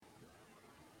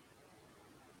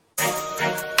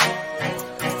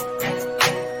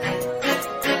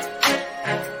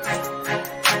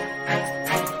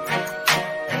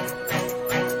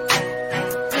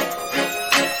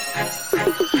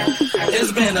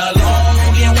a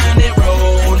long and winding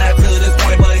road, not to this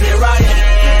point, but here I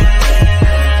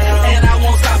am. And I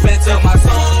won't stop until my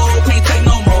soul can't take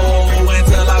no more,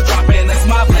 until I drop in, that's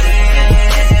my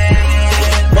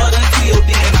plan. But until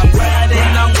then, I'm grinding,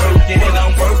 I'm working,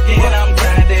 I'm working, I'm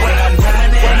grinding, I'm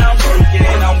grinding, I'm working,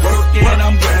 I'm working,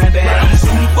 I'm grinding. I'm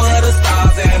shooting for the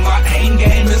stars and my aim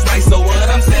game is nice, so what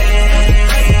I'm saying,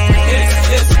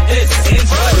 it's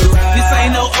enjoy the ride. This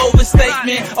ain't no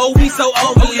overstatement, oh we so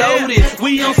overloaded,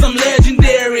 we on some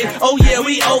legendary, oh yeah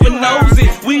we overnose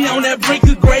it, we on that brink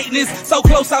of greatness, so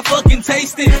close I fucking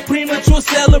taste it, premature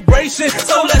celebration,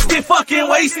 so let's get fucking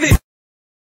wasted.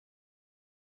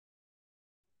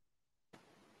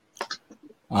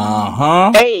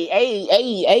 Uh-huh. Hey.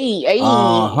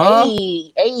 Uh-huh.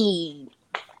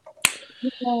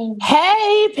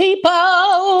 Hey,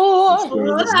 people.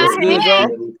 What's good,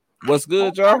 y'all? What's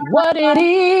good, y'all? What it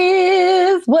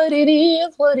is.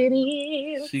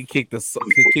 She kicked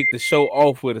the show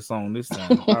off with a song this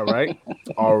time. All right.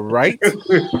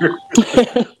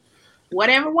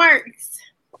 Whatever works.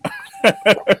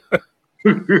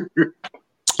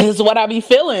 It's what I be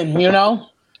feeling, you know.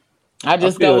 I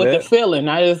just go with the feeling.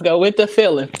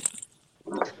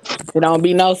 It don't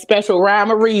be no special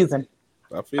rhyme or reason.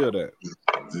 I feel that.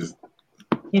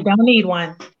 You don't need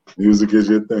one. Music is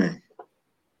your thing.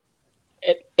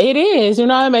 It is, you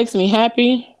know, it makes me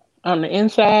happy on the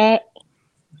inside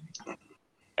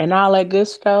and all that good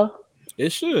stuff.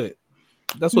 It should.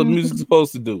 That's what music's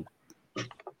supposed to do.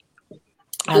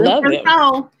 I love it.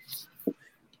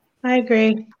 I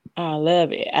agree. I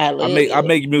love it. I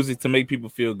make music to make people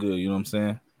feel good. You know what I'm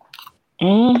saying?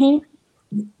 Mm-hmm.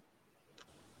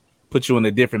 Put you in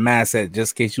a different mindset,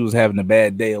 just in case you was having a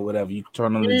bad day or whatever. You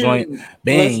turn on the joint,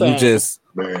 bang, you just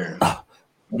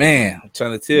man. I'm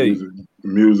trying to tell you,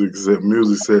 music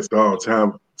sets all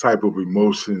type of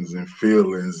emotions and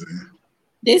feelings.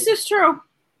 This is true.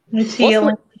 It's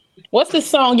healing. What's the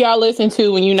song y'all listen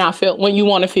to when you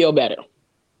want to feel better?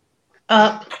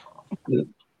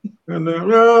 And the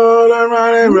road,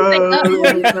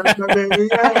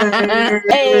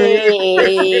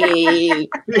 Hey.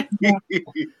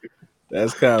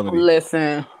 That's comedy.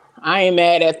 Listen, I ain't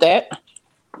mad at that.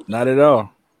 Not at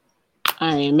all.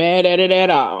 I ain't mad at it at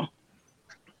all.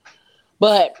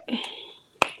 But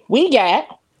we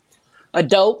got a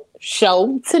dope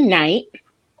show tonight.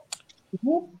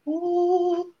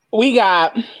 We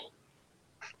got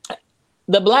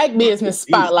the Black Business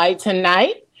Spotlight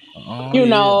tonight. You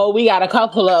know, we got a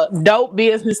couple of dope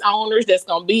business owners that's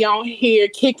going to be on here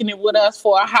kicking it with us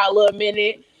for a hot little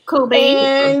minute. Cool, baby.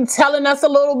 And telling us a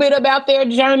little bit about their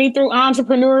journey through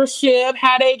entrepreneurship,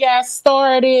 how they got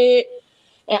started,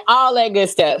 and all that good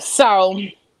stuff. So,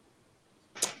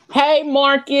 hey,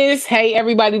 Marcus. Hey,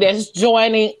 everybody that's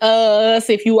joining us.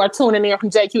 If you are tuning in from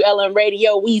JQLM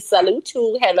Radio, we salute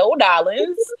you. Hello,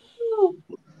 darlings.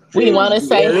 We want to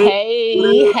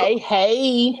say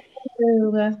hey.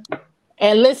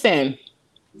 And listen,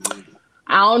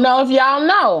 I don't know if y'all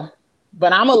know,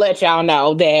 but I'm going to let y'all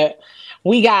know that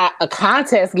we got a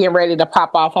contest getting ready to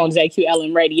pop off on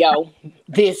JQLM Radio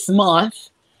this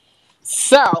month.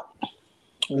 So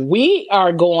we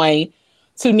are going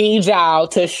to need y'all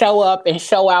to show up and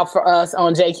show out for us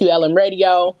on JQLM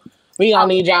Radio. We're going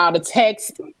to need y'all to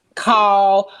text,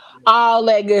 call, all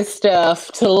that good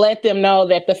stuff to let them know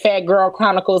that the Fat Girl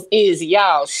Chronicles is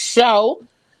y'all show.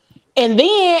 And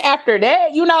then after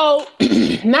that, you know,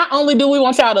 not only do we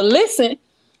want y'all to listen,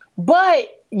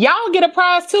 but y'all get a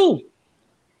prize too.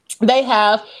 They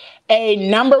have a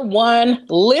 #1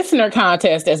 listener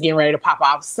contest that's getting ready to pop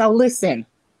off. So listen,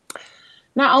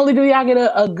 not only do y'all get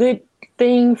a good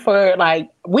thing for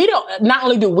not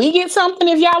only do we get something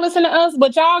if y'all listen to us,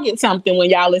 but y'all get something when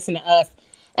y'all listen to us.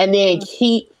 And then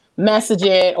keep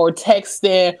messaging or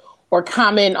texting or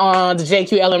comment on the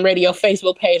JQLM Radio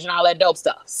Facebook page and all that dope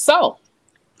stuff. So,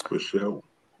 for sure.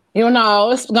 You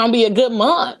know, it's going to be a good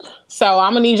month. So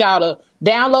I'm going to need y'all to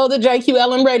download the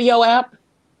JQLM Radio app.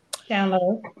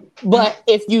 Download. But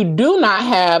if you do not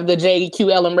have the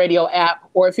JQLM Radio app,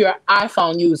 or if you're an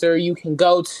iPhone user, you can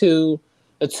go to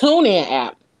the TuneIn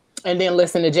app and then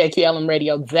listen to JQLM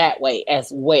Radio that way as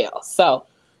well. So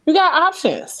you got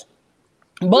options.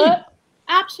 But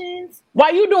options.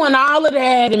 While you doing all of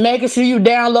that and making sure you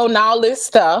downloading all this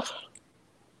stuff,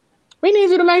 we need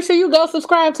you to make sure you go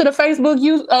subscribe to the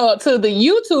to the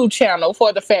YouTube channel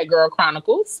for the Fat Girl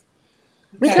Chronicles.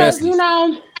 Because, you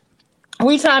know,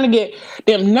 we trying to get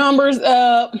them numbers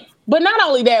up. But not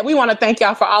only that, we want to thank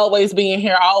y'all for always being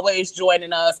here, always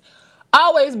joining us,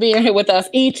 always being here with us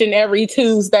each and every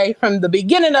Tuesday from the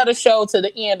beginning of the show to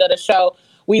the end of the show.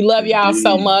 We love y'all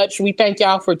so much. We thank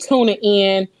y'all for tuning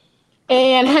in.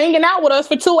 and hanging out with us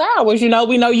for 2 hours. You know,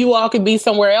 we know you all could be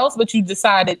somewhere else, but you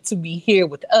decided to be here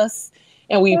with us,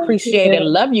 and we appreciate and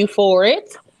love you for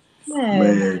it.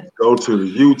 Man, go to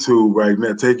the YouTube right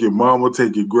now. Take your mama,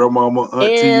 take your grandmama,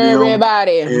 auntie,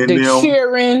 everybody, them, the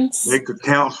cheerings. Make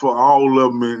accounts for all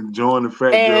of them and join the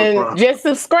Fat Girl Chronicles. Just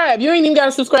subscribe. You ain't even got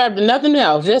to subscribe to nothing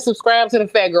else. Just subscribe to the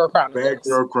Fat Girl Chronicles. Fat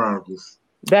Girl Chronicles.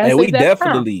 And we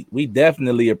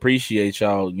definitely appreciate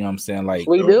y'all. You know what I'm saying? Like,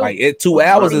 we do. Like 2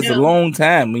 hours is a long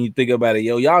time when you think about it.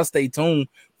 Yo, y'all stay tuned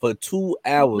for 2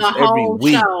 hours every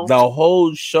week. The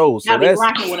whole show. So y'all be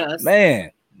rocking with us.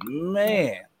 Man.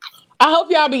 I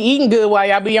hope y'all be eating good while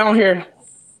y'all be on here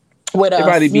with us.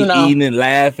 Everybody be eating and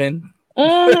laughing.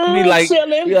 Be like,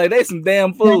 they some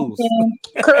damn fools.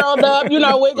 Curled up,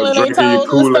 wiggling their toes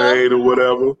Kool-Aid or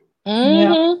whatever.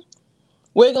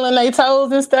 Wiggling their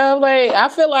toes and stuff. Like, I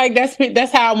feel like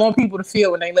that's how I want people to feel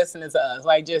when they listen to us.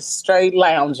 Like, just straight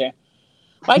lounging.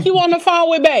 Like you on the phone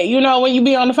with Bae. When you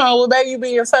be on the phone with Bae, you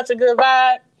be in such a good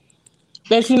vibe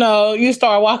that you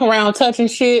start walking around touching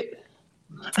shit.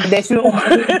 That's how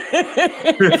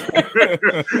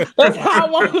I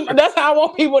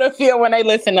want people to feel when they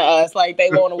listen to us. Like they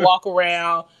want to walk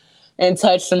around and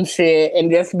touch some shit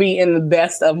and just be in the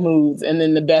best of moods and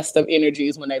in the best of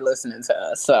energies when they listening to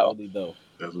us. So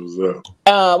that's what's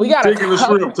up. We got chicken and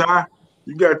shrimp, Ty.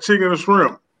 You got chicken and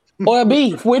shrimp or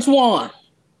beef. Which one?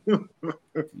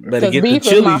 Better get the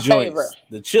chili joints. Favorite.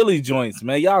 The chili joints,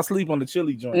 man. Y'all sleep on the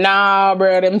chili joints. Nah,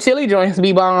 bro. Them chili joints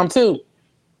be bomb too.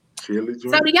 So do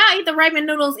y'all eat the ramen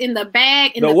noodles in the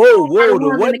bag? The what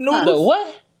noodles? The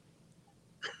what?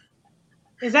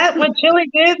 Is that what chili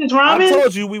is? Is ramen? I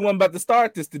told you we weren't about to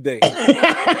start this today.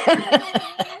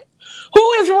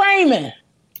 Who is Raymond?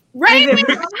 Raymond?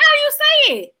 How do you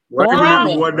say it?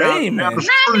 Ramen,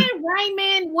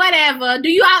 whatever.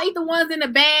 Do you all eat the ones in the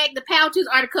bag, the pouches,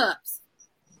 or the cups?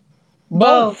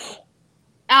 Both.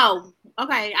 Oh,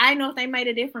 okay. I didn't know if they made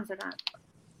a difference or not.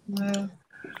 Well,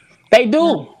 they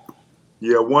do.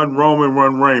 Yeah, one Roman,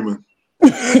 one Raymond.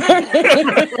 Y'all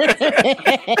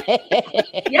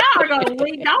are gonna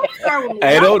leave. Don't start with me.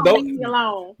 Hey, don't leave me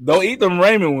alone. Don't eat them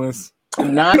Raymond ones.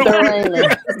 Not the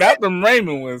Raymond. Not them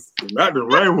Raymond ones. Not the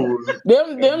Raymond ones.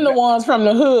 Them the ones from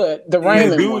the hood. The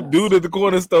Raymond ones. Dude at the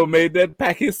corner store made that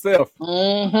pack himself.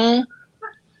 And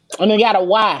they got a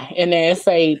Y in there. It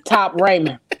say Top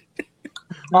Raymond.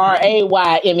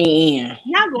 RAYMEN.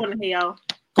 Y'all going to hell.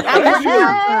 I'm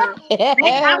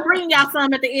bringing y'all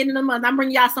some at the end of the month. I'm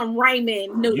bringing y'all some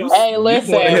ramen noodles. Hey,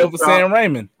 listen. You help Sam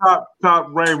Raymond. Top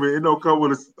Raymond. It don't come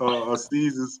with a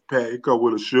Caesar's pack. It come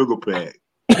with a sugar pack.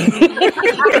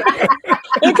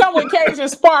 It come with Cajun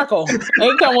Sparkle.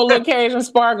 It come with little Cajun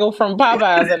Sparkle from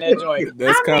Popeyes in that joint.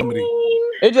 That's comedy.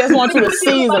 It just wants you to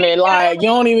season it. Like you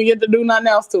don't even get to do nothing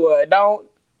else to it.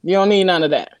 You don't need none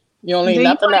of that. You don't need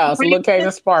nothing else. A little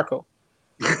Cajun Sparkle.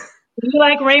 Do you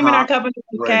like ramen or cup of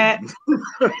noodles, Cat?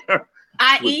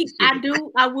 I will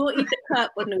eat the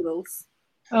cup of noodles.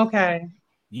 Okay.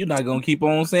 You're not gonna keep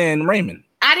on saying Raymond.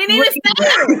 I didn't even say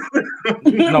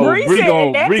it. No, Bree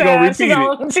gonna repeat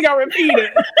it. She gonna repeat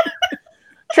it.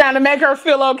 Trying to make her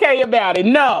feel okay about it.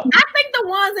 No. I think the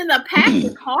ones in the pack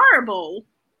is horrible.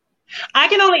 I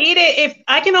can only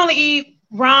eat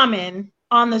ramen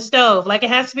on the stove. Like it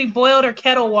has to be boiled or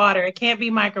kettle water. It can't be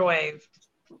microwave.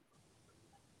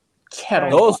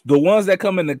 The ones that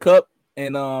come in the cup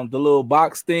and the little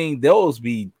box thing, those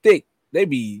be thick.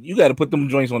 You got to put them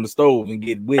joints on the stove and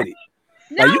get with it.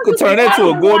 No, like you could turn that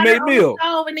to a gourmet meal.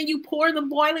 And then you pour the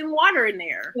boiling water in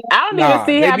there. I don't even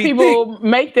see how people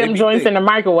make them joints in the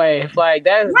microwave. Like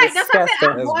that's right. Disgusting. That's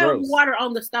what I said. I boil water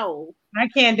on the stove. I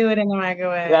can't do it in the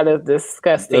microwave. That is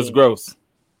disgusting. That's gross.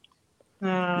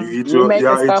 You eat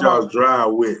y'all's dry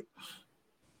wet.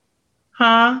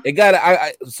 Huh? It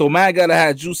gotta. So mine gotta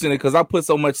have juice in it because I put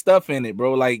so much stuff in it,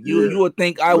 bro. Like you would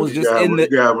think I was just in the.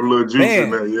 You have a little juice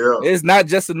in there, yeah. It's not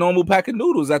just a normal pack of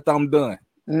noodles after I'm done.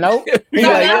 Nope.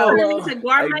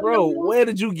 Like, bro, where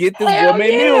did you get this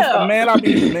gourmet meal from, man?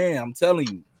 I'm telling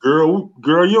you, girl,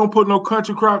 you don't put no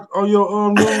country crock on your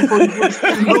room for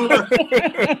you.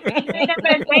 They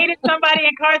never dated somebody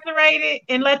incarcerated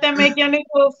and let them make your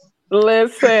noodles.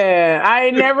 Listen, I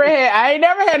ain't never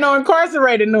had no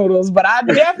incarcerated noodles, but I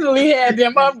definitely had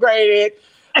them upgraded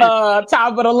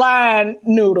top of the line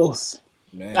noodles.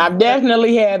 Man. I've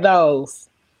definitely had those.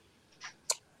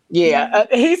 Yeah,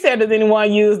 he said, does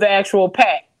anyone use the actual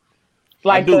pack?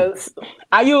 Like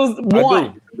I use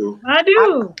one. I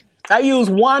do. I use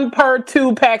one per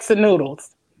 2 packs of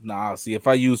noodles. Nah, see, if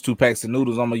I use 2 packs of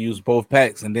noodles, I'm gonna use both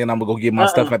packs, and then I'm gonna go get my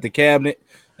stuff at the cabinet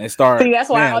and start. See, that's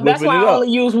why I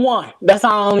only use one. That's why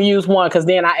I only use one because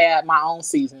then I add my own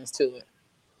seasonings to it.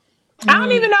 I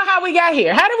don't even know how we got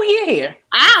here. How did we get here?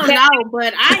 I don't know,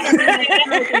 but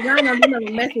I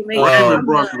ain't mess with me.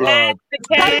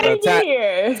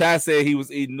 Ty said he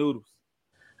was eating noodles.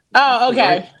 Oh,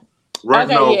 okay. Right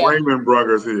now, Raymond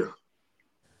Brugger's here.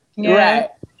 Yeah. Right.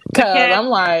 Because I'm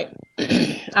like,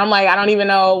 I don't even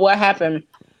know what happened.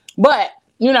 But,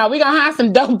 we're going to have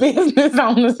some dope business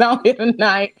on the zone here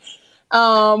tonight.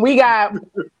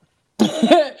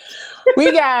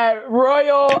 We got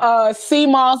Royal Sea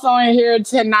Moss on here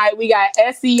tonight. We got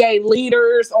SEA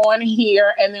leaders on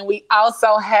here. And then we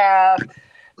also have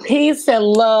Peace and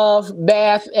Love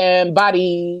Bath and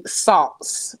Body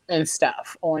Salts and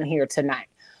stuff on here tonight.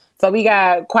 So we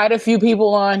got quite a few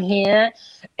people on here.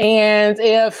 And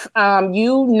if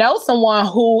you know someone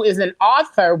who is an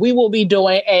author, we will be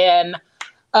doing a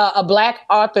Black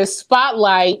Author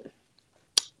Spotlight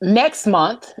next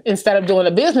month. Instead of doing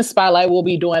a business spotlight, we'll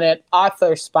be doing an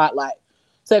author spotlight.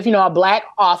 So if you know a Black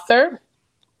author,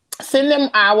 send them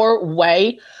our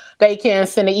way. They can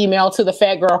send an email to the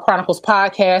Fat Girl Chronicles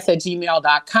podcast at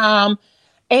gmail.com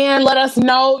and let us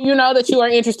know, that you are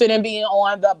interested in being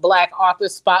on the Black Author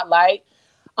Spotlight.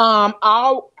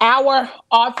 Our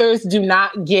authors do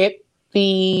not get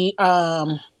the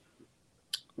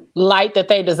light that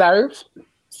they deserve.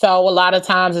 So a lot of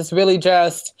times it's really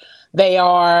just they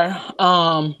are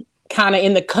kind of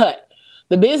in the cut.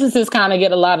 The businesses kind of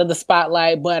get a lot of the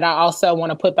spotlight, but I also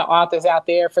want to put the authors out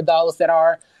there for those that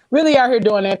are really out here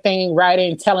doing their thing,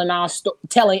 writing, telling our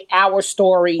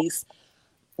stories,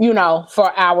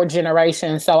 for our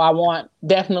generation. So I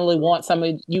definitely want some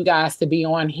of you guys to be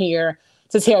on here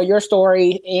to tell your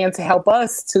story and to help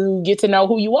us to get to know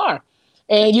who you are.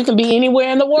 And you can be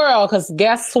anywhere in the world, because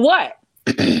guess what?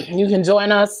 You can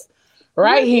join us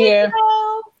right here.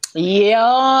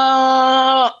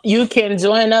 Yeah, you can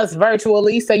join us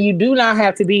virtually, so you do not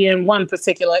have to be in one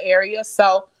particular area.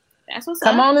 So that's what's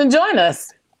come on and join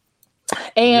us.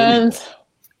 And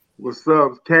what's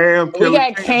up, Cam? We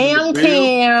got Cam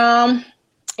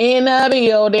in the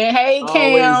building. Hey,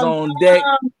 Cam. Always on deck.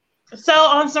 So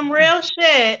on some real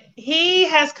shit, he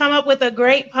has come up with a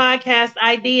great podcast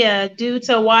idea due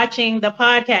to watching the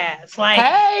podcast. Like,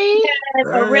 he has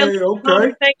a real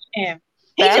conversation.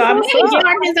 He started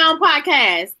his own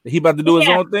podcast. He about to do his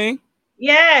own thing?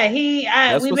 Yeah,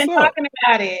 we've been talking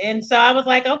about it. And so I was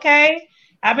like, okay,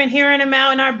 I've been hearing him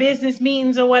out in our business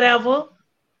meetings or whatever.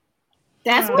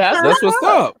 That's what's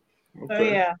up. So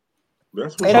yeah.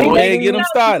 That's what's up. Go ahead and get him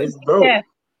started. Yeah.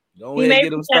 Go ahead and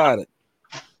get him started.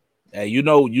 Hey, we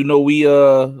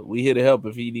here to help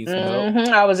if he needs some help.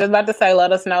 I was just about to say,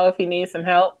 let us know if he needs some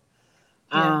help.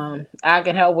 I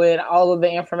can help with all of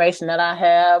the information that I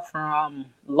have, from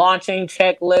launching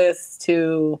checklists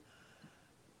to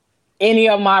any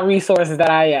of my resources that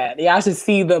I add. Y'all should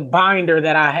see the binder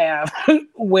that I have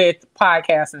with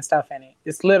podcasts and stuff in it.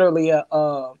 It's literally a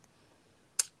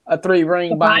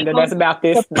 3-ring binder that's about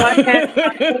this like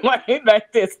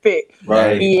this thick.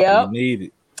 Right. Yep. You need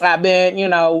it. I've been,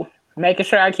 making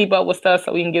sure I keep up with stuff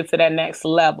so we can get to that next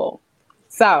level.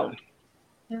 So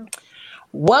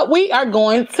what we are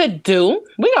going to do,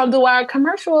 we're going to do our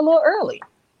commercial a little early.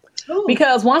 Ooh.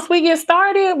 Because once we get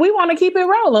started, we want to keep it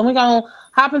rolling. We're going to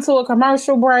hop into a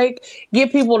commercial break, give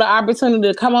people the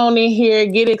opportunity to come on in here,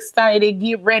 get excited,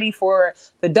 get ready for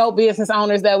the dope business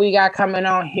owners that we got coming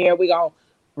on here. We're going to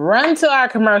run to our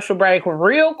commercial break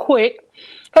real quick.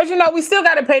 Because, we still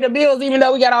got to pay the bills, even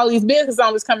though we got all these business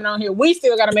owners coming on here. We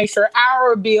still got to make sure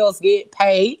our bills get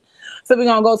paid. So we're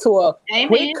going to go to a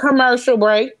quick commercial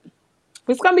break.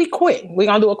 It's going to be quick. We're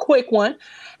going to do a quick one.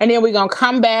 And then we're going to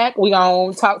come back. We're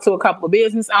going to talk to a couple of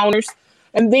business owners.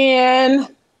 And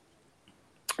then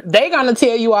they're going to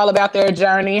tell you all about their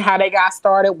journey, how they got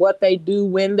started, what they do,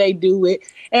 when they do it,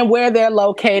 and where they're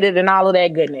located, and all of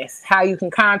that goodness. How you can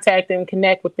contact them,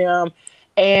 connect with them,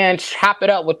 and chop it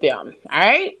up with them. All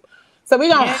right. So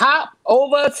we're going to hop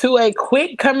over to a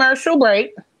quick commercial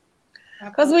break,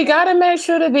 because we got to make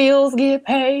sure the bills get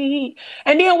paid.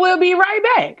 And then we'll be right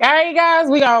back. All right, guys.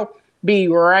 We're going to be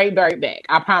right back.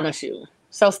 I promise you.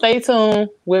 So stay tuned.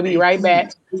 We'll be right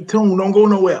back. Stay tuned. Don't go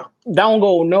nowhere. Don't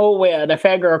go nowhere. The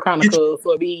Fat Girl Chronicles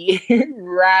will be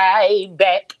right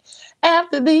back.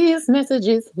 After these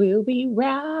messages, we'll be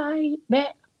right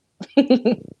back.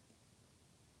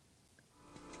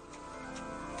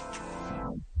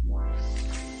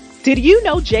 Did you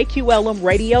know JQLM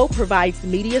Radio provides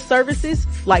media services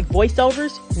like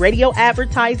voiceovers, radio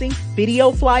advertising,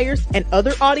 video flyers, and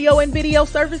other audio and video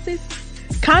services?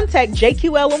 Contact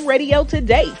JQLM Radio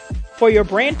today for your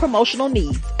brand promotional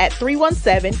needs at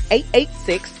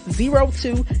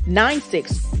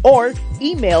 317-886-0296 or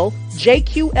email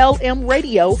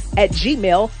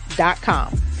jqlmradio@gmail.com.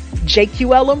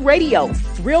 JQLM Radio,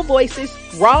 real voices,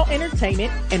 raw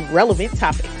entertainment, and relevant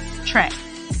topics. Track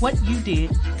What You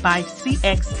Did by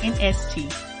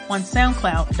CXNST on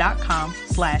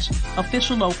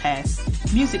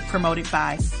SoundCloud.com/officiallowpass. Music promoted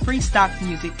by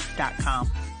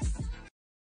freestockmusic.com.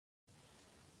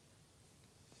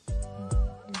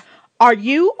 Are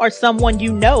you or someone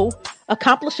you know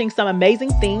accomplishing some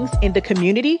amazing things in the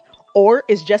community, or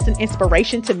is just an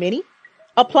inspiration to many?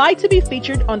 Apply to be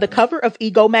featured on the cover of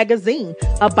Ego Magazine,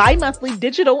 a bi-monthly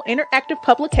digital interactive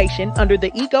publication under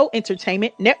the Ego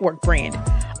Entertainment Network brand.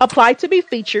 Apply to be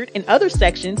featured in other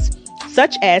sections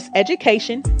such as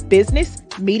education, business,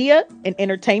 media and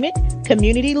entertainment,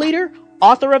 community leader,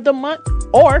 author of the month,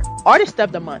 or artist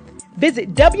of the month.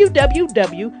 Visit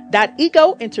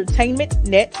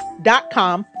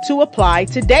www.egoentertainmentnet.com to apply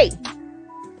today.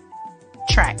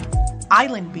 Track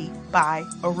Island Beat by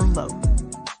Arulo.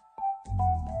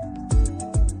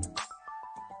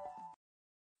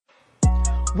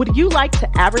 Would you like to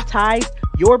advertise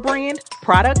your brand,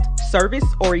 product, service,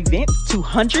 or event to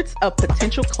hundreds of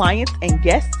potential clients and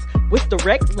guests with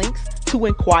direct links to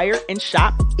inquire and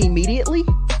shop immediately?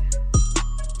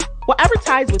 Well,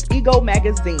 advertise with Ego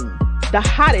Magazine, the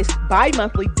hottest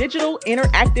bi-monthly digital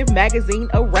interactive magazine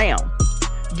around.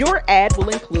 Your ad will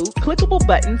include clickable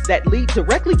buttons that lead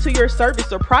directly to your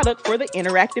service or product for the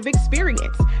interactive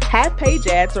experience. Half-page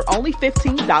ads are only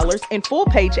 $15 and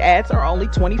full-page ads are only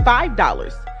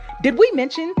 $25. Did we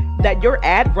mention that your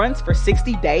ad runs for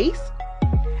 60 days?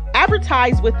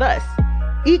 Advertise with us,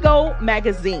 Ego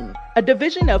Magazine, a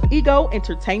division of Ego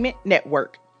Entertainment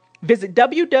Network. Visit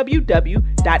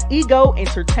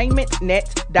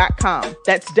www.egoentertainmentnet.com.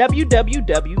 That's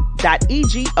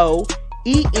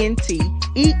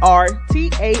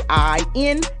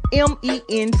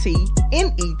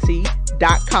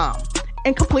www.egoentertainmentnet.com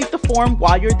and complete the form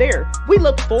while you're there. We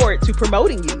look forward to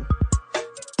promoting you.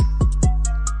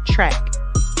 Track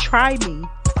Try Me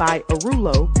by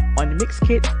Arulo on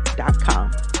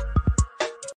Mixkit.com.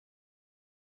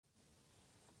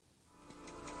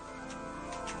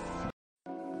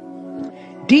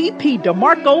 DP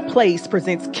DeMarco Plays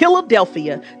presents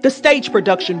Killadelphia, the stage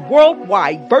production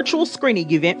worldwide virtual screening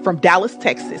event from Dallas,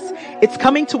 Texas. It's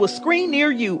coming to a screen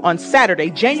near you on Saturday,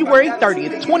 January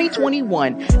 30th,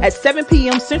 2021 at 7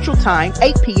 p.m. Central Time,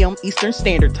 8 p.m. Eastern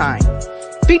Standard Time.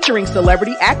 Featuring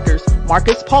celebrity actors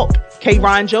Marcus Polk,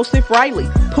 K-Ron Joseph Riley,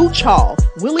 Pooch Hall,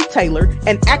 Willie Taylor,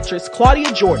 and actress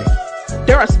Claudia Jordan.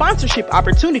 There are sponsorship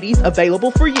opportunities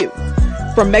available for you.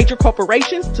 From major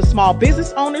corporations to small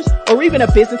business owners or even a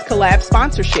business collab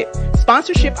sponsorship.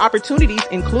 Sponsorship opportunities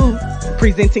include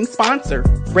presenting sponsor,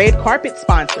 red carpet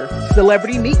sponsor,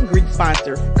 celebrity meet and greet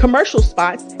sponsor, commercial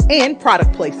spots, and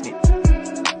product placement.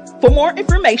 For more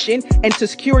information and to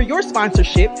secure your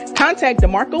sponsorship, contact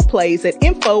DeMarco Plays at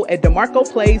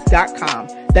info@demarcoplays.com.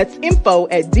 That's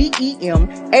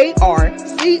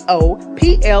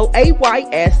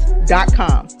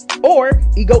info@DeMarcoplays.com. Or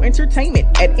Ego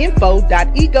Entertainment at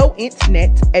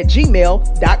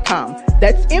info.egoentnet@gmail.com.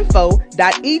 That's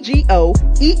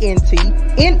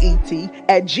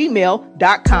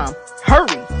info.egoentnet@gmail.com.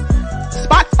 Hurry!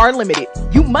 Spots are limited.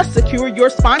 You must secure your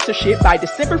sponsorship by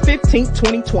December 15th,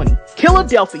 2020.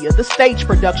 Killadelphia, the stage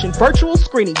production virtual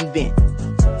screening event.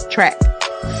 Track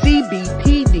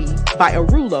CBPD by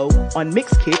Arulo on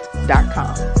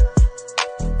Mixkit.com.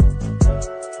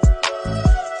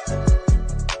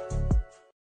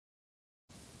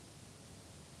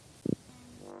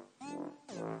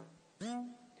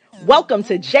 Welcome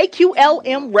to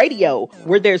JQLM Radio,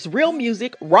 where there's real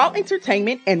music, raw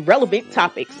entertainment, and relevant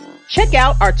topics. Check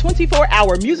out our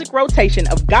 24-hour music rotation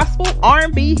of gospel,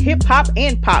 R&B, hip-hop,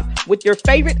 and pop with your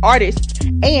favorite artists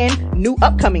and new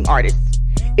upcoming artists.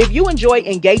 If you enjoy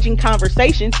engaging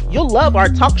conversations, you'll love our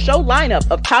talk show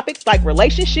lineup of topics like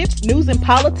relationships, news and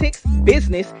politics,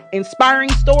 business,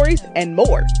 inspiring stories, and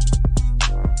more.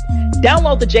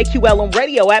 Download the JQLM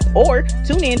Radio app or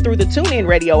tune in through the TuneIn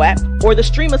Radio app or the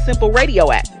Stream a Simple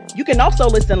Radio app. You can also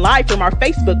listen live from our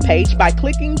Facebook page by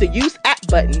clicking the Use App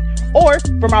button or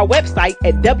from our website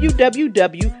at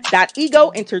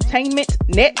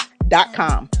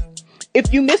www.egoentertainmentnet.com.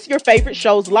 If you miss your favorite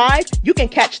shows live, you can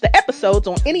catch the episodes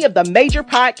on any of the major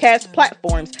podcast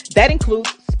platforms that include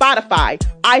Spotify,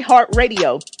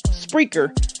 iHeartRadio,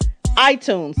 Spreaker,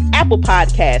 iTunes, Apple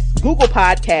Podcasts, Google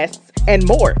Podcasts, and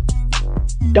more.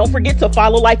 Don't forget to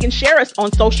follow, like, and share us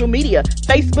on social media,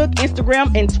 Facebook,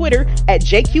 Instagram, and Twitter at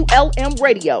JQLM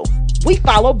Radio. We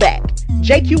follow back.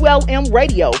 JQLM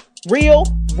Radio, real,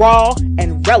 raw,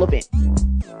 and relevant.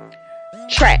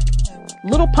 Track,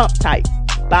 Little Pump Type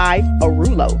by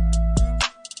Arulo.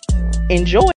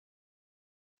 Enjoy.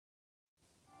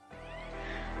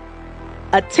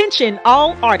 Attention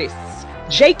all artists.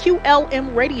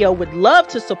 JQLM Radio would love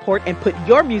to support and put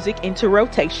your music into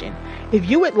rotation. If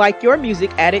you would like your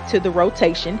music added to the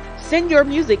rotation, send your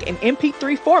music in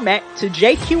MP3 format to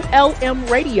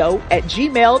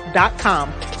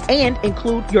jqlmradio@gmail.com and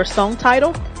include your song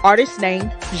title, artist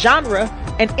name, genre,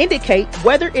 and indicate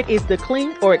whether it is the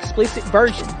clean or explicit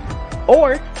version.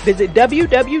 Or visit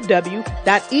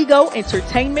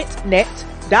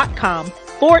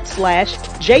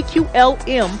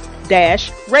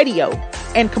www.egoentertainment.com/JQLM-radio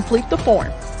and complete the form.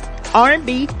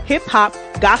 R&B, hip-hop,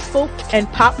 gospel,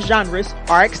 and pop genres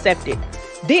are accepted.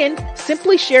 Then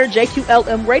simply share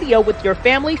JQLM Radio with your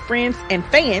family, friends, and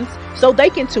fans so they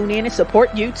can tune in and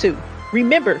support you too.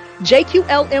 Remember,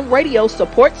 JQLM Radio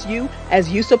supports you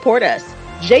as you support us.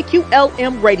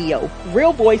 JQLM Radio,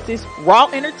 real voices, raw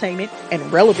entertainment, and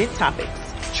relevant topics.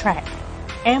 Track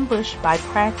Ambush by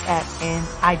Pratt's Act and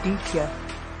Idithia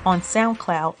on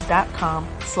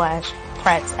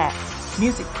SoundCloud.com/Pratt's Act.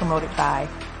 Music promoted by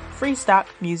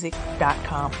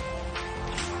freestockmusic.com.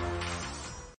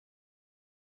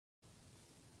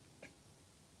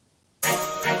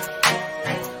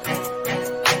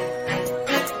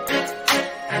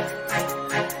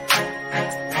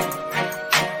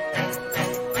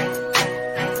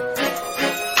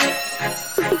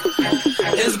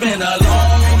 It's been a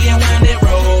long and winding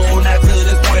road, not to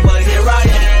this point, but here I am.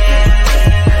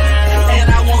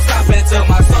 And I won't stop until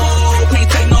my soul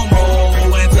can't take no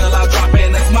more, until I drop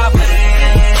in, that's my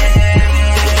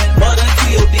plan. But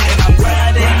until then, I'm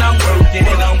grinding, I'm working,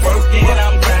 I'm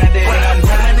grinding, I'm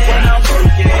grinding, I'm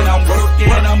working,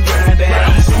 I'm grinding.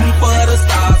 I'm shooting for the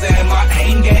stars and my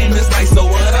aim game is nice, so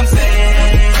what I'm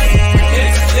saying,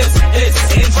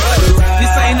 it's enjoy the ride.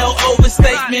 This ain't no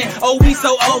overstatement, oh we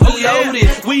so overloaded.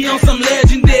 We on some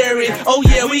legendary, oh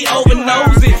yeah, we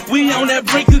overnose it. We on that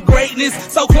brink of greatness,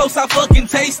 so close I fucking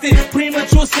taste it.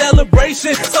 Premature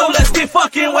celebration, so let's get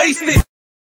fucking wasted.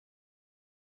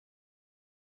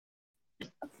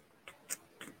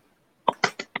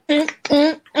 And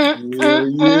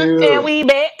we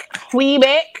back.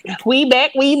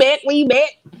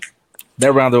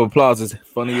 That round of applause is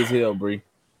funny as hell, Bree.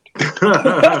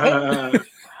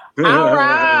 All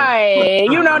right.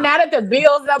 Now that the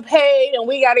bills are paid and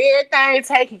we got everything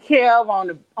taken care of on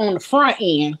the front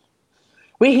end,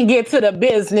 we can get to the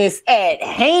business at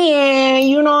hand.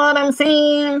 You know what I'm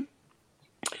saying?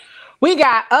 We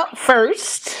got up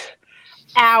first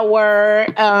our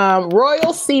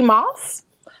Royal Sea Moss.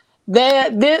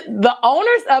 The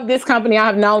owners of this company, I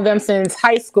have known them since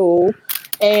high school,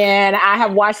 and I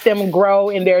have watched them grow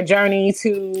in their journey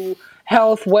to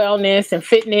health, wellness, and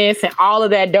fitness, and all of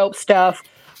that dope stuff.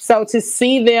 So to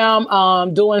see them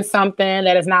doing something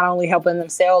that is not only helping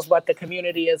themselves, but the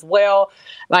community as well,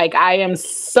 like I am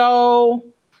so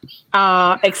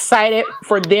excited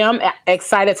for them,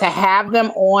 excited to have them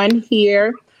on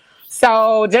here.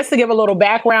 So just to give a little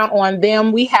background on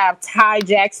them, we have Ty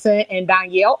Jackson and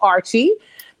Danielle Archie.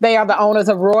 They are the owners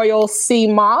of Royal Sea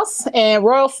Moss, and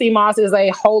Royal Sea Moss is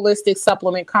a holistic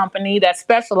supplement company that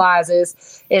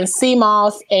specializes in sea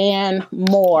moss and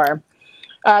more.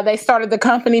 They started the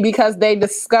company because they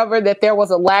discovered that there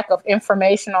was a lack of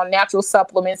information on natural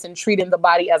supplements and treating the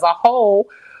body as a whole,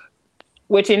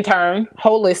 which in turn,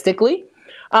 holistically.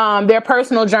 Their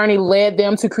personal journey led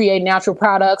them to create natural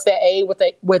products that aid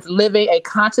with living a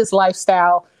conscious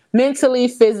lifestyle, mentally,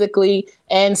 physically,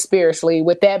 and spiritually.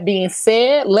 With that being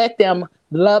said, let them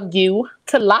love you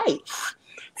to life.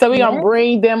 So we're going to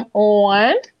bring them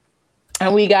on.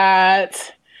 And we got...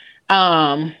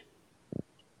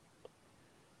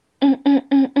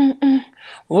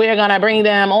 we're going to bring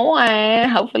them on.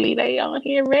 Hopefully they are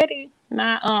here ready.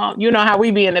 Not, you know how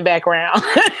we be in the background.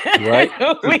 Right?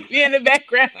 We be in the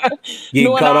background.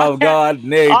 Getting caught off guard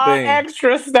and everything. All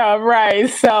extra stuff, right.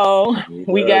 So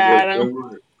we got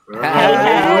them.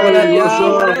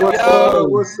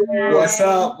 What's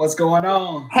up? What's going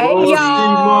on? Hey,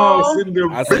 y'all.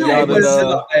 I see y'all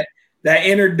that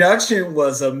introduction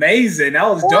was amazing. That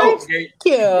was dope.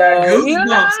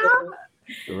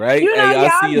 Right?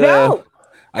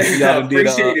 I see y'all did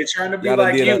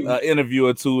an interview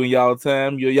or two in y'all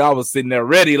time. Y'all was sitting there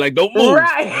ready, like don't move,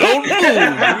 don't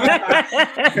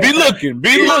move. Be looking.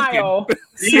 Smile.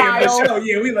 Yeah, for sure.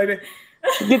 Yeah, we like that.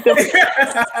 Get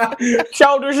the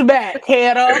shoulders back,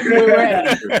 head up. We're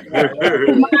ready.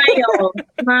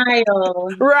 Smile.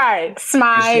 Right,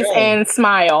 smiles and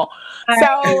smile.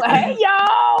 So hey,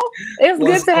 y'all, it's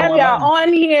good to have y'all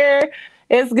on here.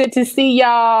 It's good to see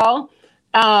y'all.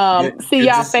 See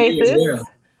y'all faces.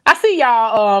 I see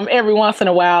y'all every once in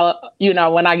a while,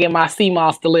 when I get my sea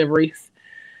moss deliveries.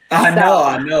 I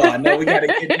know. We got to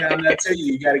get down there to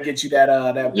you. You got to get you that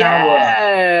power.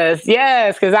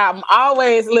 Yes. Because I'm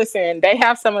always they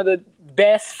have some of the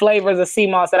best flavors of sea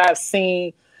moss that I've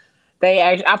seen.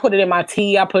 I put it in my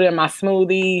tea. I put it in my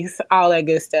smoothies. All that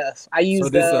good stuff. I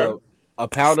use a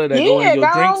powder that go in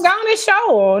your drinks. Go on and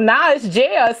show. Nah, it's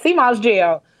gel. Sea moss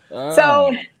gel.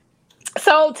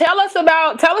 So tell us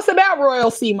about Royal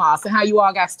Sea Moss and how you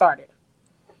all got started.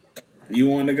 You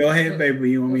want to go ahead,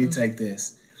 baby? You want me to take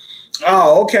this?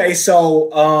 Oh, okay. So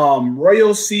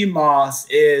Royal Sea Moss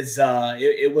is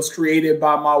it was created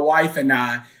by my wife and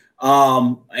I.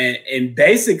 And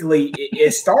basically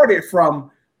it started from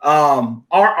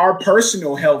our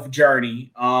personal health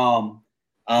journey.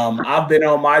 I've been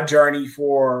on my journey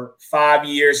for 5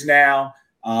 years now.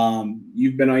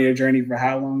 You've been on your journey for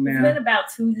how long now? It's been about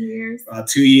 2 years.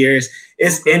 2 years.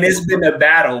 It's been a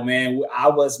battle, man. I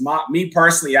was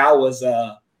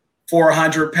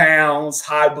 400 pounds,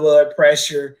 high blood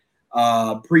pressure,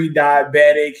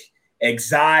 pre-diabetic,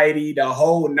 anxiety, the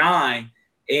whole nine.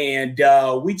 And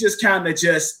we just kind of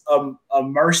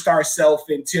immersed ourselves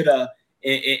into the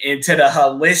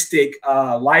holistic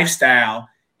lifestyle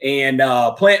and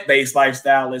plant-based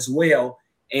lifestyle as well.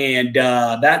 And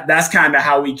that's kind of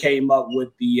how we came up with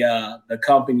the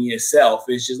company itself.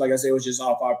 It's just, like I said, it was just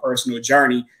off our personal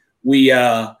journey. We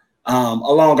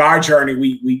along our journey,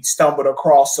 we stumbled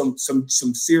across some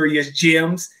serious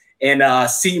gems, and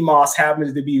sea moss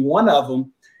happens to be one of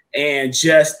them. And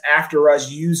just after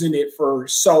us using it for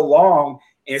so long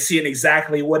and seeing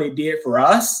exactly what it did for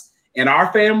us and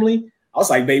our family, I was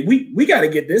like, babe, we got to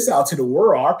get this out to the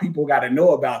world. Our people got to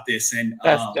know about this. And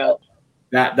that's dope.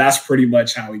 That's pretty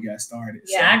much how we got started.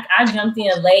 Yeah, so. I jumped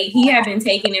in late. He had been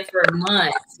taking it for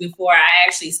months before I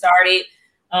actually started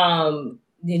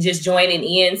just joining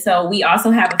in. So we also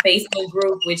have a Facebook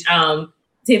group, which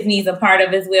Tiffany's a part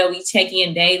of as well. We check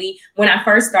in daily. When I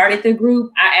first started the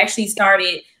group, I actually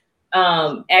started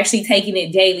taking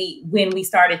it daily when we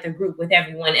started the group with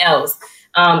everyone else.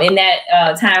 In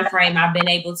that time frame, I've been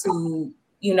able to,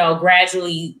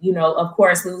 gradually, of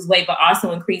course, lose weight, but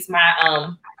also increase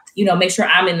my make sure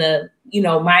I'm in the,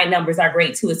 my numbers are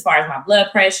great too, as far as my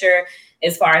blood pressure,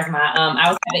 as far as my, I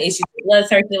was having issues with blood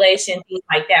circulation, things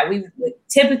like that. We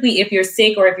typically, if you're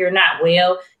sick or if you're not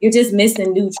well, you're just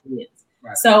missing nutrients.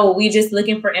 Right. So we're just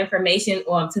looking for information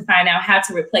to find out how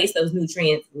to replace those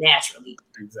nutrients naturally.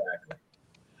 Exactly.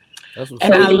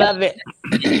 And I love it.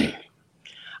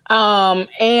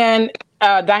 And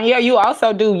Danielle, you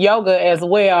also do yoga as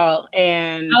well.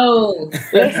 And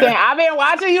listen, I've been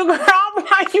watching you, girl. I'm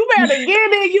like, you better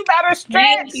get it. You better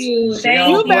stretch. Thank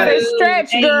you. Better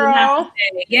stretch, girl.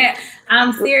 Yeah,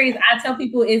 I'm serious. I tell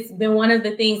people it's been one of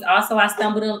the things also I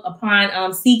stumbled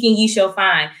upon, seeking ye shall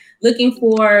find. Looking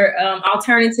for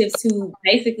alternatives to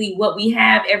basically what we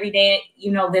have every day.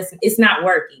 It's not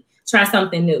working. Try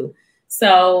something new.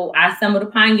 So I stumbled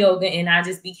upon yoga and I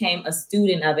just became a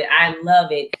student of it. I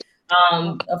love it.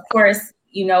 Of course,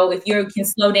 if you can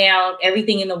slow down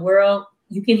everything in the world,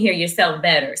 you can hear yourself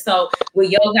better. So with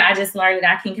yoga, I just learned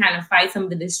that I can kind of fight some of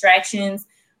the distractions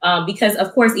because,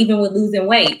 of course, even with losing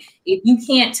weight, if you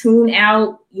can't tune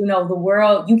out, the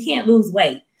world, you can't lose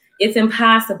weight. It's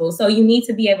impossible. So you need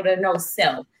to be able to know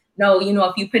self.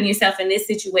 If you put yourself in this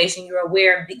situation, you're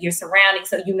aware of your surroundings.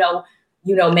 So,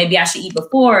 maybe I should eat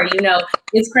before,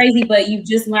 it's crazy, but you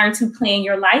just learn to plan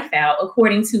your life out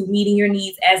according to meeting your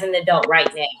needs as an adult right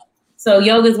now. So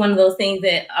yoga is one of those things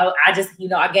that I just,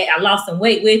 I lost some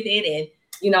weight with it.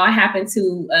 And, I happen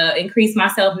to increase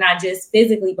myself, not just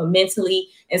physically, but mentally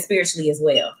and spiritually as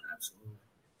well.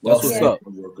 That's what's up.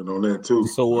 I'm working on that too.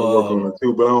 So I'm working on that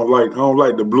too, but I don't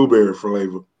like the blueberry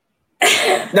flavor.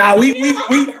 Now we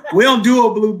don't do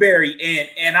a blueberry,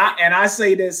 and I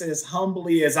say this as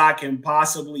humbly as I can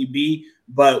possibly be,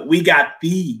 but we got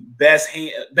the best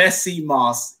sea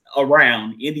moss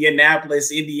around.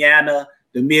 Indianapolis, Indiana,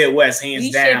 the Midwest, hands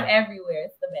down. We ship everywhere.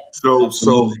 It's the best.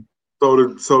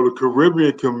 So the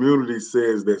Caribbean community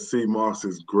says that sea moss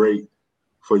is great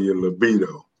for your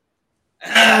libido.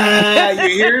 You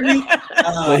hear me?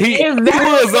 He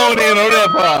was on that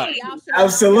part.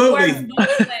 Absolutely.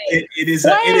 It is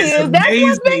amazing. That's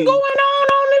what's been going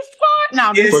on this part? No,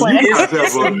 I'm just playing.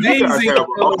 It's amazing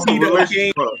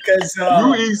because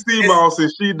you eat sea moss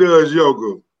and she does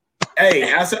yoga.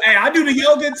 Hey, I do the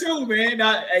yoga too, man.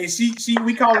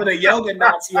 We call it a yoga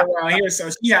Nazi around here. So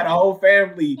she had a whole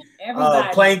family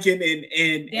planking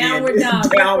and downward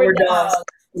dogs.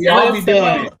 We all be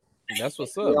doing it. That's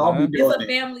what's up. It's a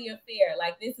family affair.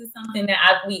 Like this is something that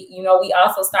we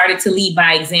also started to lead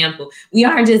by example. We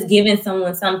aren't just giving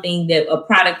someone something a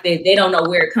product that they don't know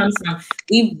where it comes from.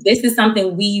 This is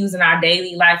something we use in our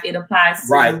daily life. It applies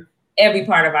to every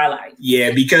part of our life.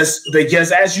 Yeah, because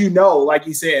as you know, like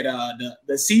you said,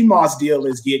 the sea moss deal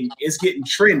is getting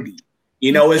trendy.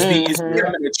 You know, it's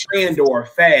becoming a trend or a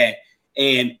fad.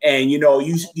 And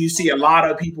you see a lot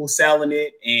of people selling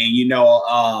it,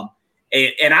 and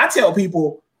and I tell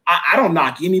people I don't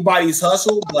knock anybody's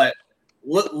hustle, but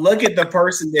look at the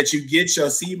person that you get your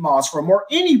sea moss from, or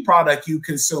any product you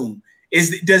consume.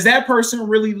 Does that person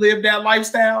really live that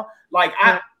lifestyle? Like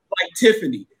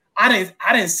Tiffany, I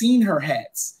didn't seen her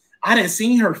hats, I didn't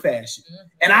seen her fashion,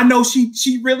 and I know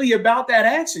she really about that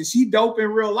action. She dope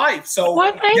in real life, so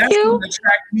that's what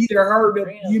attracted me to her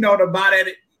to buy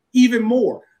that even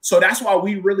more. So that's why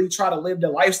we really try to live the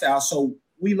lifestyle. So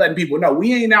we letting people know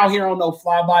we ain't out here on no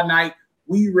fly by night.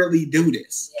 We really do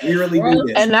this. We really do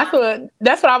this. And that's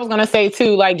what I was gonna say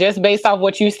too. Like just based off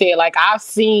what you said, like I've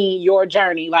seen your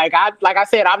journey. Like I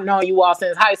said, I've known you all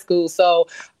since high school. So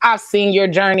I've seen your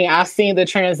journey. I've seen the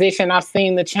transition. I've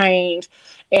seen the change.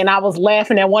 And I was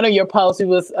laughing at one of your posts. You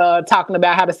was talking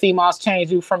about how the sea moss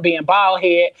changed you from being bald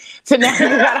head to now you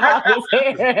got all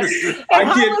this hair. And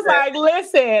I was like,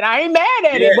 listen, I ain't mad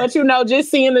at it, but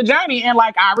just seeing the journey. And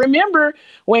like I remember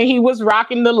when he was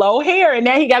rocking the low hair, and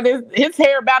now he got his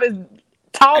hair about as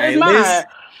tall as mine.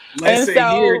 And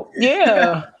so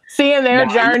seeing their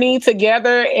journey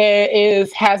together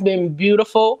has been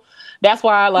beautiful. That's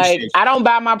why, I don't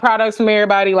buy my products from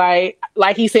everybody.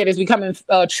 Like he said, it's becoming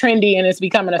trendy and it's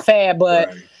becoming a fad.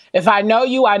 But if I know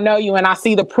you, and I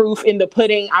see the proof in the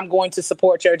pudding, I'm going to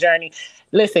support your journey.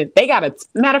 Listen, they got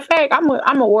matter of fact, I'm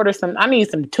gonna order some. I need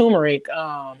some turmeric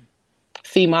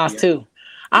sea moss too.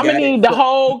 I'm gonna need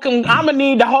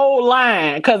the whole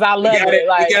line because I love it.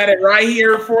 We got it right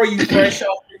here for you, fresh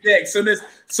off the deck.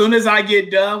 Soon as I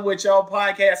get done with y'all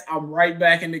podcast, I'm right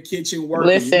back in the kitchen working.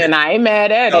 Listen, I ain't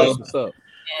mad at it. What's up?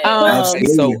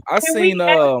 So I seen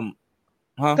Go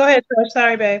ahead, George.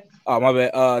 Sorry, babe. Oh, my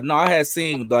bad. No, I had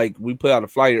seen we put out a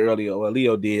flyer earlier, or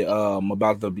Leo did,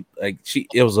 about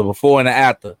it was a before and an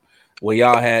after where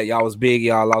y'all was big,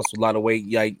 y'all lost a lot of weight.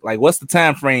 Like what's the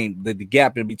time frame, the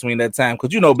gap in between that time?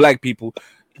 Because black people,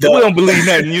 we don't believe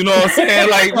nothing. You know what I'm saying?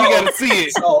 Like we gotta see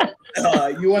it. So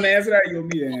you want to answer that, or you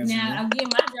want me to answer? Now, again,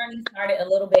 my journey started a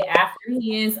little bit after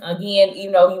his.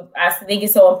 Again, I think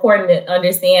it's so important to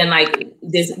understand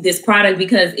this product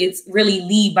because it's really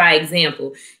lead by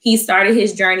example. He started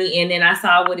his journey, and then I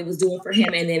saw what it was doing for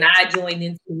him, and then I joined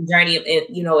into the journey,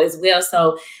 as well.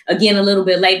 So again, a little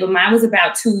bit late, but mine was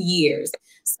about 2 years.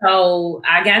 So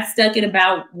I got stuck at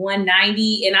about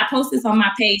 190, and I post this on my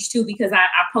page too because I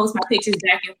post my pictures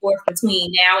back and forth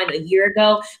between now and a year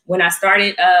ago when I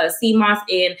started sea moss,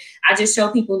 and I just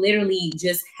show people literally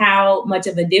just how much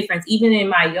of a difference. Even in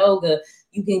my yoga,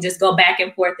 you can just go back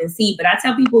and forth and see. But I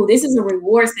tell people this is a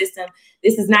reward system.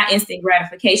 This is not instant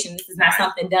gratification. This is not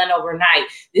something done overnight.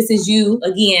 This is you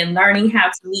again learning how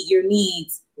to meet your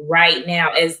needs right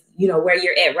now, as where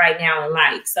you're at right now in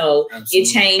life. So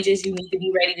It changes. You need to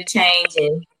be ready to change.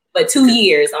 But 2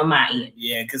 years on my end.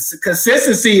 Yeah, because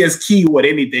consistency is key with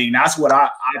anything. That's what I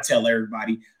tell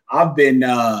everybody. I've been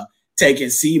taking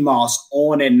sea moss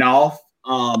on and off.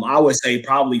 I would say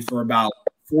probably for about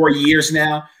 4 years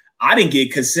now. I didn't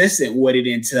get consistent with it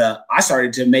until I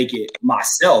started to make it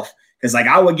myself. Because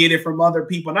I would get it from other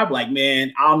people, and I'm like,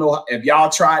 man, I don't know if y'all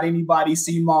tried anybody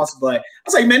sea moss, but I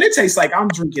was like, man, it tastes like I'm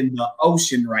drinking the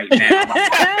ocean right now.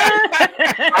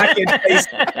 I can taste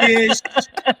fish,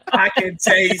 I can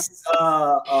taste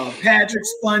Patrick,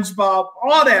 SpongeBob,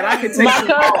 all that. I can taste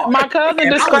my cousin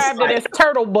described it as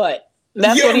turtle butt.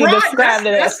 That's what he described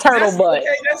it as, turtle butt.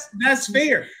 Okay, that's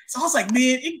fair. So I was like,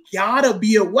 man, it gotta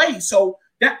be a way. So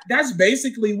that's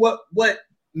basically what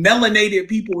melanated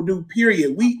people do,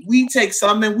 period. We take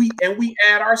some and we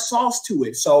add our sauce to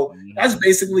it. So that's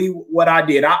basically what I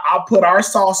did. I put our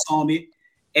sauce on it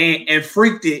and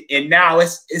freaked it, and now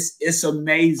it's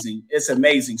amazing. It's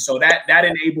amazing. So that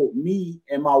enabled me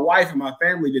and my wife and my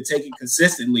family to take it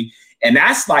consistently. And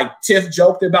that's like Tiff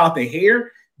joked about the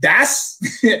hair. That's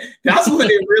what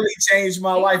it really changed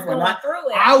my life when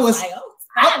I was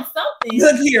something.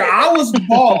 Look here, I was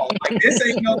bald. This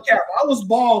ain't no cap. I was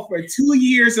bald for 2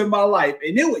 years of my life,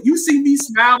 and you see me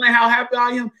smiling, how happy I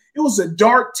am. It was a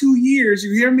dark 2 years.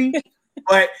 You hear me?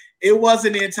 But it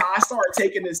wasn't until I started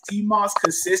taking this sea moss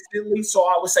consistently. So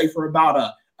I would say for about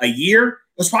a year. It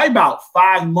was probably about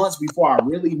 5 months before I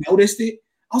really noticed it.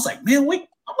 I was like, man, wait.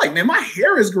 I'm like, man, my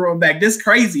hair is growing back. This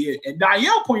crazy. And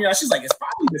Danielle pointed out, she's like, it's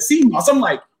probably the sea moss. I'm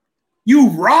like, You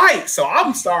right. So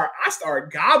I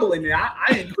started gobbling it.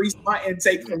 I increased my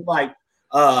intake from like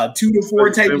 2 to 4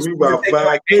 tablespoons.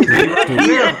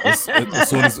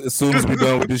 As soon as we're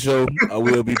done with the show, I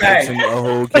will be pitching a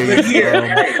whole case.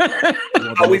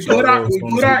 We put our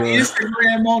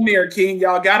Instagram on there, King.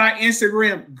 Y'all got our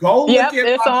Instagram. Go look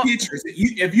at my pictures.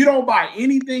 If you don't buy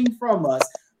anything from us,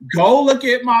 go look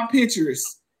at my pictures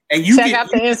and you check out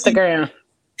the Instagram.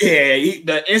 Yeah,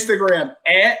 the Instagram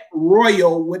at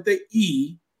Royal with the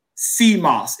E Sea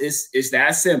Moss. It's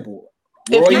that simple.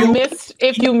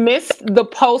 If you missed the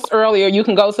post earlier, you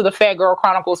can go to the Fat Girl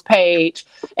Chronicles page,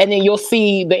 and then you'll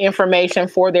see the information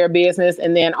for their business,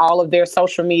 and then all of their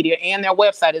social media and their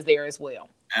website is there as well.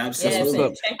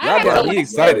 Absolutely. Y'all got me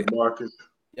excited. Marcus.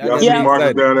 Y'all see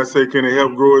Marcus down there say, "Can it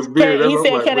help grow his beard?" He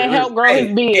said, "Can it help grow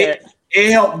his beard?"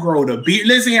 It helped grow the beard.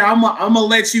 Listen here, I'm gonna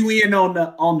let you in on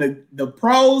the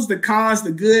pros, the cons,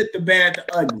 the good, the bad, the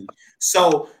ugly.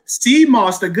 So sea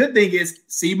moss, the good thing is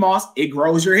sea moss, it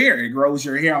grows your hair. It grows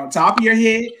your hair on top of your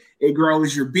head. It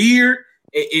grows your beard.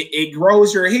 It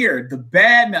grows your hair. The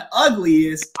bad and the ugly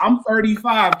is I'm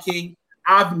 35, King.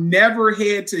 I've never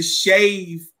had to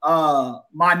shave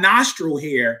my nostril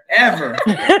hair ever.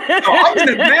 So I'm in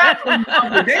the bathroom the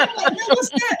other day. I'm like, man, what's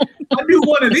that? I do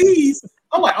one of these.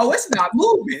 I'm like, oh, it's not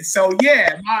moving. So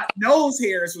yeah, my nose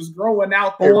hairs was growing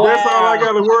out there. Well, that's all I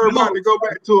got to worry about to go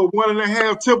back to a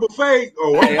 1.5 temple fade.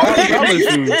 Oh, I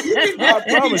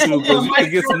promise you, because you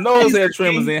can get some nose hair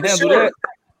trimmers and handle that.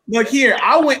 Look here,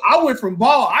 I went from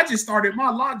bald. I just started my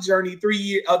lock journey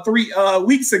 3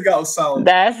 weeks ago. So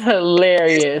that's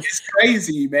hilarious. It's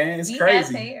crazy, man. It's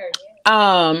crazy.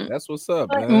 That's what's up,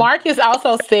 man. Marcus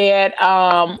also said,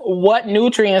 what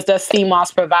nutrients does sea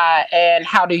moss provide and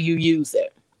how do you use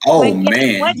it? Oh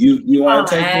man, you want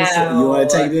to take this one? You want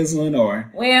to take this one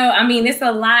or? Well, I mean, it's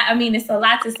a lot. It's a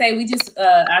lot to say. We just,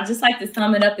 I just like to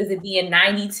sum it up as it being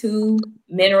 92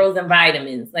 minerals and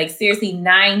vitamins. Like seriously,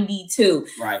 92.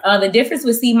 Right. The difference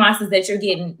with sea moss is that you're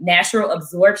getting natural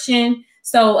absorption.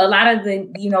 So a lot of the,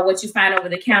 what you find over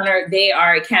the counter, they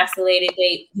are encapsulated.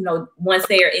 They, once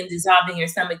they are dissolved in your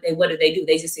stomach, what do?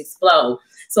 They just explode.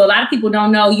 So a lot of people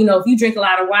don't know, if you drink a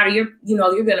lot of water, you're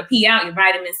going to pee out your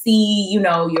vitamin C,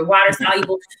 your water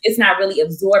soluble. It's not really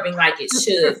absorbing like it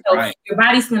should. So your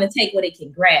body's going to take what it can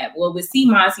grab. Well, with sea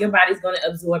moss, your body's going to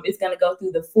absorb. It's going to go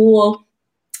through the full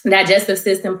digestive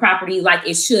system property like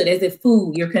it should, as if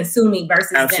food you're consuming versus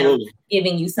them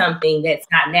giving you something that's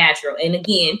not natural. And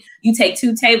again, you take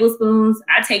 2 tablespoons.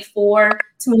 I take 4,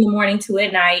 2 in the morning, 2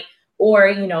 at night. Or,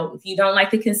 if you don't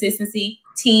like the consistency,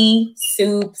 tea,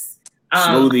 soups,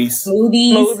 smoothies.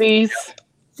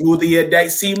 Smoothie a day,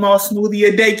 sea moss smoothie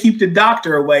a day. Keep the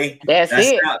doctor away. That's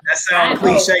it. That sounds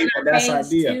cliche, but that's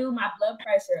idea. My blood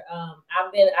pressure.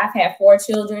 I've had 4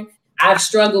 children. I've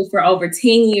struggled for over 10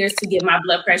 years to get my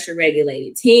blood pressure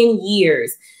regulated. 10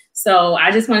 years. So I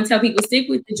just want to tell people, stick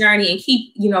with the journey and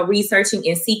keep, researching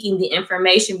and seeking the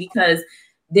information, because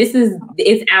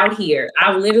it's out here.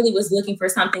 I literally was looking for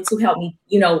something to help me,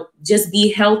 just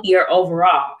be healthier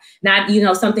overall. Not,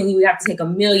 something you have to take a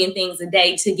million things a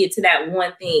day to get to that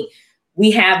one thing. We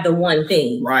have the one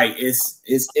thing. Right.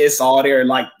 It's all there.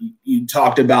 Like you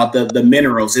talked about the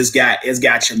minerals. It's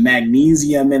got your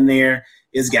magnesium in there.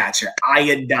 It's got your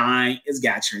iodine. It's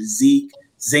got your zinc.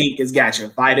 It's got your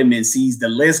vitamin C's. The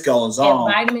list goes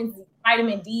on.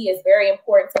 Vitamin D is very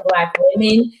important to Black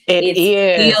women. It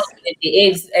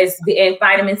is. And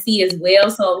vitamin C as well.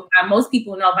 So most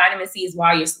people know vitamin C is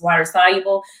water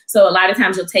soluble. So a lot of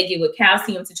times you'll take it with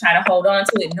calcium to try to hold on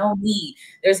to it. No need.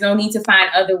 There's no need to find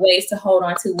other ways to hold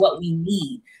on to what we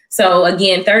need. So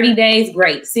again, 30 days,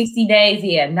 great. 60 days,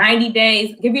 90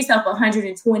 days. Give yourself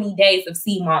 120 days of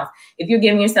sea moss. If you're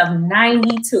giving yourself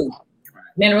 92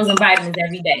 minerals and vitamins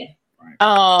every day.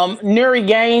 Nuri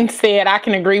Gaines said, I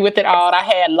can agree with it all. I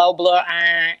had low blood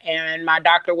iron and my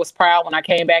doctor was proud when I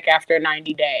came back after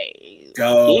 90 days.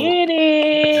 Go. Get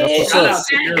it.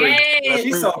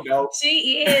 She's so dope.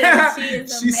 She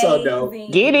is. She's so dope.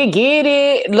 Get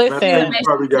it. Listen. You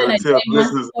probably got to tell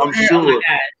listeners, I'm sure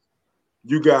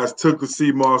you guys took the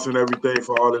sea moss and everything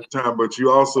for all the time, but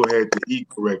you also had to eat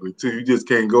correctly too. You just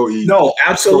can't go eat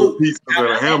pieces and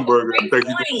a hamburger and think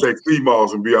you can take sea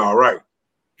moss and be all right.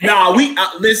 No, we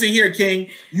listen here, King.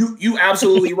 You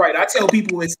absolutely right. I tell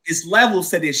people it's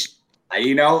levels to this. I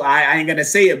ain't gonna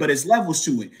say it, but it's levels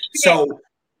to it. So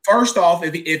first off,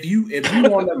 if you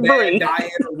on a bad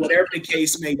diet or whatever the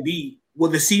case may be, will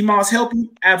the sea moss help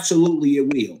you? Absolutely,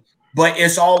 it will. But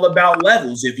it's all about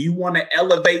levels. If you want to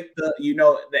elevate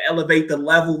the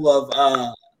level of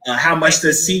how much the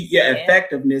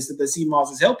effectiveness that the sea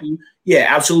moss is helping you,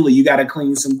 absolutely, you got to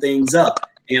clean some things up.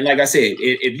 And like I said,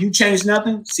 if you change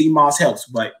nothing, sea moss helps,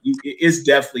 but it's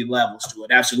definitely levels to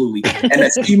it. Absolutely. And the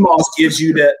sea moss gives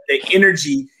you the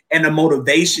energy and the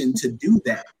motivation to do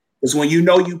that. Because when you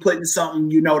know you putting something,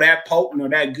 that potent or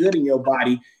that good in your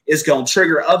body, it's going to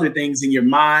trigger other things in your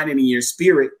mind and in your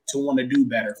spirit to want to do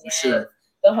better for sure.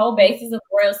 The whole basis of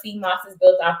Royal Sea Moss is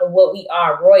built off of what we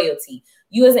are, royalty.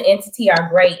 You as an entity are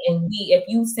great. And if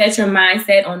you set your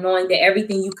mindset on knowing that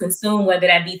everything you consume, whether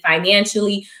that be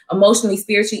financially, emotionally,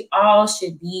 spiritually, all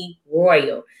should be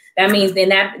royal. That means then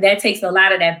that takes a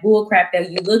lot of that bull crap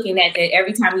that you're looking at, that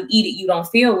every time you eat it, you don't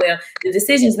feel well. The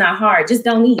decision's not hard. Just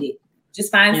don't eat it. Just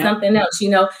find something else,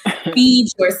 feed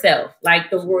yourself like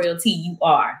the royalty you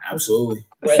are. Absolutely.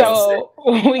 So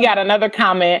we got another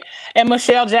comment. And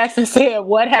Michelle Jackson said,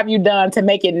 "What have you done to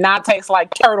make it not taste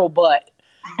like turtle butt?"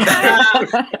 How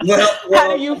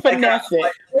do you finesse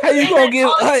it? How you gonna get?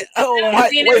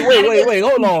 Wait,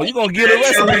 hold on. You gonna get a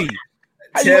recipe?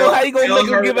 How you gonna make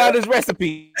him give out his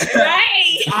recipe?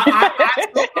 Right.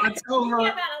 I told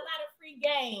her.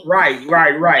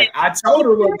 Right. I told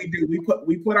her what we do.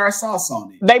 We put our sauce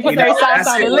on it. They put their sauce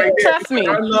on it. Right, trust me.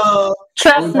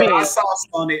 Trust me. Put our sauce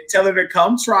on it. Tell her to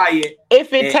come try it.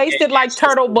 If it tasted like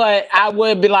turtle butt, I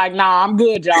would be like, "Nah, I'm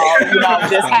good, y'all.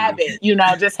 Just have it.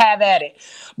 Just have at it."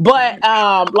 But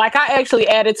like I actually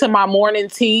added to my morning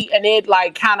tea, and it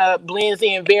like kind of blends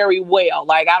in very well.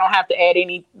 Like I don't have to add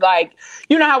any, like,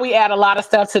 how we add a lot of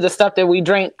stuff to the stuff that we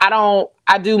drink.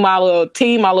 I do my little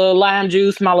tea, my little lime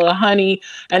juice, my little honey,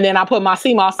 and then I put my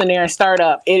sea moss in there and stir it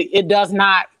up. It does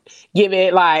not give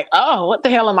it like, oh, what the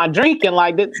hell am I drinking?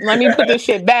 Like, let me put this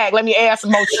shit back. Let me add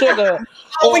some more sugar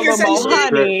or more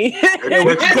honey.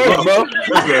 We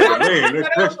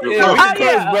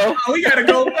gotta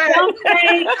go back.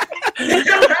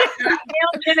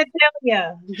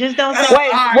 Just don't say.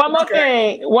 Wait, one more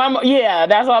thing. Yeah,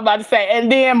 that's what I'm about to say.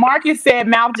 And then Marcus said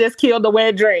mouth just killed the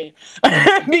wet dream.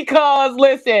 Because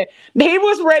listen, he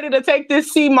was ready to take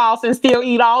this sea moss and still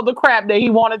eat all the crap that he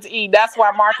wanted to eat. That's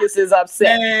why Marcus is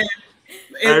upset.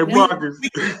 Hey, Marcus.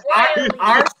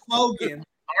 Our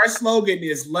slogan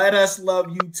is "Let us love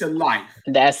you to life."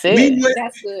 That's it.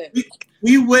 That's good.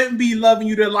 We wouldn't be loving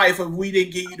you to life if we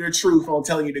didn't give you the truth on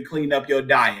telling you to clean up your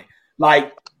diet.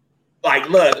 Look,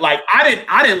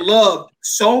 I didn't love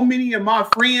so many of my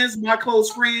friends, my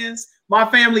close friends, my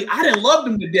family. I didn't love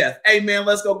them to death. Hey man,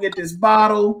 let's go get this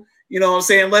bottle. You know what I'm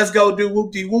saying? Let's go do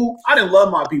whoop-de-whoop. I didn't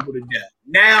love my people to death.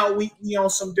 Now we on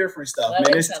some different stuff,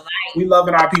 man. We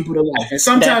loving our people to life. And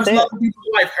sometimes loving people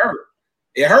to life hurt.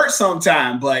 It hurts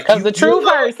sometimes, but because the truth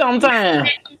hurts sometimes.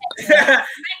 Yeah,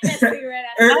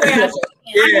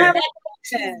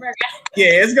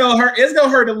 it's gonna hurt. It's gonna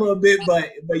hurt a little bit,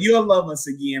 but you'll love us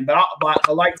again. But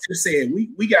like you said,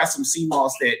 we got some sea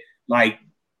moss that like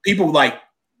people like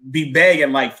be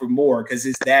begging like for more because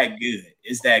it's that good.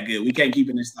 It's that good. We can't keep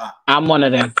it in stock. I'm one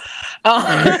of them.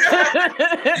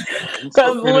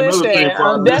 Because listen,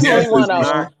 I'm definitely one of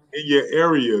them. In your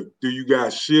area, do you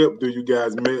guys ship? Do you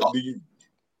guys mail? Do you?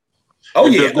 Oh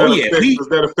yeah. Does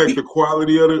that affect the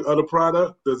quality of the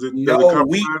product? Does it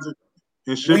compromise it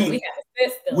in shipping?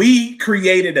 We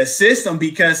created a system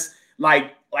because,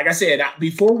 like I said,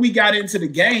 before we got into the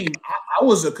game, I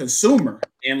was a consumer,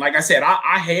 and like I said,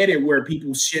 I had it where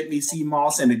people shipped me sea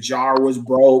moss and the jar was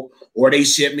broke, or they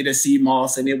shipped me the sea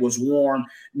moss and it was warm.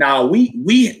 Now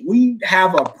we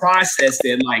have a process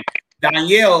that like.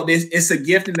 Danielle, it's a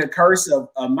gift and a curse of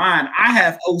mine. I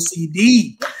have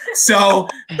OCD. So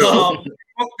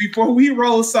before we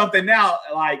roll something out,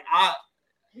 like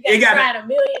it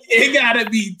gotta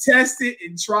be tested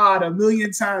and tried a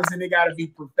million times, and it gotta be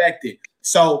perfected.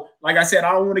 So, like I said,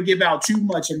 I don't want to give out too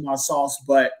much of my sauce,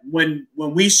 but when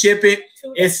we ship it,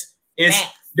 if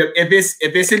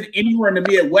it's in anywhere in the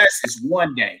Midwest, it's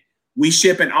 1 day. We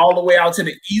shipping all the way out to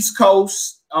the East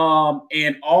Coast.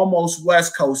 And almost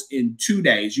West Coast in 2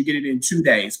 days. You get it in 2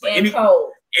 days, but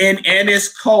cold. And it's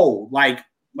cold, like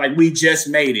we just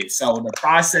made it. So the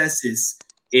process is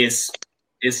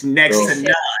next to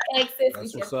none. Texas, we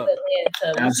just put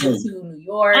to New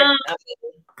York.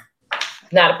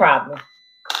 Not a problem.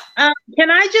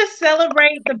 Can I just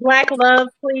celebrate the Black love,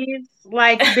 please?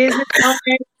 Like business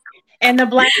owners and the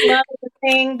Black love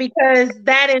thing, because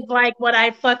that is like what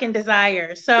I fucking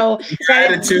desire. So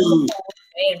gratitude.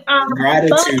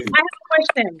 Gratitude. I have a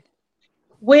question.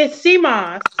 With sea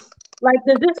moss, like,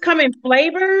 does this come in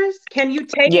flavors? Can you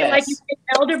take it like you take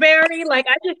elderberry? Like,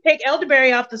 I just take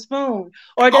elderberry off the spoon.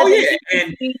 Or does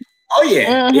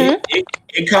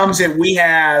it comes in. We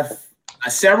have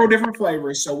several different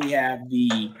flavors. So we have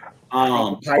the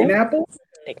pineapple.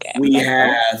 We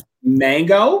have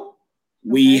mango.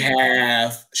 We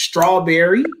have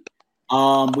strawberry.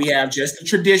 We have just the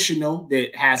traditional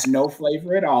that has no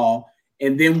flavor at all.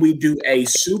 And then we do a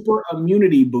super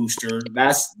immunity booster.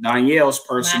 That's Danielle's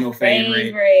personal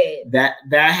favorite.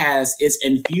 It's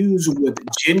infused with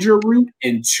ginger root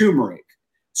and turmeric.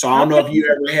 So I don't know if you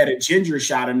ever had a ginger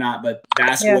shot or not, but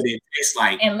that's what it tastes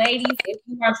like. And ladies, if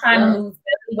you are trying to lose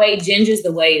weight, ginger's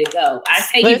the way to go. I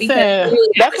say you because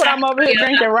that's what I'm over here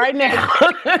drinking right now.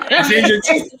 Ginger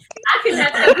tea. I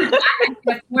cannot tell you. I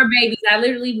had 4 babies. I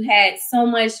literally had so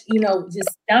much, just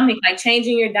stomach, like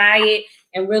changing your diet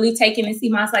and really taking the sea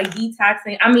moss, like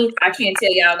detoxing. I mean, I can't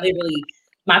tell y'all literally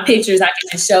my pictures. I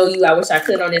can just show you. I wish I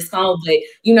could on this phone, but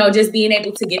just being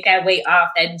able to get that weight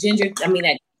off, that ginger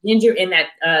and that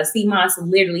sea moss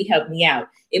literally helped me out.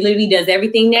 It literally does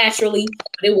everything naturally,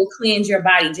 but it will cleanse your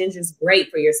body. Ginger's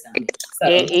great for your stomach. So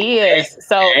it is.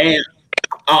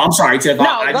 I'm sorry, Tiff.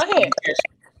 No, go ahead.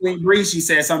 Queen Bree, she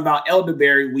said something about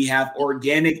elderberry. We have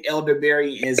organic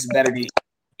elderberry. Is better than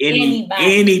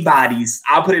anybody's.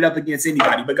 I'll put it up against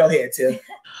anybody, but go ahead, Tiff.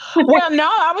 Well, no,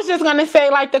 I was just going to say,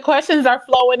 like, the questions are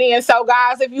flowing in. So,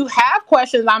 guys, if you have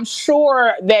questions, I'm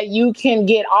sure that you can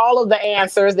get all of the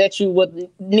answers that you would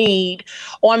need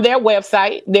on their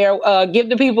website. Give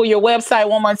the people your website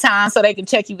one more time so they can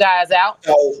check you guys out.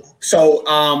 So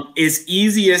it's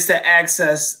easiest to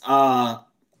access us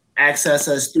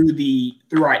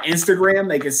through our Instagram.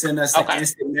 They can send us an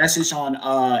instant message on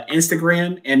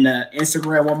Instagram, and the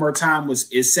Instagram one more time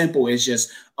is simple. It's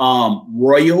just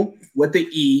Royal with the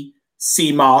E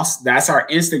Sea Moss. That's our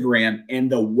Instagram, and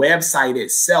the website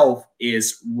itself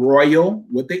is Royal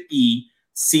with the E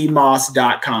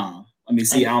CMoss.com. Let me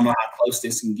see. I don't know how close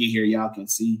this can get here. Y'all can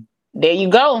see. There you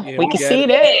go. Yeah, we can see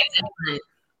that.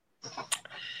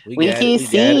 We can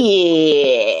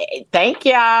see it. Thank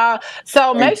y'all.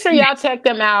 So make sure y'all check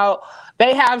them out.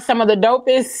 They have some of the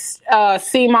dopest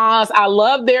sea moss. I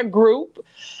love their group.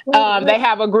 They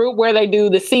have a group where they do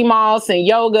the sea moss and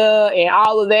yoga and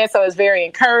all of that. So it's very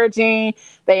encouraging.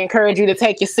 They encourage you to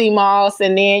take your sea moss,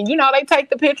 and then, they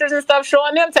take the pictures and stuff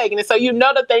showing them taking it. So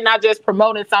that they're not just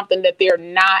promoting something that they're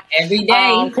not every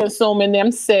day consuming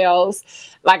themselves.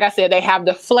 Like I said, they have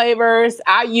the flavors.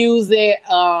 I use it,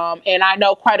 and I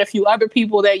know quite a few other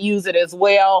people that use it as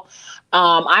well.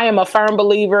 I am a firm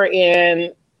believer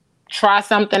in try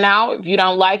something out. If you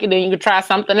don't like it, then you can try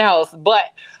something else. But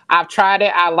I've tried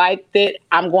it. I liked it.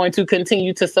 I'm going to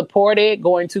continue to support it,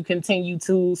 going to continue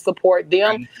to support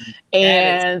them.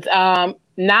 And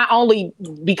not only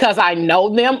because I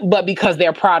know them, but because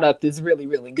their product is really,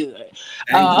 really good.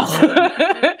 And,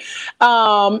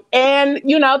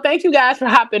 thank you guys for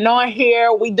hopping on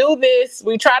here. We do this.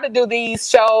 We try to do these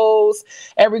shows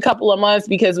every couple of months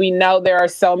because we know there are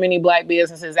so many Black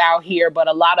businesses out here, but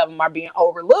a lot of them are being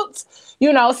overlooked,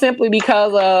 simply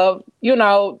because of,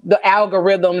 the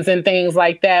algorithms and things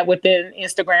like that within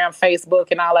Instagram, Facebook,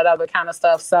 and all that other kind of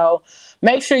stuff. So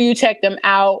make sure you check them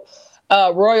out.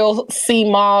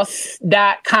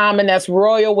 RoyalSeaMoss.com, and that's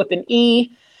Royal with an E.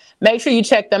 Make sure you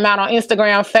check them out on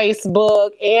Instagram,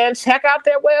 Facebook, and check out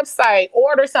their website.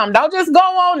 Order something. Don't just go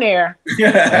on there.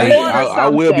 I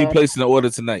will be placing an order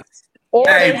tonight.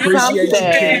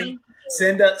 Appreciate you.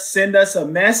 Send us a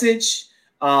message.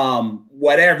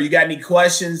 Whatever you got any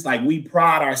questions, like, we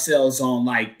pride ourselves on,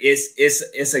 like,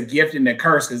 it's a gift and a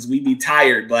curse because we be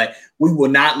tired, but we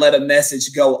will not let a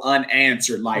message go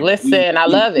unanswered. Like, listen, I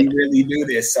love it. We really do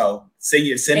this. So send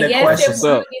the questions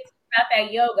up. About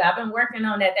that yoga, I've been working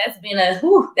on that. It's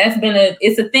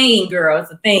a thing, girl.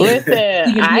 It's a thing.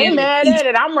 Listen, I ain't mad at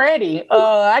it. I'm ready.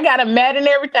 I got a mat and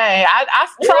everything. I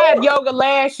tried yoga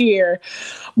last year,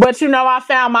 but I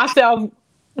found myself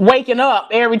waking up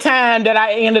every time that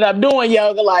I ended up doing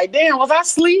yoga, like, damn, was I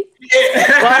asleep? So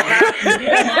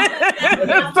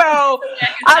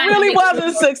I really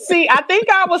wasn't succeeding. I think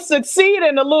I was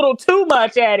succeeding a little too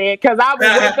much at it because I would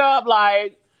wake up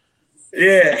like,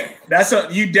 yeah,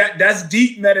 that's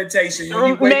deep meditation.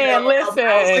 Man,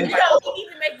 listen. Keep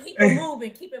it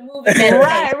moving.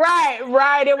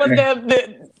 Right. It was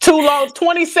the too long,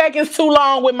 20 seconds too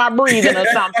long with my breathing or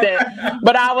something.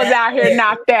 But I was out here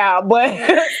knocked out. But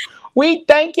we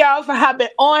thank y'all for having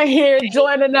on here,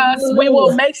 joining us. We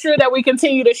will make sure that we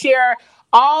continue to share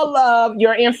all of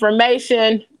your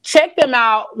information. Check them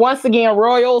out. Once again,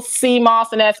 Royal Sea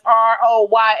Moss, and that's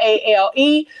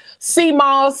ROYALE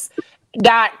CMoss.com.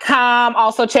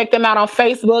 Also check them out on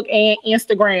Facebook and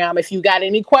Instagram. If you got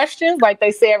any questions, like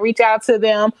they said, reach out to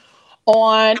them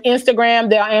on Instagram.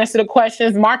 They'll answer the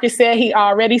questions. Marcus said he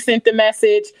already sent the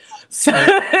message. So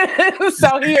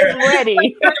he is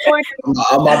ready.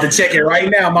 I'm about to check it right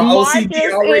now. My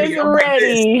OCD already is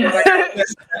ready.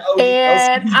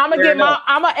 And I'm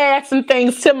gonna add some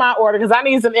things to my order because I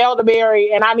need some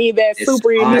elderberry and I need that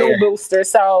super immune booster.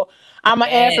 So I'm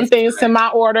gonna add some things to my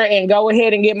order and go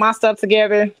ahead and get my stuff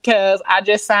together because I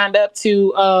just signed up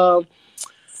to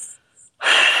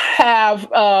have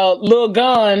Lil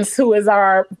Guns, who is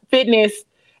our fitness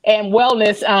and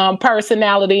wellness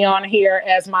personality, on here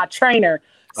as my trainer.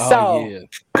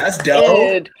 That's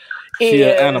dope. She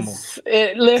an animal.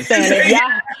 Listen,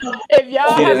 if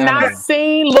y'all have not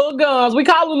seen Lil Guns, we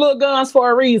call her Lil Guns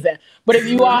for a reason. But if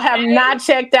you all have not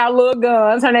checked out Lil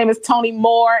Guns, her name is Toni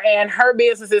Moore, and her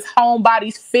business is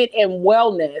Homebodies Fit and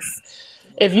Wellness.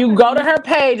 If you go to her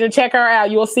page and check her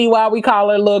out, you'll see why we call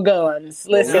her Lil Guns.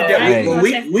 Listen,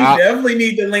 we definitely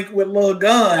need to link with Lil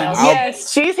Guns.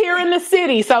 Yes, she's here in the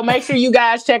city, so make sure you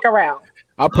guys check her out.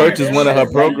 I purchased one of her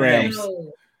programs.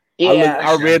 Yeah.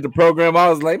 I read the program. I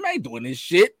was like, man, I ain't doing this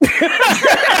shit.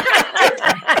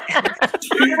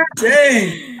 Dang.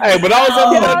 Hey, but I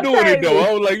was up doing it though.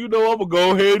 I was like, I'm gonna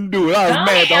go ahead and do it. I was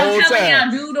mad the whole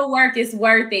time. Do the work. It's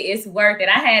worth it. It's worth it.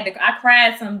 I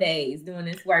cried some days doing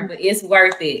this work, but it's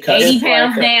worth it. 80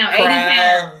 pounds down. 80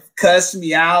 pounds. Cuss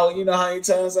me out. You know how many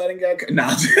times I didn't get no.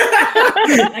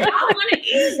 I want to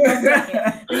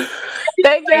eat.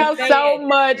 Thank y'all so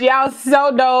much. Y'all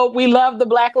so dope. We love the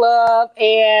Black Love.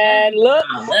 And look,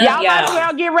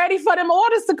 y'all get ready for them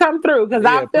orders to come through because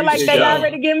I feel like they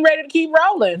already getting ready to keep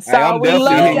rolling. So we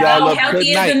love y'all.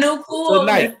 Healthy is the new cool.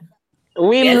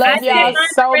 We love y'all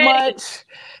so much.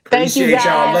 Thank you guys.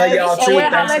 Y'all. Love y'all too.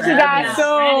 And we'll let you guys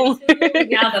soon.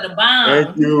 Y'all are the bomb.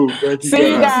 Thank you. See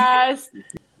you guys.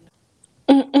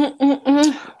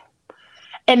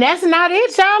 And that's not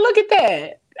it, y'all. Look at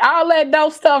that. All that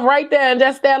dope stuff right there in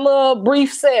just that little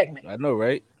brief segment. I know,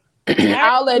 right?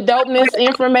 All that dopeness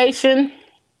information.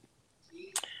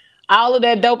 All of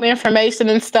that dope information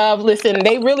and stuff. Listen,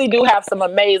 they really do have some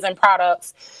amazing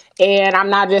products. And I'm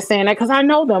not just saying that because I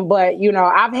know them, but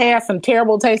I've had some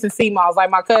terrible tasting sea moss. Like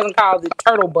my cousin calls it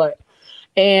turtle butt.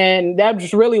 And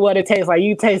that's really what it tastes like.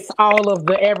 You taste all of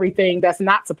the everything that's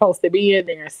not supposed to be in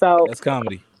there. So that's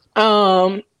comedy.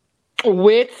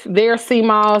 With their sea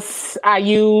moss, I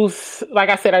use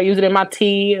it in my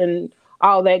tea and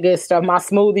all that good stuff. My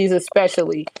smoothies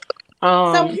especially.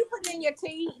 So when you put it in your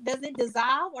tea, does it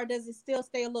dissolve or does it still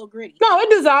stay a little gritty? No,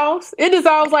 it dissolves. It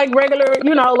dissolves like regular,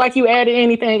 like you added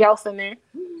anything else in there.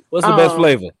 What's the best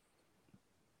flavor?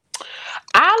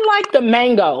 I like the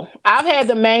mango. I've had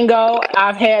the mango,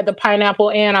 I've had the pineapple,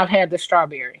 and I've had the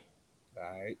strawberry. All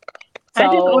right. So, I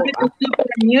just ordered the super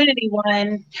immunity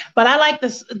one, but I like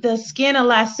the skin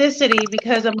elasticity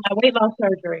because of my weight loss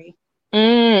surgery.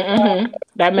 Mm-hmm.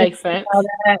 That makes sense.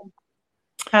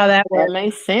 How that works. That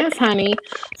makes sense, honey.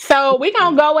 So we're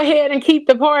going to go ahead and keep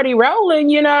the party rolling.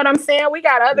 You know what I'm saying? We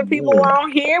got other people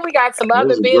on here. We got some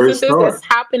other businesses that's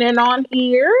happening on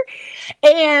here.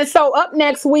 And so up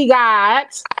next, we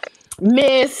got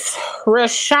Miss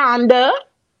Rashonda.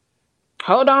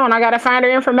 Hold on, I gotta find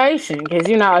her information because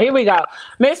here we go.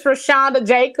 Miss Rashonda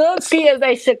Jacobs. She is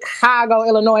a Chicago,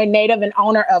 Illinois native and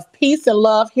owner of Peace and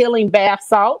Love Healing Bath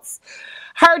Salts.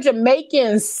 Her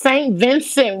Jamaican St.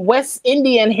 Vincent West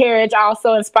Indian heritage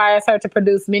also inspires her to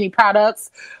produce many products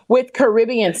with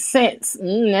Caribbean scents.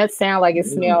 That sounds like it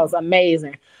smells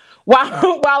amazing.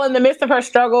 While in the midst of her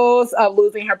struggles of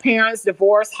losing her parents,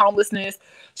 divorce, homelessness,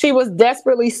 she was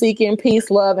desperately seeking peace,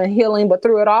 love, and healing. But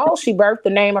through it all, she birthed the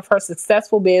name of her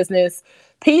successful business,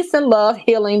 Peace and Love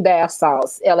Healing Bath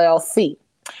Salts, LLC.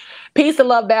 Peace and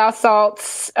Love Bath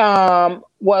Salts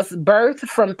was birthed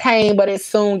from pain, but it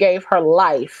soon gave her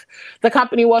life. The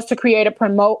company was to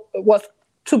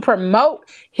promote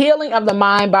healing of the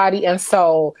mind, body, and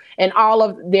soul. And all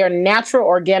of their natural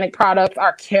organic products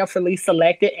are carefully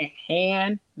selected and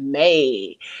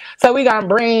handmade. So we're going to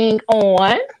bring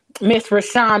on Miss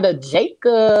Rashonda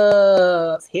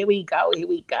Jacobs. Here we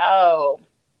go.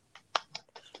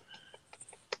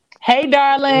 Hey,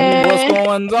 darling.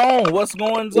 What's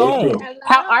going on?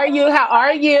 How are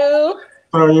you?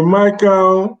 Turn your mic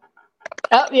on.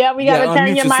 Oh, yeah, we got to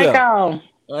turn your mic on.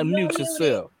 Unmute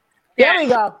yourself. There we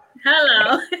go.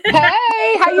 Hello.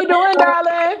 Hey, how you doing,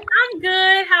 darling? I'm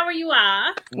good. How are you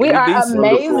all? We are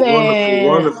amazing.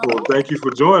 Wonderful. Thank you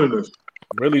for joining us.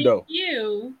 Really dope. Thank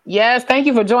you. Yes, thank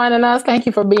you for joining us. Thank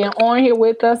you for being on here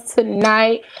with us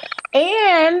tonight.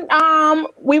 And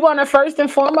we want to first and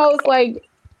foremost,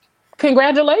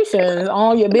 congratulations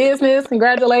on your business.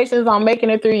 Congratulations on making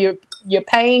it through your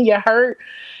pain, your hurt,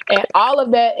 and all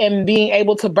of that, and being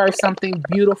able to birth something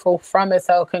beautiful from it.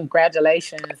 So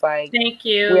congratulations. Like, thank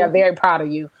you. We are very proud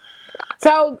of you.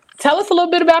 So tell us a little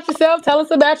bit about yourself. Tell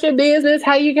us about your business,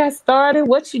 how you got started,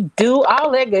 what you do,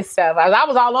 all that good stuff. I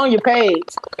was all on your page,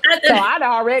 so I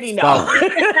already know.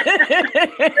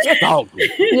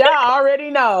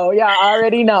 Y'all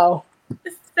already know.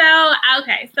 So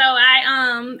okay, so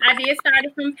I did start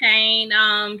from pain.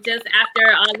 Just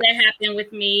after all that happened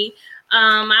with me,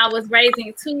 I was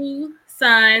raising 2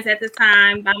 sons at the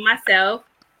time by myself.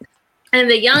 And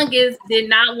the youngest did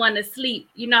not want to sleep.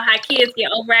 You know how kids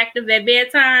get overactive at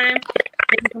bedtime?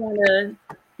 They just want to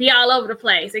be all over the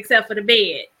place except for the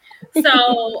bed.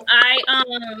 So I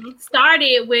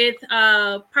started with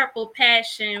Purple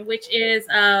Passion, which is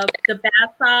the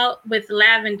bath salt with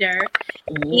lavender.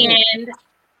 And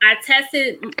I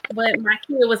tested, but my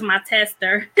kid was my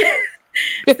tester.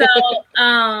 So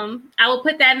I will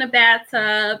put that in the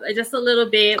bathtub just a little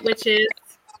bit, which is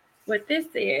what this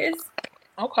is.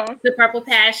 Okay. The Purple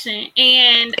Passion.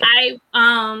 And I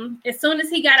as soon as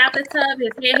he got out the tub, his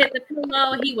head hit the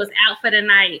pillow, he was out for the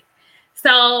night.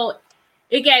 So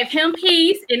it gave him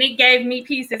peace and it gave me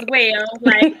peace as well.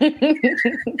 Like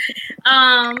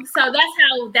so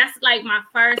that's like my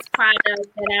first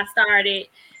product that I started.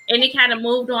 And it kind of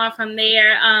moved on from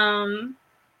there. I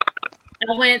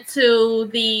went to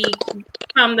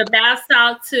from the bath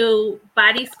salt to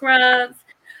body scrubs,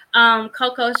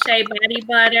 Cocoa Shea body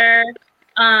butter,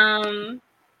 and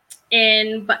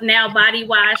now body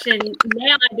wash, and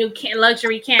now I do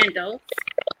luxury candles.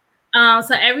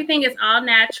 So everything is all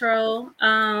natural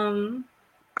and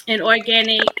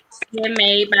organic and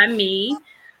made by me.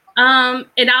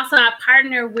 And also I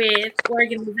partner with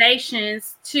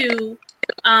organizations to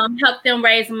help them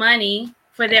raise money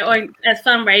for their as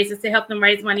fundraisers to help them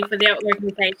raise money for their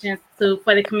organizations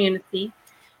for the community.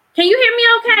 Can you hear me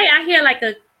okay? I hear like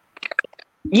a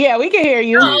Yeah, we can hear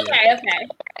you. Oh, okay.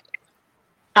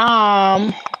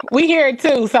 We hear it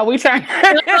too, so we trying.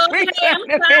 I'm sorry.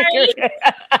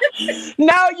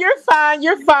 No, you're fine.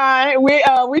 You're fine. We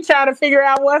trying to figure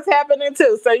out what's happening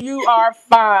too. So you are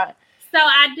fine. So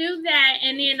I do that,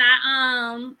 and then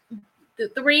I the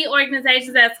 3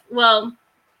 organizations that's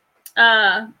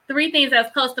 3 things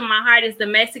that's close to my heart is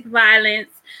domestic violence,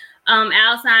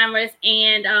 Alzheimer's,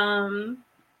 and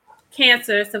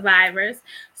cancer survivors.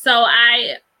 So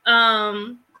I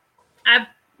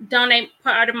donate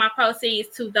part of my proceeds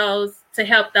to those to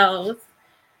help those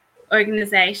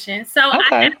organizations. So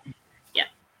okay.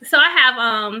 I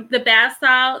have the bath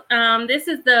salt. This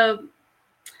is the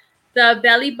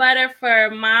belly butter for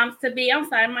moms to be. I'm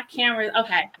sorry, my camera.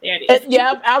 Okay, there it is.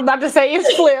 Yep, I was about to say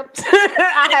it's flipped.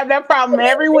 I have that problem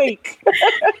every week.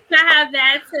 So I have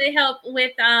that to help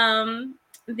with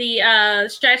the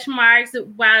stretch marks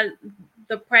while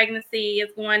the pregnancy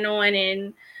is going on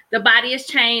and the body is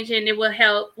changing. It will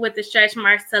help with the stretch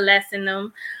marks to lessen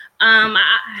them.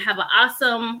 I have an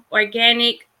awesome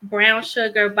organic brown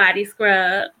sugar body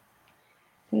scrub.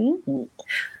 Mm-hmm.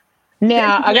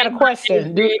 Now I got a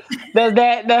question. Does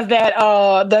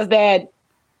that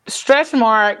stretch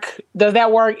mark, does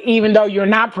that work even though you're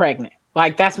not pregnant?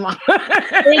 Like that's my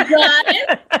It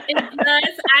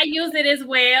does. I use it as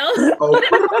well.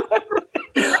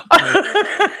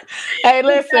 Hey,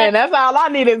 listen, that's all I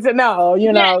needed to know,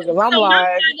 know, because I'm so like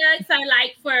my products are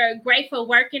like great for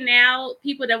working out,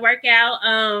 people that work out.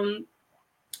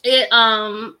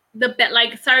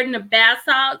 Certain bath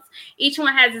salts, each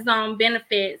one has its own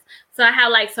benefits. So I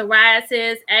have like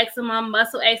psoriasis, eczema,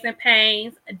 muscle aches and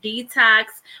pains, detox,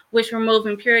 which remove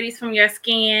impurities from your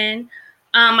skin.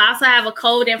 I also have a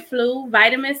cold and flu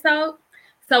vitamin soap.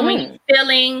 So when you're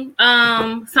feeling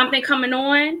something coming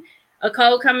on, a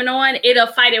cold coming on, it'll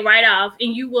fight it right off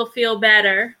and you will feel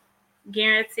better.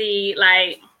 Guaranteed.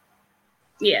 Like,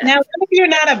 yeah. Now, what if you're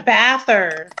not a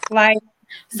bather? Like,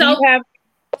 so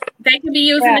they can be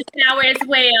used in the shower as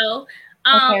well.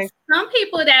 Okay. Some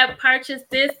people that purchase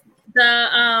the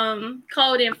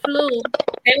cold and flu,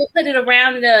 they will put it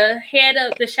around the head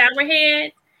of the shower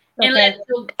head and let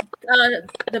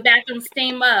the bathroom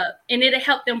steam up, and it'll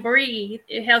help them breathe.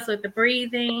 It helps with the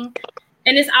breathing,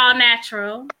 and it's all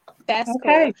natural. That's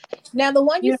cool. Now, the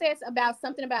one you said about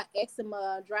something about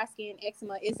eczema, dry skin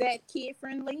eczema, is that kid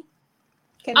friendly?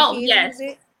 Can kids use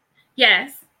it?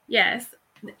 Yes.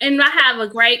 And I have a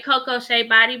great Cocoa Shea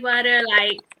body butter,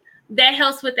 like that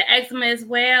helps with the eczema as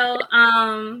well.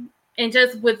 And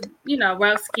just with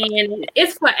rough skin,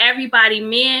 it's for everybody,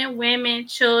 men, women,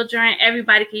 children.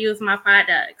 Everybody can use my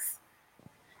products.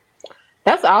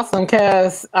 That's awesome,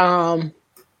 because I'm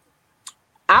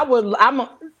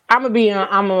I'm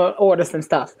gonna order some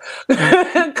stuff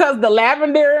because the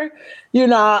lavender,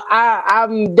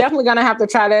 I'm definitely gonna have to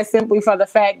try that simply for the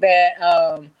fact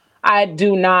that I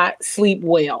do not sleep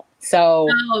well. So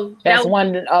that's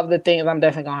one of the things I'm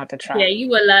definitely gonna have to try. Yeah, you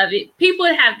will love it. People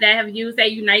have used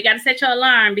that. You got to set your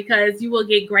alarm because you will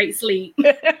get great sleep.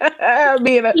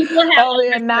 Being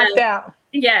knocked out.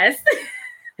 Yes.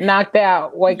 Knocked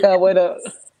out. Wake up with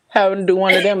having to do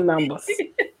one of them numbers.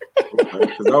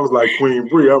 Because I was like Queen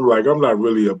Bree. I'm like, I'm not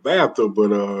really a bather,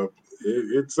 but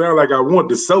it sounds like I want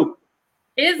the soap.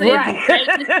 Is it? Right.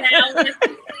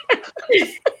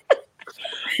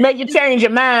 Make you change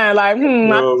your mind, like, I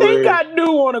think I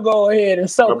do want to go ahead and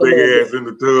soak. My big ass in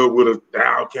the tub with a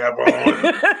down cap on.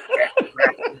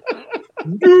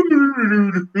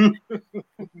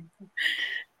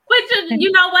 But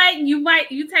you know what?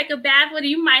 You take a bath with it,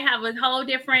 you might have a whole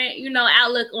different,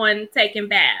 outlook on taking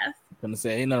baths. I'm gonna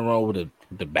say ain't nothing wrong with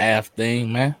the bath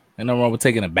thing, man. Ain't nothing wrong with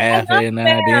taking a bath every now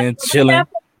and then, chilling.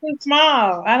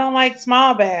 Small. I don't like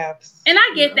small baths. And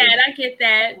I get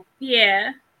that.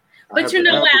 Yeah. But you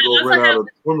know what? I also rent out a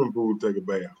swimming pool to take a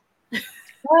bath.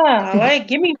 Oh,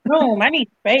 give me room. I need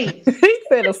space. He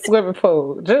said a swimming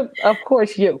pool. Of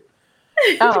course, you.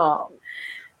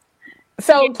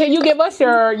 So, can you give us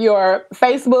your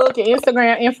Facebook and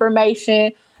Instagram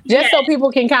information, so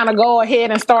people can kind of go ahead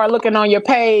and start looking on your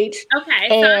page,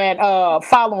 and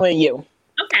following you?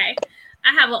 Okay.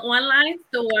 I have an online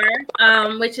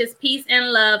store, which is Peace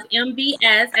and Love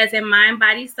MBS, as in Mind,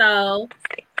 Body, Soul.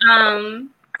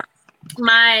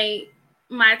 My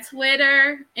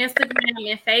Twitter,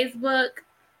 Instagram, and Facebook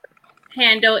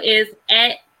handle is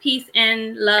at Peace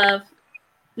and Love.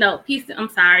 No, Peace and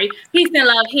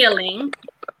Love Healing.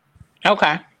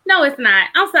 Okay. No, it's not.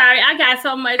 I'm sorry. I got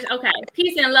so much. Okay.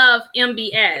 Peace and Love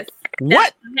MBS.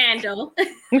 What? Handle.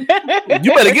 You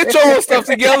better get your own stuff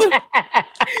together.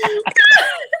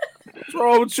 What's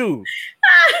wrong with you?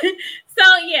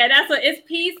 So yeah, that's what it's.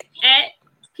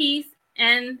 Peace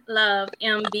and Love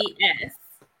MBS.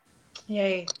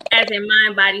 Yay. As in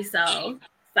Mind, Body, Soul.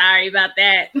 Sorry about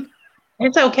that.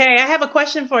 It's okay. I have a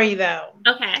question for you though.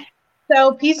 Okay.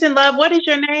 So Peace and Love, what is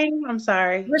your name? I'm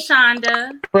sorry.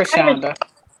 Rashonda.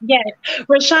 Yes.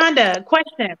 Rashonda,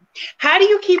 question. How do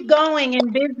you keep going in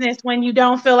business when you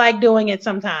don't feel like doing it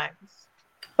sometimes?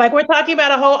 Like, we're talking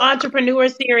about a whole entrepreneur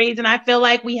series, and I feel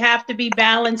like we have to be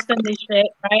balanced in this shit,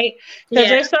 right? Because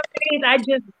there's some days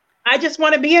I just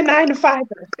want to be a 9-to-5er.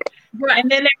 Right.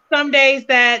 And then there's some days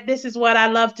that this is what I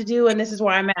love to do and this is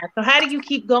where I'm at. So how do you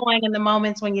keep going in the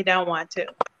moments when you don't want to?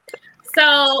 So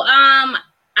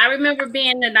I remember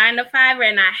being a 9-to-5er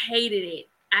and I hated it.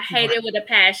 I hated it with a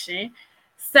passion.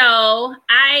 So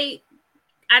I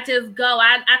just go.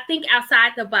 I think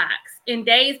outside the box. In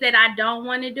days that I don't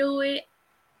want to do it,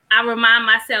 I remind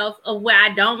myself of where I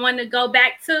don't want to go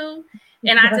back to.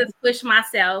 And I just push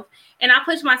myself. And I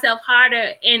push myself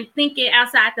harder in thinking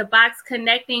outside the box,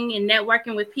 connecting and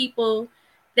networking with people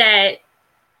that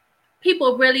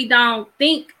people really don't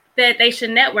think that they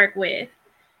should network with.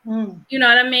 You know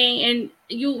what I mean? And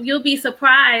you'll be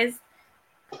surprised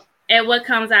at what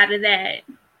comes out of that.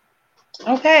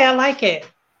 Okay, I like it.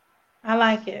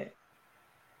 I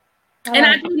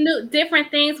do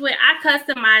different things I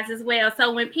customize as well.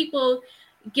 So when people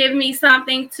give me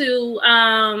something to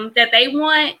that they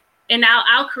want, and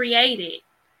I'll create it.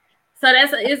 So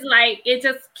it's like it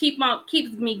just keeps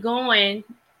me going,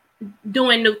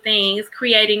 doing new things,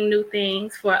 creating new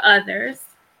things for others.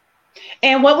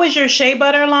 And what was your shea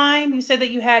butter line? You said that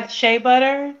you had shea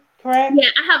butter, correct? Yeah,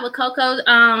 I have a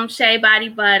cocoa shea body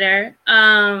butter.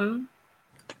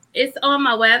 It's on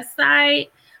my website,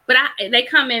 but they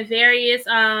come in various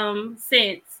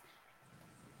scents.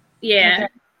 Yeah. Okay.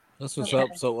 That's what's up.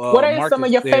 So what are some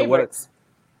of your favorites?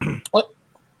 What?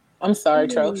 I'm sorry,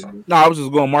 Charles. No, I was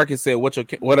just going. Marcus said, "What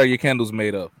are your candles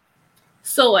made of?"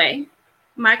 Soy.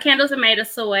 My candles are made of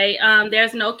soy.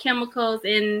 There's no chemicals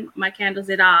in my candles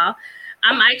at all.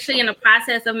 I'm actually in the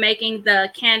process of making the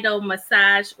candle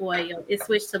massage oil. It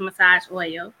switched to massage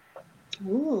oil.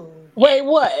 Ooh. Wait,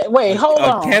 what? Wait, hold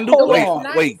on. Candle?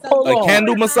 Wait, a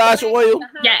candle massage oil?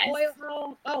 Yes.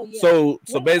 Oh, yeah.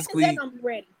 So basically,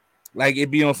 like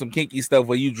it be on some kinky stuff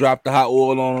where you drop the hot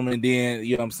oil on them and then,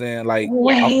 you know what I'm saying? Like,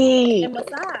 wait.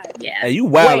 Yeah. Hey, you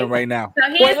wilding right now. So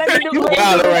you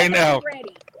wilding right now.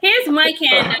 Here's my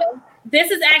candle. This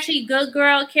is actually Good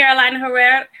Girl Carolina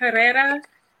Herrera.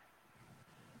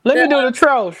 Let me do the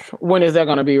trosh. When is that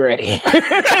going to be ready?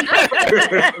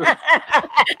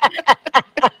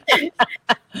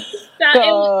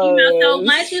 So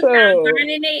once you start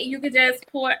burning it, you could just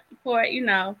pour,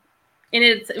 and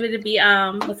it'll be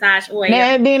massage oil.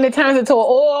 And then it turns into an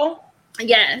oil.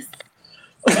 Yes.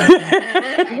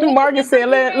 Marcus said,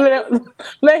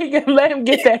 let him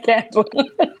get that candle.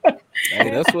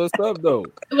 Hey, that's what's up though.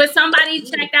 When somebody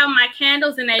checked out my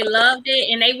candles and they loved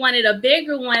it and they wanted a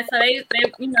bigger one, so they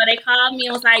called me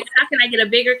and was like, "How can I get a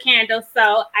bigger candle?" So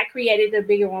I created a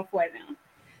bigger one for them.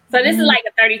 So this is like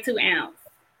a 32 ounce.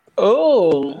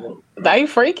 Oh, they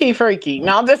freaky.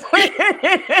 No, I'm just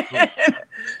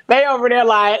they over there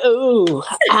like, ooh,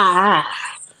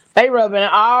 they rubbing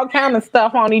all kind of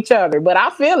stuff on each other. But I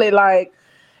feel it like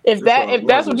if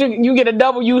that's what you get a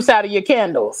double use out of your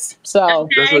candles. So I was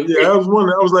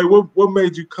wondering. I was like, what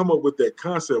made you come up with that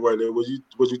concept right there? Was you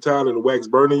tired of the wax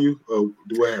burning you, or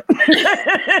what happened?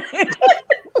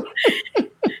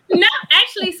 No,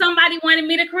 actually, somebody wanted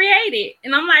me to create it,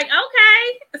 and I'm like,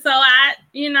 okay. So I,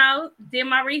 did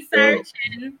my research,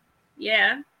 and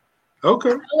yeah. Okay.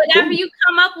 So whatever you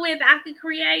come up with, I could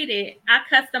create it. I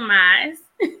customize.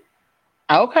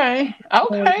 Okay.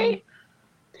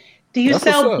 Do you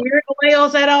sell beard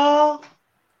oils at all?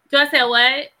 Do I sell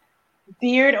what?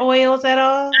 Beard oils at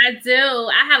all? I do.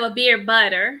 I have a beard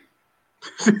butter.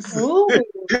 Ooh.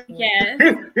 Yes.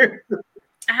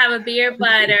 I have a beard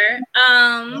butter.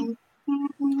 I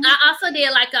also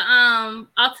did like a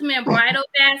ultimate bridal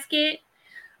basket.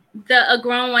 A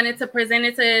groom wanted to present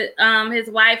it to his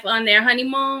wife on their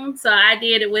honeymoon, so I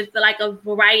did it with like a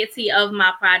variety of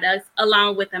my products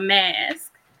along with a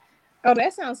mask. Oh,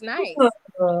 that sounds nice.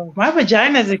 My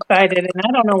vagina's excited, and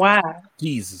I don't know why.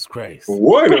 Jesus Christ!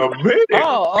 Wait a minute.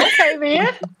 Oh, okay,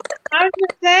 man. I was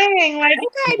just saying, like,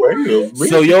 okay. Wait a minute.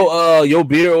 So your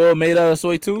beard oil made out of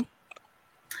soy too?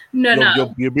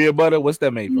 No. Your beard butter, what's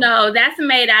that made from? No, that's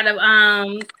made out of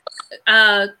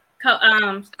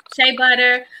shea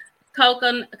butter,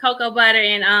 cocoa butter,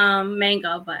 and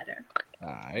mango butter. All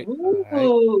right.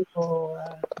 Ooh. All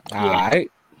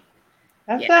right.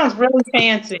 That sounds really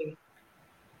fancy.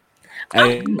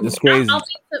 Hey, it's crazy.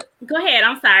 Go ahead.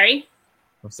 I'm sorry.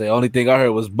 I'm saying only thing I heard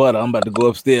was butter. I'm about to go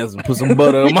upstairs and put some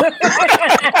butter on my.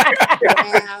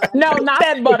 No, not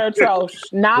that butter,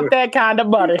 Trosh. Not that kind of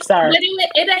butter, sir. But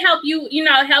it'll help you,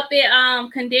 help it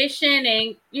condition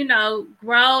and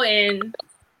grow, and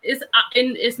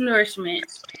it's nourishment.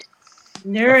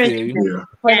 Yeah.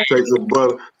 Take some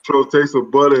butter. Take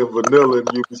some butter and vanilla, and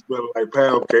you can smell it like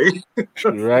pound cake.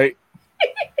 Right.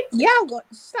 Y'all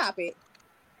stop it.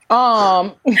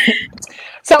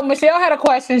 So Michelle had a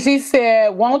question. She said,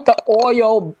 "Won't the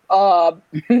oil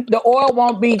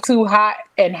won't be too hot,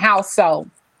 and how so?"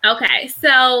 Okay,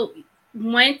 so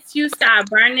once you start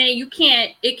burning,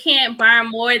 it can't burn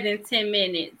more than 10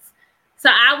 minutes. So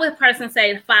I would personally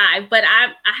say 5, but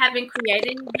I haven't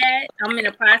created it yet. I'm in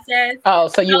the process. Oh,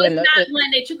 so you it's not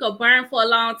one that you could burn for a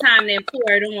long time, then pour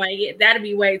it on. That'll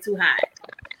be way too hot.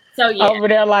 So yeah, over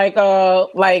there like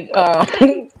what's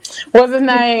his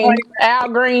name? Al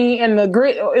Green and the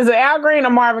grit. Is it Al Green or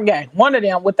Marvin Gaye? One of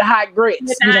them with the hot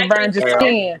grits. You done burned your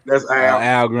skin. That's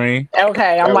Al Green.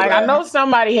 Okay, I'm like, I know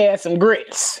somebody had some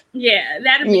grits. Yeah,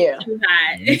 that'll be too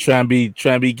hot. You trying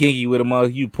to be kinky with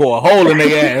them? You pour a hole in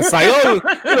their ass. Like, oh,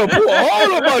 you know, pour a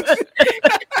hole in my.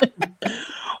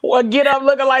 Or get up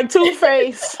looking like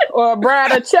Two-Face or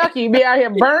Brad or Chucky. Be out here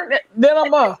burnt. Then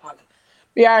I'm up.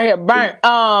 Be out here burnt.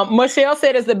 Michelle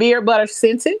said, "Is the beard butter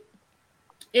scented?"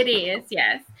 It is,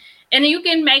 yes. And you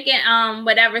can make it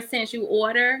whatever scent you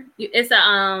order. It's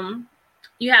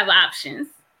you have options.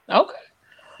 Okay.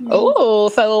 Oh,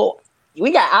 so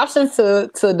we got options to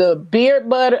the beard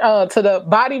butter, to the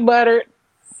body butter.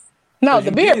 No,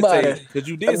 the beard butter. Because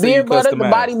you did the beard butter, the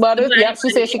body butter. Yep, she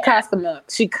said she customized.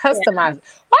 She customized.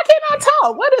 Why can't I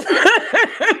talk? What is?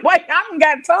 Wait, I haven't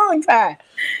got tongue tied.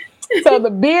 So the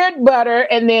beard butter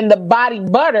and then the body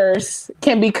butters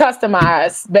can be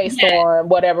customized based on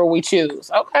whatever we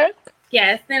choose. Okay.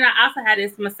 Yes. Then I also had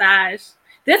this massage.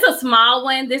 This is a small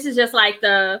one. This is just like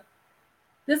this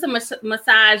is a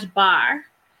massage bar.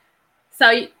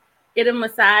 So it'll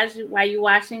massage while you're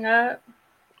washing up.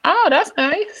 Oh, that's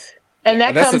nice. And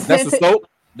that's a soap.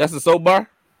 That's a soap bar.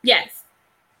 Yes.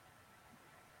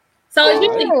 So it's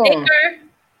usually thicker.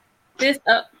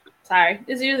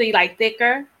 It's usually like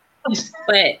thicker.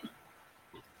 But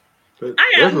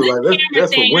that's for women.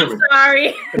 I'm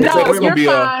sorry. No, you're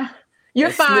fine. You're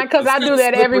fine because I do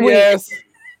that every week.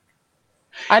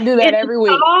 I do that every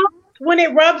week. When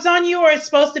it rubs on you, or it's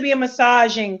supposed to be a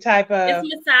massaging type of?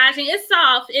 It's massaging. It's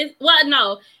soft.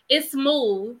 It's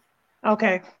smooth.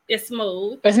 Okay. It's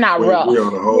smooth. It's not rough. We're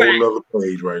on a whole other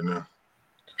page right now.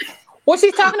 Well,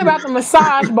 she's talking about the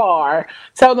massage bar.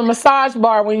 So the massage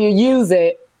bar, when you use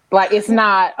it, Like it's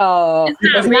not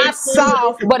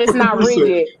soft, but it's not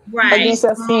rigid against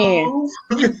your skin.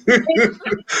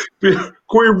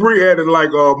 Queen Bree had it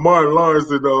like Martin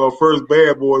Lawrence in first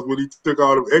Bad Boys when he took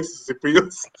all them ecstasy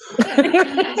pills.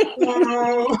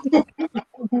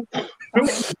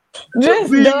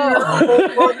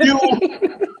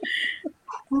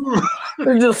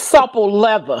 Just supple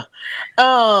leather.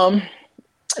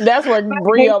 That's what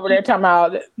Bree over there talking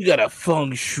about. You got a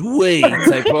feng shui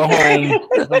type of home,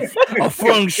 a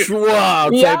feng shui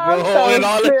type of home, and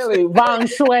all silly. Feng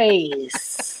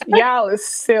shuis. Y'all is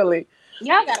silly.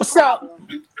 Y'all got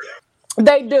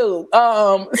they do.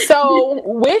 So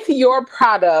with your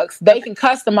products, they can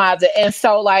customize it, and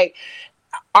so like,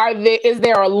 is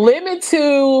there a limit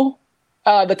to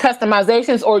the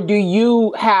customizations, or do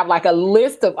you have like a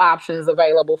list of options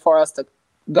available for us to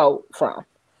go from?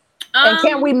 And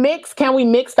can we mix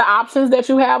the options that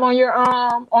you have on your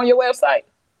website?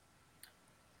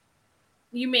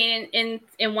 You mean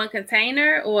in one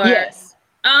container, or yes?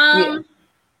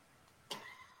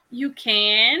 You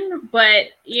can,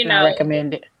 but I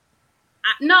recommend it.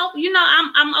 No,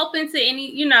 I'm open to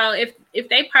any. If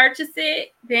they purchase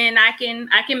it, then I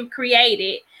can create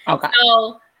it. Okay.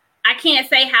 So I can't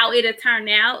say how it'll turn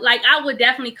out. Like I would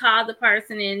definitely call the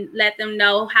person and let them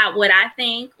know what I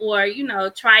think, or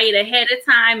try it ahead of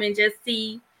time and just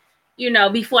see,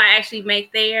 before I actually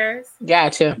make theirs.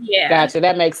 Gotcha. Yeah. Gotcha.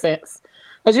 That makes sense.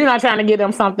 Because you're not trying to get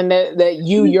them something that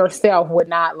you yourself would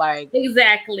not like.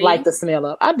 Exactly. Like the smell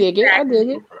of. I dig it. Exactly. I dig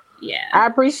it. Yeah. I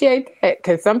appreciate that,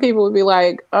 because some people would be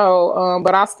like,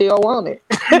 but I still want it.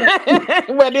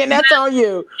 But then that's on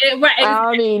you. Right. I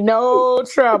don't need no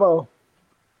trouble.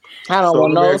 I don't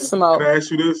want no smoke. Can I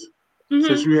ask you this? Mm-hmm.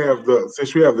 Since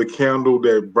you have the candle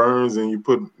that burns and you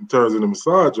turns into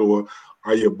massage oil,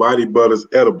 are your body butters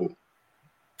edible?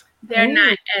 They're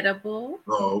not edible.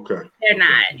 Oh, okay. They're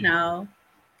not. No.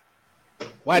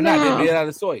 Why not? They're made out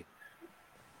of soy.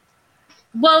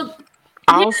 Well,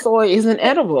 all soy isn't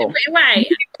edible. Right.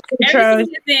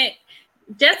 Everything isn't.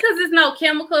 Just because there's no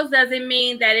chemicals doesn't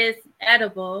mean that it's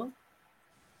edible.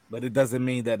 But it doesn't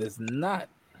mean that it's not.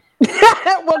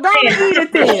 Well, go and eat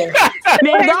it then.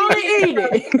 Then go and eat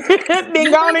it.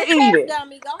 Then go and eat it.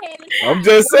 I'm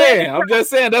just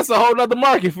saying. That's a whole nother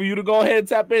market for you to go ahead and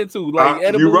tap into. Like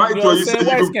edible, you're right. You said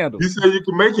you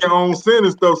can make your own scent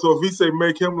and stuff. So if he say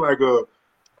make him like a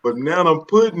banana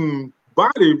pudding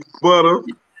body butter.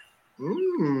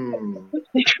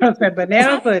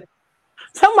 Banana pudding.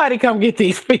 Somebody come get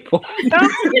these people.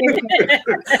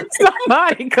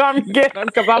 Somebody come get them,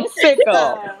 because I'm sick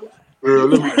of. Girl,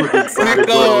 let me put this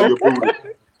body on your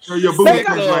booty. Your booty tastes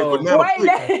like banana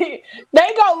pudding. They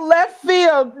go left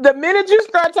field the minute you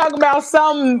start talking about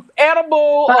something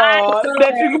edible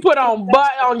that you can put on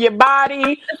your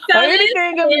body or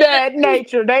anything of that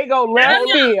nature. They go left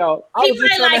field. I was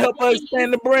just trying to help her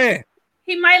expand the brand.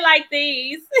 He might like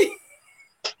these.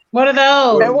 What are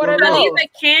those? What are those? These are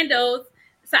candles.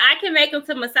 So I can make them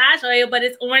to massage oil, but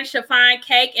it's orange chiffon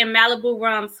cake and Malibu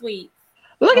rum sweet.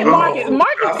 Look at Marcus.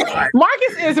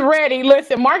 Marcus is ready.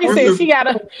 Listen, Marcus says she got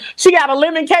a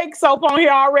lemon cake soap on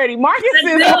here already. Marcus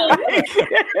is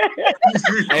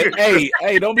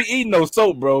hey, don't be eating no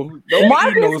soap, bro.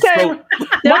 Marcus came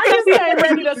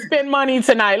ready to spend money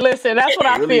tonight. Listen, that's what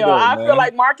I feel. I feel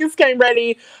like Marcus came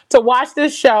ready to watch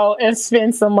this show and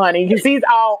spend some money, because he's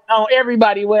all on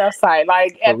everybody's website,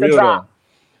 like at the drop.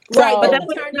 Right, but that's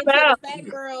what turned into the Fat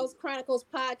Girls Chronicles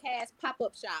podcast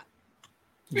pop-up shop.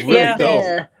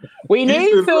 Yeah, we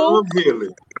need to.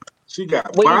 She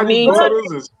got body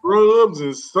butters and scrubs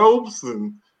and soaps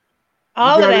and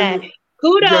all of that.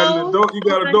 Kudos. You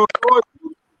got a dog.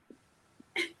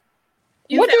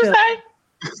 What'd you say?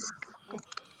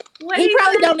 He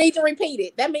probably don't need to repeat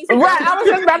it. That means right. I was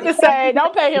just about to say,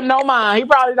 don't pay him no mind. He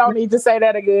probably don't need to say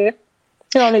that again.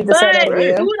 He don't need to say that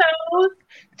again. Kudos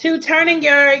to turning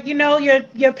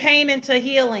your pain into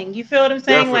healing. You feel what I'm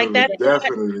saying?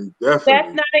 Definitely. That's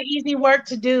not an easy work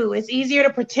to do. It's easier to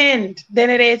pretend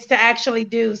than it is to actually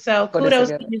do. So kudos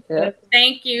to you.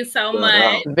 Thank you so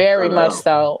much. Very much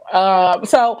so.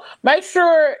 So make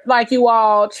sure, like, you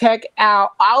all check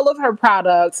out all of her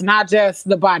products, not just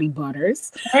the body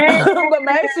butters, but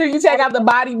make sure you check out the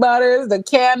body butters, the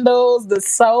candles, the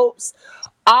soaps,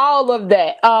 all of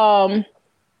that.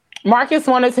 Marcus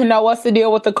wanted to know what's the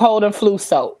deal with the cold and flu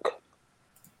soak.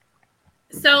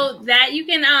 So that you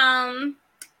can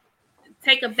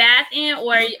take a bath in,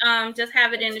 or just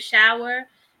have it in the shower,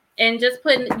 and just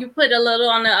put a little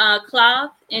on the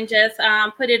cloth and just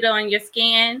put it on your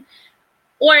skin.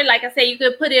 Or like I said, you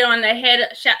could put it on the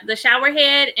head, the shower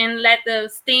head, and let the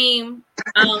steam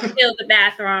fill the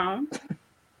bathroom.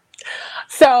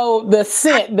 So the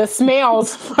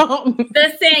smells from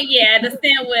the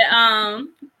scent would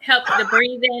help the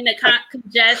breathing, the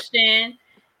congestion,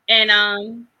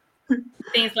 and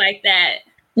things like that.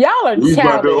 Y'all are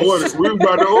childish. We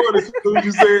about to order. As soon as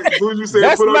you said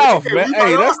that's the mouth, man.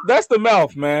 Hey, that's the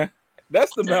mouth, man.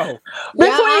 That's the mouth.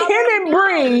 Between him and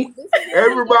Bree.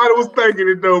 Everybody was thinking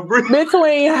it though, Bree.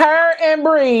 Between her and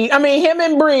Bree. I mean him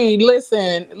and Bree,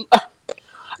 listen.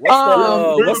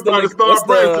 What's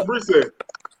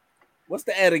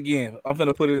the ad again? I'm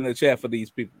gonna put it in the chat for these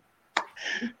people.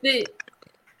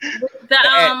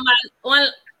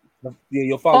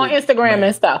 You'll follow on Instagram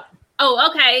and stuff.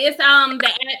 Oh, okay. It's the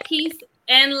at Peace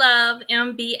and Love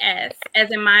MBS,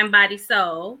 as in Mind, Body,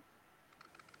 Soul.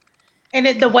 And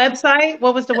the website?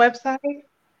 What was the website?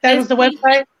 That was the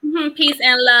website?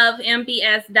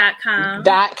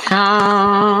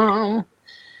 peaceandlovembs.com.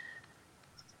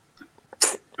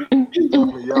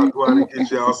 Y'all go out and get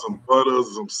y'all some butter,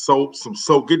 some soap,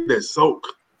 Get that soak.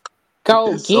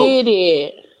 Go get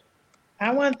it.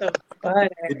 I want the butter.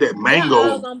 Get that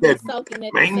mango. That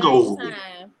mango.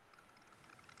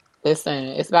 Listen,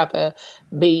 it's about to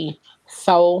be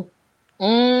so.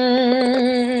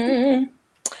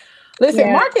 Listen,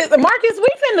 yeah. Marcus, we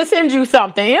finna send you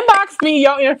something. Inbox me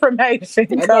your information.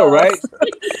 I know, right?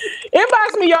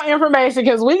 Inbox me your information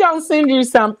because we gonna send you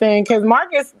something. Because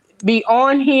Marcus be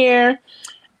on here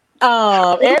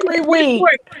every week,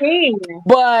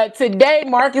 but today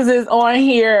Marcus is on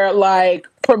here like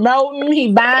promoting.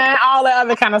 He buying all the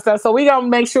other kind of stuff. So we gonna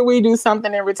make sure we do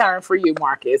something in return for you,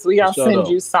 Marcus. We gonna send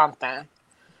you something.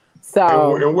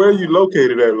 So, and where are you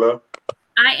located at, love?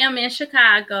 I am in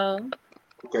Chicago.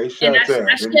 Okay, and I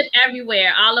ship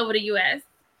everywhere, all over the U.S.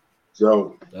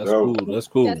 So that's cool. That's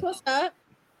cool. That's what's up.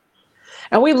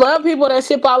 And we love people that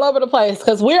ship all over the place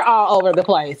because we're all over the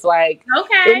place. Like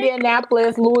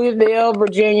Indianapolis, Louisville,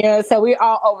 Virginia. So we're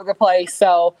all over the place.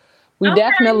 So we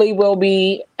definitely will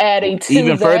be adding to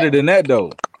even further than that,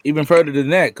 though. Even further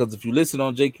than that, because if you listen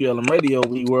on JQLM Radio,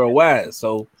 we worldwide.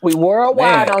 So we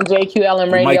worldwide on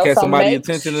JQLM Radio. You might catch somebody's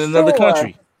attention in another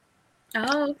country.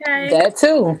 Oh, okay. That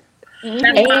too.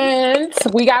 Mm-hmm. And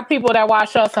we got people that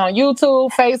watch us on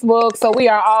YouTube, Facebook. So we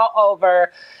are all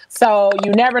over. So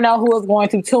you never know who is going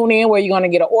to tune in, where you're going to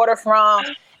get an order from.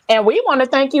 And we want to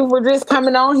thank you for just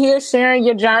coming on here, sharing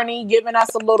your journey, giving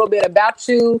us a little bit about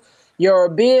you, your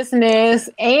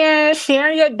business, and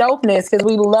sharing your dopeness, because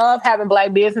we love having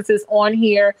Black businesses on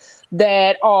here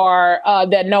that are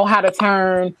that know how to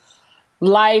turn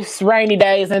life's rainy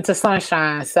days into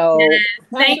sunshine. So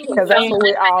because that's what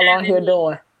we're all on here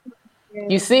doing.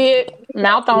 You see it?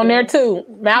 Mouth on there too.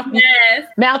 Mouth,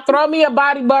 throw me a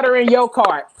body butter in your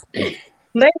cart. Listen,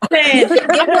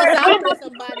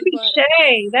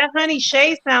 that honey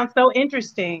shea sounds so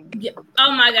interesting.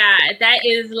 Oh my God, that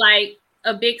is like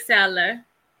a big seller.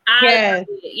 Yeah.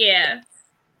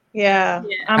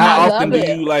 How often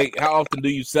do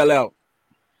you sell out?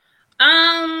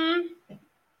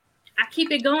 I keep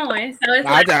it going. So it's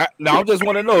I just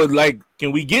want to know. It's like,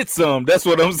 can we get some? That's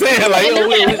what I'm saying. Like,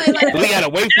 we gotta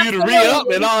wait for you to re-up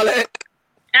and all that.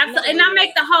 Absolutely, and I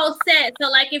make the whole set. So,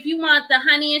 like, if you want the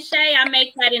honey and shea, I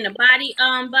make that in the body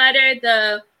butter,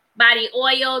 the body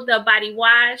oil, the body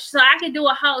wash. So I can do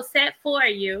a whole set for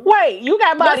you. Wait, you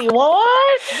got body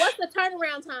wash? What's the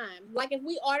turnaround time? Like, if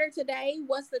we order today,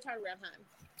 what's the turnaround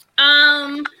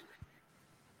time?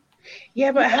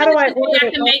 Yeah, but how do I order it?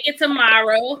 I can make it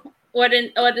tomorrow. Or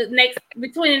the next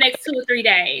between the next 2 or 3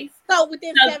 days. So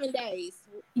within 7 days.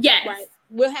 Yes. Right.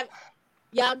 We'll have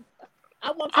y'all.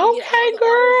 I want you to get all the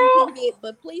orders you can get,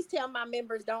 but please tell my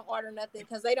members don't order nothing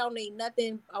because they don't need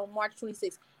nothing on March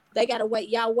 26th. They gotta wait.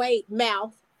 Y'all wait,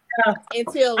 mouth.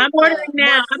 Until I'm ordering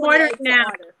now. I'm ordering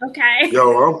now. Okay.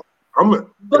 Yo, I'm with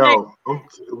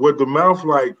the mouth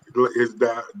like is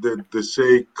that the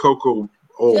shea cocoa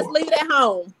oil. Just leave it at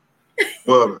home.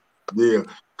 Butter. Yeah.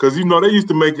 Because, you know, they used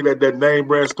to make it at that name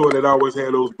brand store that always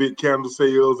had those big candle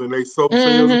sales and they soap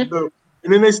sales and stuff.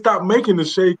 And then they stopped making the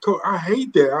shea coat. I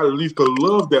hate that. I used to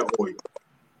love that oil.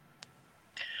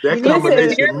 That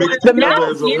combination mixed together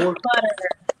as a oil.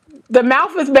 The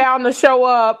mouth is bound to show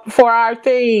up for our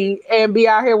thing and be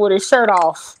out here with his shirt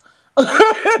off.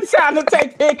 Trying to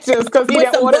take pictures because he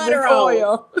didn't order this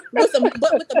oil. With the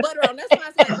butter on. That's why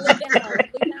I said leave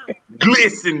down.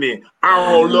 Glistening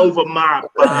all over my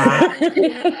body.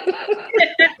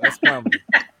 That's common.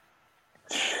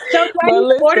 So can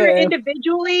you order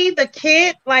individually the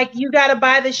kit? Like you got to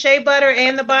buy the shea butter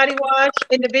and the body wash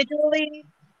individually?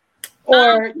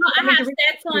 Or I have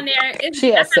sets on there. I have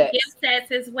gift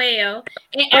sets as well.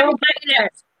 And everybody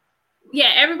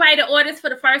that orders for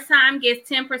the first time gets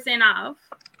 10% off.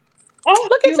 Oh,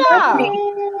 look at y'all.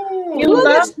 You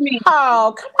love me.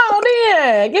 Oh, come on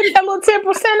in. Get that little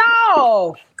 10%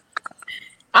 off.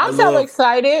 I'm so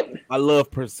excited. I love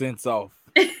percents off.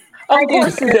 Of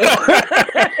course you do.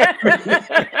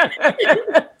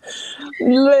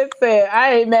 Listen,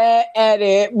 I ain't mad at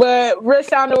it. But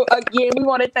Rashonda, again, we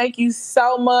want to thank you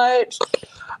so much.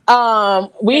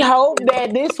 We hope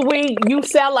that this week you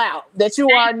sell out, that you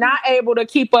are not able to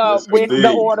keep up with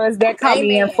the orders that come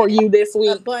in for you this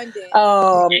week. From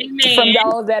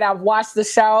those that have watched the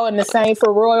show, and the same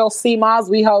for Royal Sea Moss.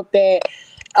 We hope that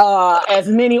as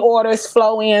many orders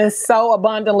flow in so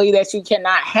abundantly that you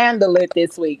cannot handle it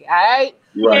this week. All right?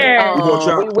 Right.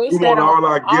 We want all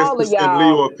our guests to send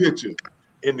Leo a picture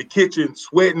in the kitchen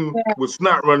sweating with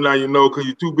snot running down your nose because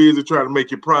you're too busy trying to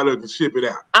make your product and ship it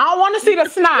out. I don't want to see the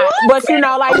snot, but you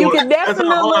know, like you can definitely.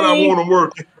 That's how hard I want to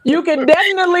work. You can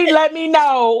definitely let me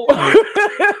know,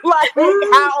 like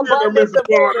how abundant the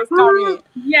orders come in.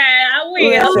 Yeah, I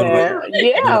will.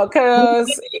 Yeah,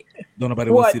 because don't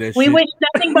nobody want to see that. We shit. wish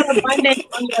nothing but abundance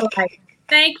on your life.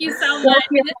 Thank you so much.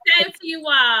 The same to you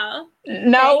all.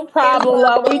 No problem,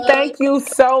 love. We thank you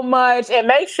so much. And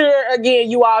make sure, again,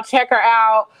 you all check her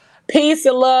out. Peace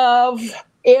and Love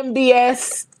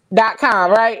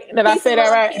MBS.com, right? Did I say that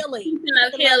right? Peace and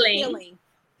Love Healing.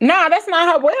 No, that's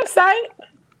not her website.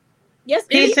 Yes,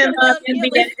 Peace and Love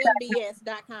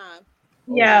MBS.com.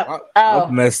 Yeah.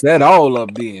 I messed that all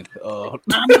up then.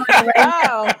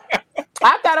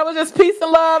 I thought it was just Peace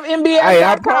and Love MBS. Hey,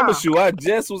 I promise you, I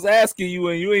just was asking you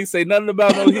and you ain't say nothing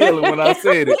about no healing when I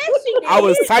said it. I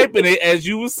was typing it as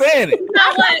you were saying it. I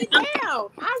wrote it down.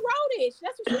 I wrote it.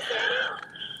 That's what you said.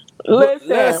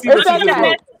 Listen, it's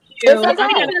okay. Peace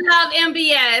and Love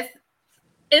MBS.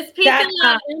 It's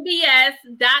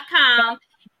peaceandlovembs.com.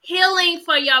 Healing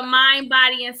for your mind,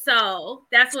 body, and soul.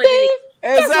 That's what it is.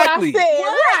 Exactly.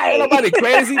 Right. Nobody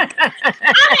crazy. I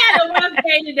had a rough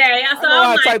day today. So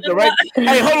I typed it right.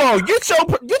 Hey, hold on. Get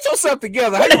yourself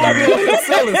together. How you gonna be over here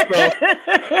selling stuff?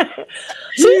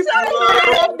 She's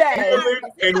on a day.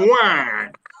 And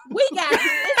wine. We got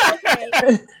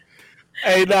it.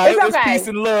 Hey, nah, it's okay. Peace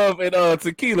and love and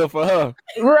tequila for her.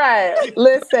 Right.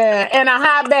 Listen, and a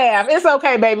hot bath. It's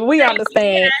okay, baby. We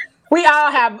understand. We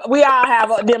all have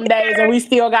them days, and we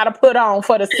still got to put on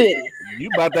for the city. You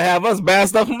about to have us buying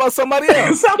stuff from somebody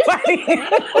else.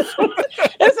 It's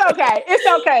okay. It's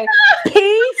okay.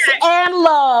 Peace and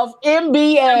Love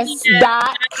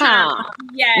MBS.com.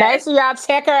 Yes. Make sure y'all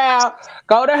check her out.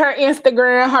 Go to her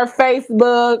Instagram, her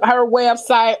Facebook, her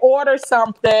website, order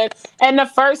something. And the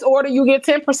first order, you get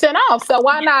 10% off. So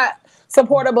why not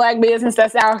support a Black business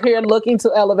that's out here looking to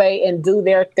elevate and do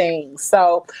their thing?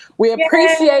 So we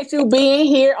appreciate you being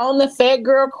here on the Fat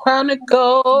Girl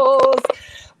Chronicles.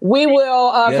 We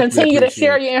will continue to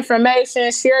share your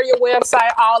information, share your website,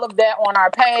 all of that on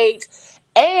our page.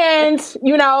 And,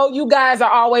 you know, you guys are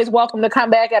always welcome to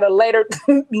come back at a later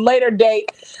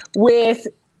date with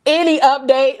any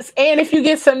updates. And if you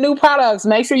get some new products,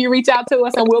 make sure you reach out to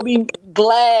us and we'll be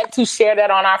glad to share that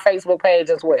on our Facebook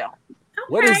page as well.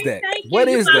 What is that? What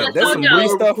is that? That's some weird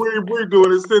stuff. We're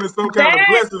doing is sending some kind of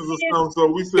blessings or something. So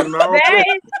we sending all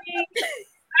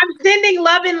I'm sending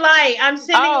love and light. I'm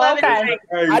sending love and light.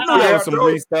 Hey, I knew there was some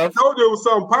weird stuff. I told you it was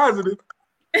something positive.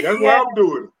 That's what I'm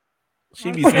doing.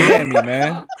 She be scaring me,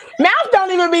 man. Mouth don't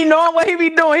even be knowing what he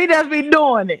be doing. He just be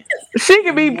doing it. She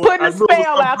could be putting a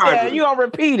spell out there. You gonna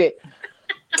repeat it.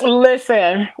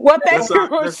 Listen, well, thank you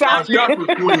for shopping. I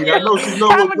know she knows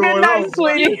what's going on.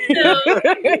 Sweetie.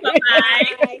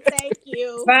 Bye. Thank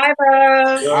you. Bye,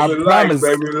 bro. Love and light,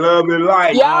 baby. Love and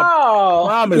light. Yo, I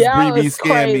promise Bree be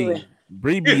scaring me.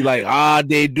 Bree be like,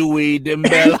 they do it, them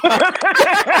bella.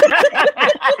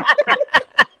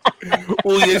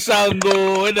 Uy,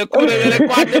 Shango, and the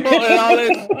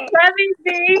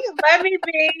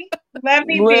Let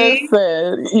me be.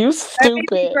 Listen, you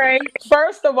stupid.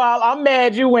 First of all, I'm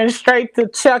mad you went straight to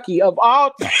Chucky of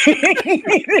all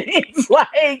things.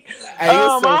 Like,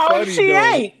 I hope she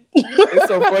ain't. It's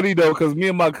so funny though, because me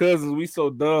and my cousins, we so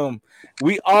dumb.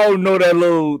 We all know that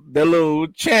little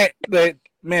chant that.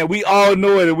 Man, we all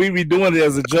know it, and we be doing it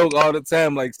as a joke all the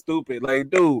time, like stupid.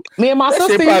 Like, dude, me and my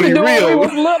sister used to do it when we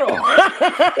was little.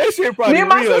 That shit probably real. Me and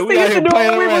my sister used to do it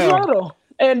when we was little,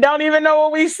 and don't even know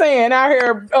what we saying out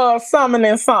here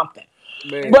summoning something.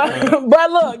 Man, but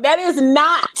look, that is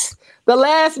not the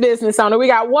last business owner. We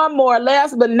got one more.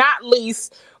 Last but not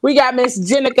least, we got Miss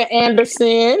Jenica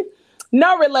Anderson.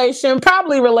 No relation,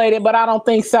 probably related, but I don't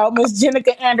think so. Miss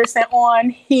Jenica Anderson on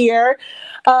here.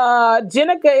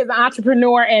 Jenica is an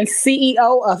entrepreneur and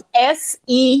CEO of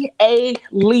SEA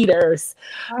Leaders.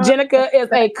 Jenica is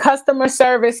a customer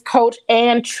service coach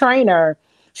and trainer.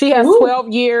 She has 12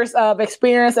 years of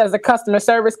experience as a customer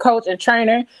service coach and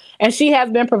trainer, and she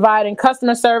has been providing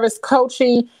customer service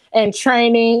coaching and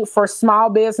training for small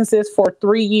businesses for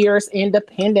 3 years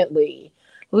independently.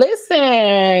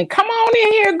 Listen, come on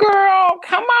in here, girl.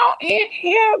 Come on in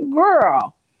here,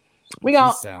 girl. We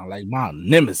gonna sound like my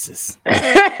nemesis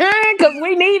because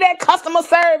we need that customer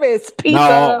service.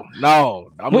 Pizza.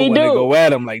 No, I'm going to go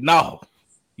at him like, no,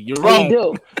 you're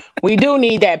wrong. We do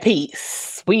need that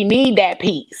piece. We need that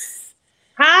piece.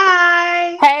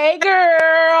 Hi. Hey,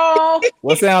 girl.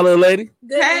 What's that, little lady?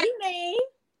 Good evening.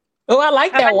 Oh, I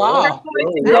like that wall. Isn't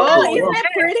that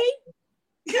pretty?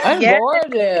 That's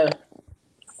gorgeous.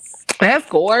 That's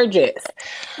gorgeous.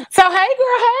 So, hey,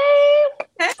 girl,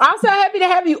 hey. I'm so happy to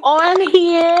have you on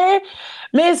here,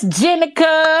 Miss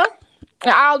Jenica,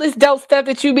 and all this dope stuff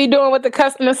that you be doing with the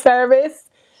customer service.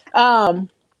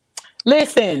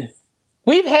 Listen,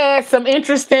 we've had some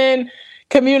interesting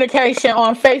communication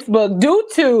on Facebook due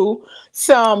to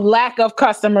some lack of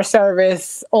customer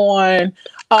service on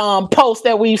posts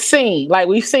that we've seen. Like,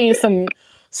 we've seen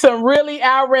some really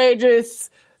outrageous,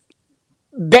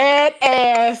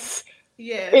 badass.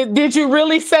 Yeah. Did you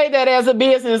really say that as a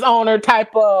business owner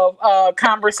type of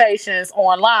conversations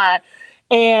online?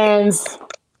 And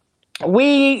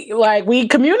we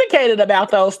communicated about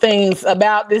those things,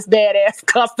 about this badass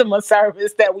customer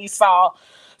service that we saw.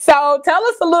 So tell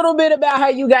us a little bit about how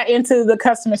you got into the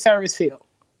customer service field.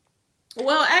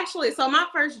 Well, actually, so my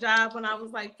first job when I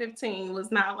was like 15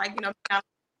 was not like,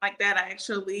 like that. I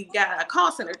actually got a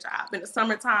call center job in the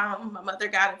summertime. My mother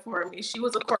got it for me. She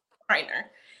was a corporate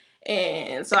trainer.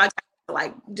 And so I got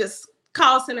like just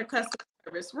call center customer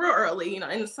service real early, in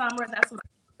the summer. That's what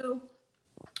I do.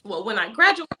 Well, when I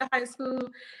graduated high school,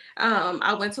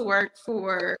 I went to work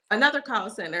for another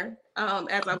call center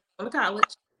as I went to college.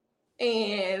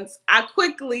 And I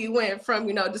quickly went from,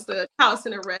 just a call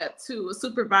center rep to a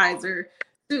supervisor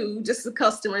to just a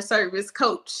customer service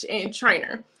coach and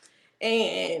trainer.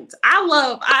 And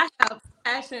I have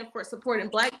passion for supporting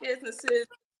Black businesses,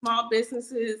 small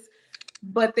businesses,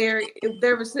 but there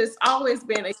was just always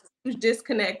been a huge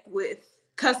disconnect with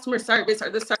customer service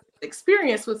or the service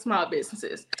experience with small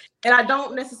businesses. And I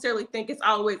don't necessarily think it's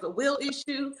always a will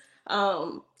issue.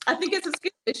 I think it's a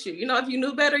skill issue. If you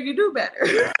knew better, you do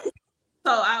better.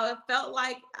 So I felt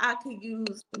like I could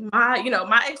use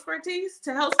my expertise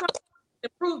to help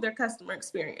improve their customer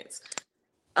experience.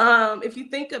 If you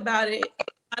think about it,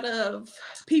 a lot of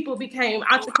people became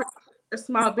entrepreneurs or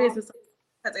small businesses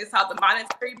because they saw the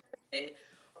monetary benefit,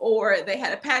 or they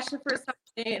had a passion for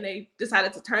something and they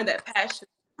decided to turn that passion to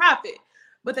profit,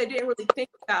 but they didn't really think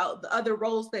about the other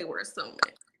roles they were assuming.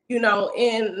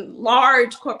 In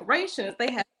large corporations, they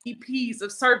have VPs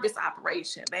of service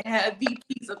operation. They have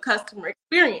VPs of customer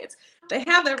experience. They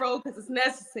have their role because it's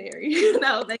necessary.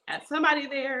 They got somebody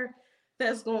there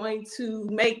that's going to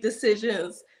make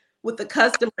decisions with the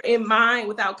customer in mind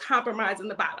without compromising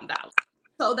the bottom dollar.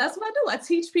 So that's what I do. I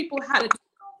teach people how to do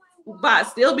it by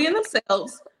still being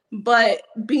themselves, but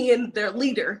being their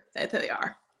leader that they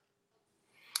are.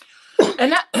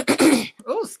 And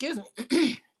excuse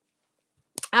me.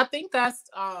 I think that's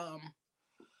a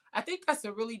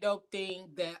really dope thing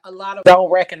that a lot of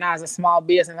don't recognize in small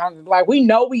business. Like, we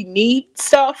know we need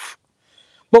stuff,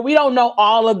 but we don't know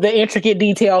all of the intricate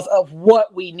details of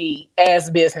what we need as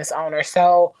business owners.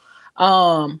 So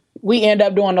we end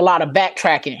up doing a lot of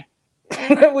backtracking.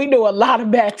 We do a lot of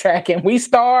backtracking. We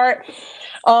start,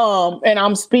 and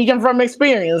I'm speaking from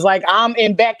experience, like I'm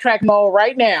in backtrack mode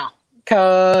right now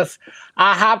because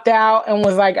I hopped out and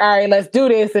was like, all right, let's do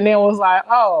this. And then was like,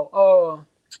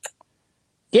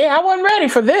 yeah, I wasn't ready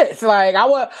for this. Like I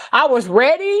was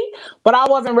ready, but I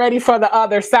wasn't ready for the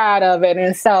other side of it.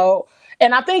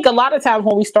 And I think a lot of times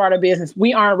when we start a business,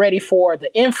 we aren't ready for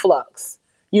the influx.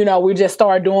 We just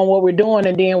start doing what we're doing,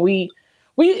 and then we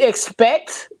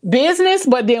expect business,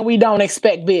 but then we don't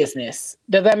expect business.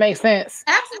 Does that make sense?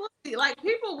 Absolutely. Like,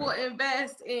 people will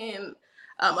invest in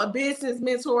a business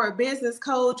mentor, a business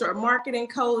coach, or a marketing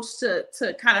coach to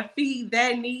kind of feed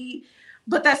that need.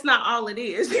 But that's not all it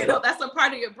is. That's a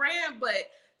part of your brand, but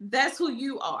that's who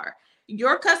you are.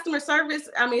 Your customer service,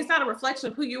 it's not a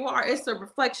reflection of who you are. It's a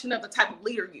reflection of the type of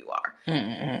leader you are.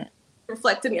 Mm-hmm.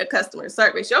 Reflecting your customer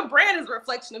service. Your brand is a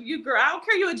reflection of you, girl. I don't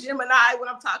care you're a Gemini when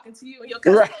I'm talking to you and your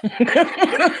customer. Right.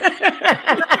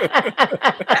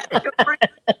 Your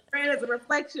brand is a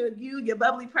reflection of you, your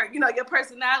bubbly, your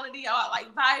personality, all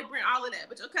like vibrant, all of that.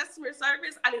 But your customer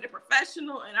service, I need a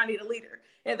professional and I need a leader.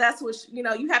 And that's what,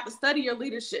 you have to study your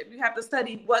leadership. You have to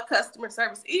study what customer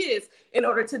service is in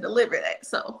order to deliver that.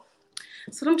 So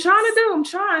that's what I'm trying to do. I'm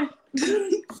trying.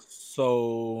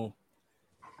 So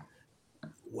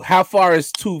how far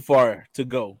is too far to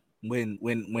go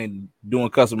when doing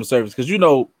customer service? Because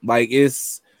like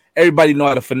it's everybody know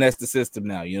how to finesse the system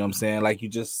now. You know what I'm saying? Like you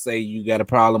just say you got a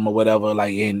problem or whatever,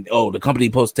 like and the company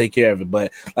supposed to take care of it.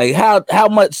 But like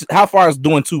how far is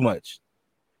doing too much?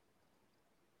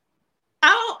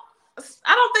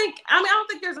 I don't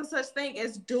think there's a such thing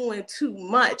as doing too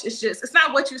much. It's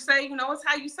not what you say, it's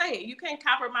how you say it. You can't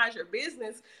compromise your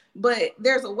business, but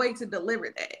there's a way to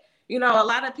deliver that. A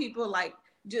lot of people like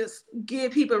just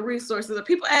give people resources, or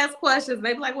people ask questions.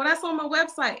 They be like, well, that's on my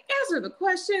website. Answer the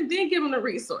question, then give them the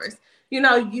resource.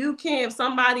 You can, if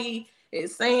somebody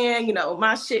is saying,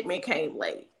 my shipment came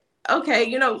late.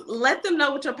 Okay, let them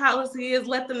know what your policy is.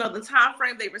 Let them know the time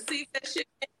frame they received that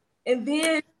shipment, and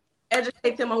then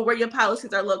educate them on where your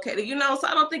policies are located. So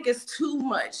I don't think it's too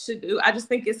much to do. I just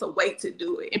think it's a way to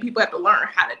do it, and people have to learn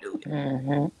how to do it.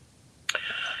 Mm-hmm.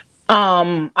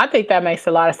 I think that makes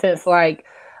a lot of sense. Like,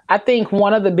 I think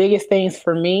one of the biggest things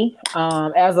for me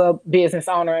as a business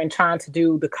owner and trying to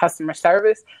do the customer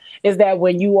service is that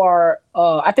when you are,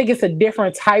 I think it's a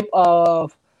different type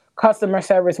of customer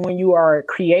service when you are a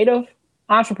creative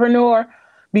entrepreneur,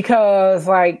 because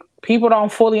like people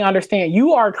don't fully understand.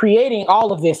 You are creating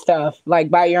all of this stuff like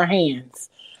by your hands.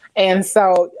 And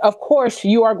so, of course,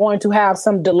 you are going to have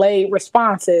some delayed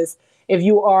responses if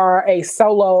you are a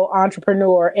solo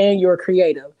entrepreneur and you're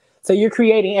creative. So you're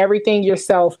creating everything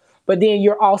yourself, but then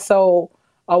you're also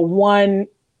a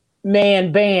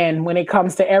one-man band when it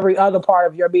comes to every other part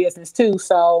of your business too.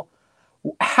 So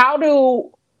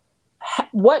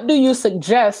what do you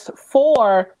suggest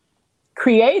for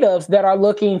creatives that are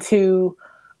looking to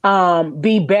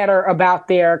be better about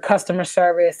their customer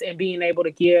service and being able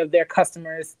to give their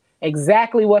customers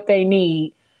exactly what they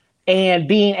need and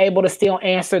being able to still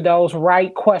answer those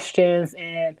right questions,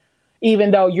 and even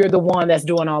though you're the one that's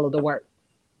doing all of the work?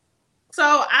 So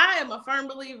I am a firm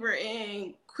believer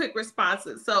in quick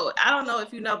responses. So I don't know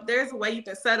if there's a way you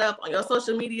can set up on your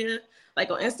social media, like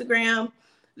on Instagram,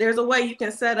 there's a way you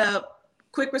can set up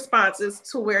quick responses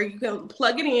to where you can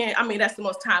plug it in. I mean, that's the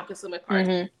most time consuming part.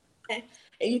 Mm-hmm.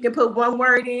 And you can put one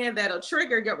word in that'll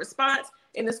trigger your response,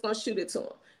 and it's going to shoot it to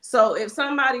them. So if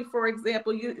somebody, for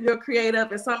example, you're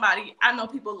creative and somebody, I know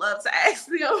people love to ask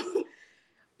them,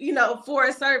 for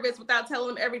a service without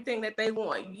telling them everything that they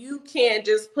want. You can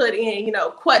just put in,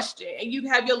 question, and you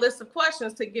have your list of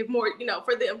questions to give more,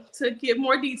 for them to give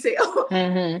more detail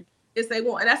mm-hmm. if they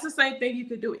want. And that's the same thing you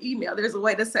could do with email. There's a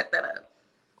way to set that up.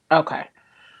 Okay.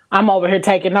 I'm over here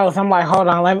taking notes. I'm like, hold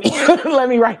on, let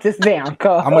me write this down. I'm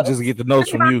gonna just get the notes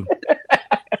from you.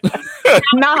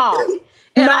 No.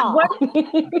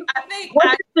 I think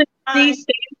what does the C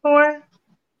stand for?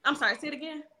 I'm sorry, say it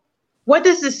again. What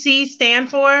does the C stand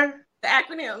for? The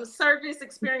acronym Service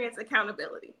Experience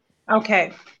Accountability.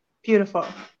 Okay, beautiful.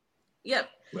 Yep.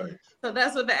 Right. So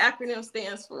that's what the acronym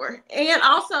stands for. And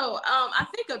also, I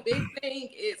think a big thing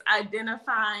is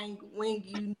identifying when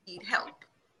you need help.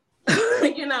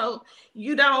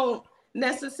 You don't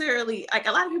necessarily, like,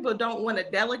 a lot of people don't want to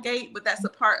delegate, but that's a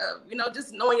part of,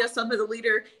 just knowing yourself as a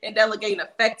leader and delegating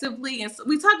effectively. And so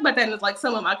we talk about that in like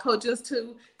some of my coaches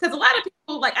too, because a lot of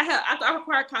people, like I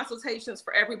require consultations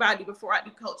for everybody before I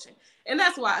do coaching. And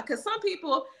that's why, because some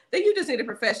people, you just need a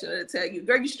professional to tell you,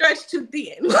 girl, you stretch too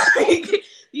thin. Like,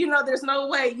 there's no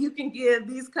way you can give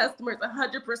these customers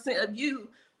 100% of you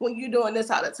when you're doing this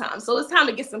all the time. So it's time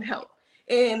to get some help.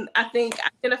 And I think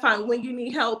identifying when you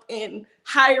need help and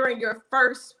hiring your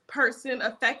first person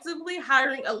effectively,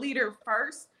 hiring a leader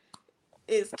first,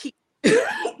 is key.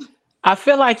 I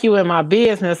feel like you in my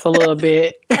business a little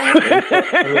bit. and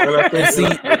I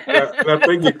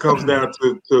think it comes down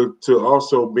to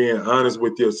also being honest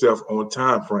with yourself on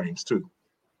time frames too.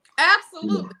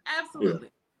 Absolutely.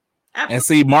 Absolutely. And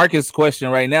see, Marcus'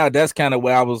 question right now, that's kind of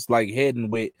where I was like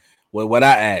heading with what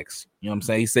I asked. You know what I'm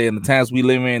saying? He said in the times we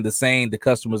live in, the saying the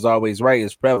customer's always right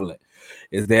is prevalent.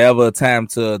 Is there ever a time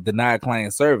to deny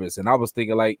client service? And I was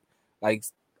thinking like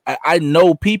I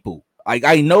know people. Like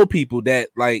I know people that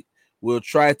like will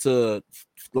try to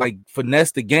like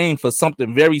finesse the game for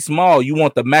something very small. You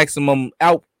want the maximum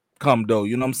outcome though.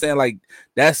 You know what I'm saying? Like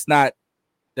that's not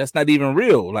even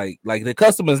real. Like the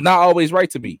customer is not always right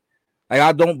to me. Like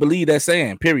I don't believe that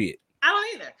saying, period. I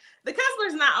don't either. The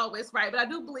customer's not always right, but I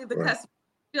do believe the customer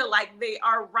feel like they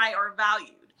are right or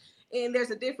valued. And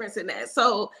there's a difference in that.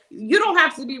 So you don't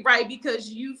have to be right because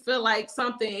you feel like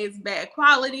something is bad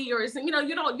quality or you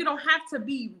don't have to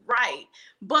be right,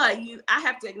 but I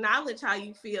have to acknowledge how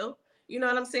you feel. You know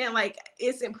what I'm saying? Like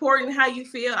it's important how you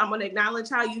feel. I'm going to acknowledge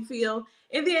how you feel.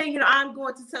 And then, I'm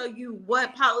going to tell you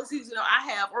what policies,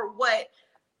 I have or what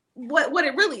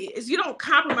it really is. You don't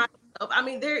compromise I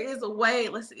mean, there is a way,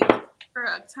 let's see, for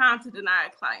a time to deny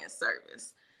a client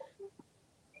service.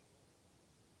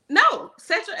 No,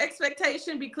 set your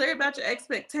expectation, be clear about your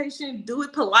expectation, do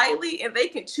it politely, and they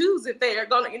can choose if they are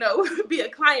going to, you know, be a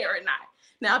client or not.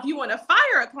 Now, if you want to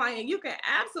fire a client, you can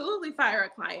absolutely fire a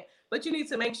client, but you need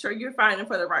to make sure you're firing them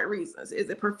for the right reasons. Is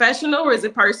it professional or is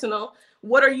it personal?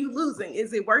 What are you losing?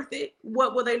 Is it worth it?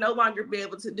 What will they no longer be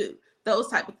able to do? Those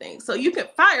type of things. So you can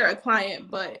fire a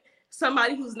client, but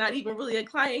somebody who's not even really a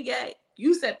client yet,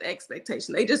 you set the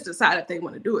expectation. They just decide if they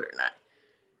want to do it or not.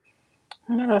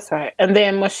 No, that's right. And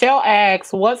then Michelle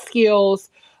asks, what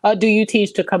skills do you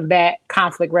teach to combat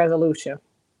conflict resolution?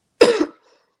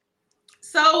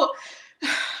 So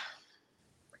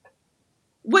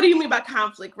what do you mean by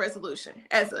conflict resolution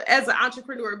as an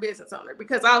entrepreneur business owner?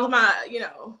 Because all of my, you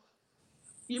know,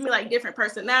 you mean like different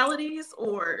personalities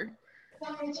or?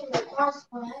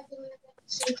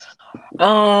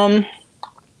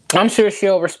 I'm sure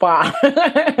she'll respond.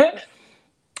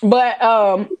 But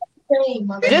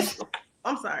just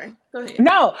I'm sorry. Go ahead.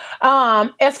 No,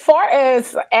 as far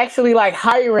as actually like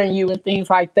hiring you and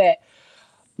things like that,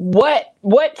 what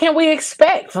can we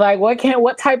expect? Like,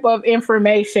 what type of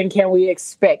information can we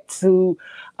expect to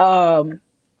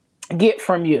get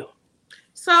from you?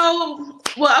 So,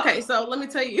 well, okay. So let me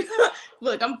tell you.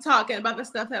 Look, I'm talking about the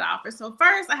stuff that I offer. So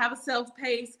first, I have a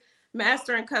self-paced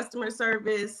master in customer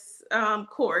service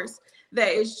course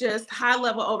that is just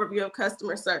high-level overview of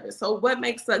customer service. So what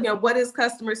makes, you know, what is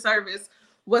customer service?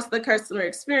 What's the customer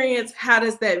experience? How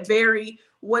does that vary?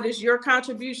 What is your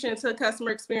contribution to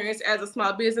customer experience as a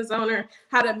small business owner?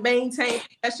 How to maintain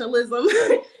professionalism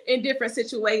in different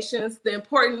situations? The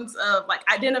importance of like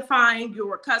identifying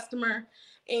your customer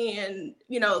and,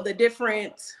 you know, the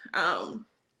different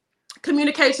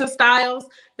communication styles,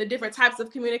 the different types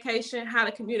of communication, how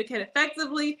to communicate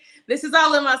effectively. This is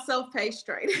all in my self-paced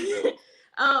training.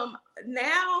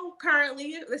 Now,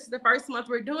 currently, this is the first month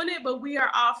we're doing it, but we are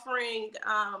offering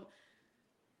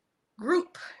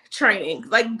group training,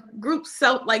 like group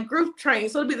training.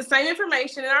 So it'll be the same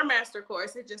information in our master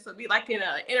course. It just will be like in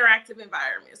an interactive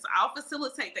environment. So I'll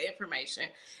facilitate the information,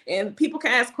 and people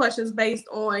can ask questions based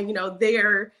on, you know,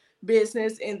 their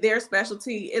business and their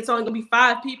specialty. It's only gonna be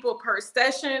 5 people per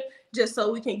session, just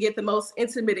so we can get the most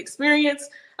intimate experience.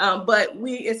 But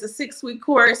it's a 6-week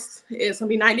course. It's gonna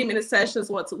be 90-minute sessions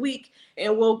once a week,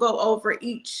 and we'll go over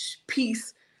each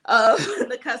piece of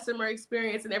the customer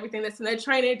experience and everything that's in that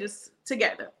training just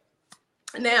together.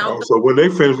 Now, so when they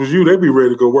finish with you, they be ready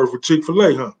to go work for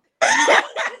Chick-fil-A, huh?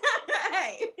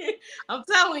 Hey, I'm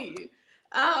telling you.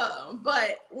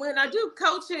 But when I do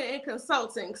coaching and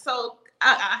consulting, so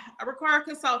I require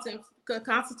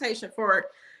consultation for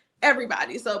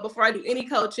everybody. So before I do any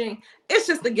coaching, it's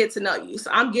just to get to know you.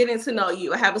 So I'm getting to know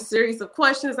you. I have a series of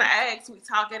questions I ask. We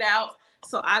talk it out.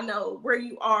 So I know where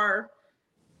you are,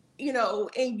 you know,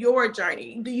 in your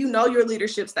journey. Do you know your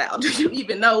leadership style? Do you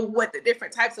even know what the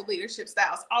different types of leadership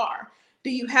styles are? Do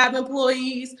you have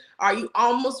employees? Are you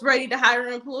almost ready to hire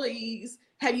employees?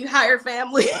 Have you hired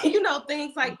family? You know,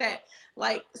 things like that.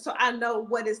 Like, so I know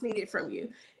what is needed from you.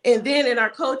 And then in our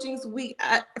coachings,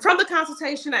 from the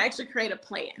consultation, I actually create a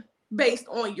plan based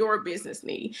on your business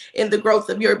need and the growth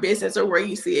of your business or where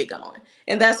you see it going.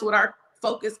 And that's what our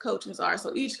focus coachings are.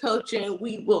 So each coaching,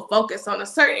 we will focus on a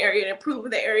certain area and improve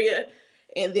the area.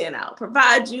 And then I'll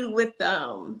provide you with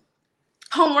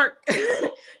homework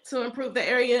to improve the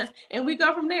area. And we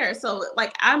go from there. So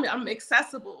like I'm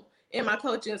accessible in my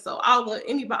coaching. So all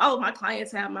of my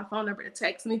clients have my phone number to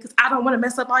text me because I don't want to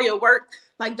mess up all your work.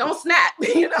 Like, don't snap,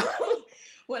 you know.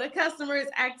 When a customer is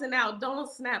acting out, don't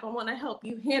snap. I want to help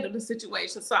you handle the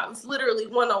situation. So it's literally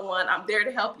one-on-one. I'm there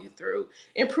to help you through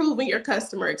improving your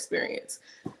customer experience.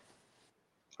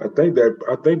 I think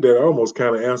that almost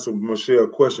kind of answered Michelle's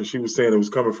question. She was saying it was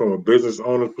coming from a business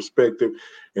owner's perspective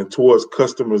and towards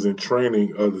customers and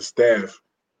training of the staff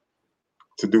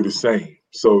to do the same.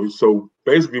 So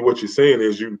basically what you're saying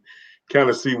is you kind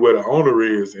of see where the owner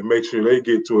is and make sure they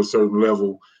get to a certain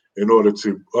level in order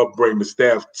to upbring the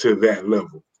staff to that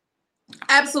level.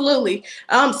 Absolutely.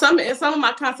 Some of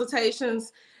my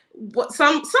consultations,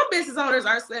 some business owners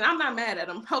are saying, I'm not mad at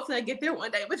them. Hopefully I get there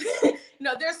one day, but you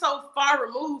know, they're so far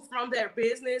removed from their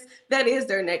business. That is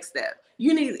their next step.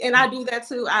 And I do that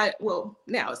too.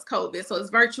 Now it's COVID, so it's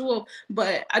virtual,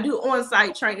 but I do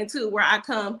on-site training too, where I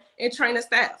come and train the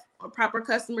staff on proper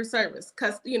customer service,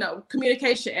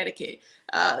 communication etiquette.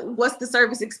 What's the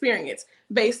service experience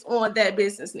based on that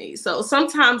business need? So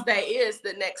sometimes that is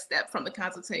the next step from the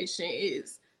consultation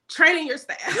is training your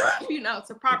staff,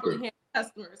 to properly handle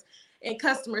customers in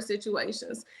customer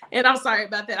situations. And I'm sorry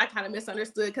about that. I kind of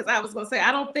misunderstood because I was going to say,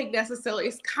 I don't think necessarily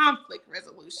it's conflict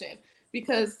resolution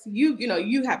because you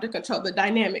have to control the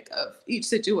dynamic of each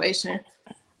situation.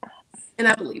 And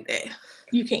I believe that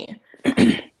you can.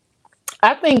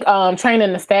 I think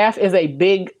training the staff is a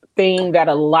big thing that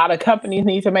a lot of companies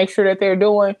need to make sure that they're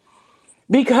doing,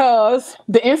 because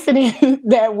the incident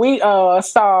that we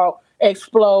saw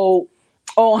explode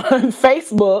on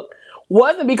Facebook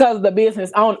wasn't because of the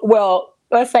business owner. Well,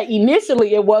 let's say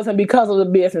initially it wasn't because of the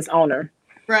business owner.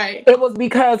 Right. It was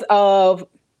because of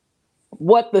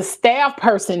what the staff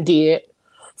person did.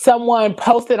 Someone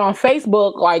posted on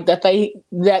Facebook like that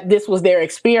this was their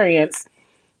experience.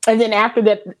 And then after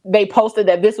that, they posted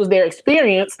that this was their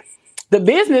experience. The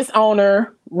business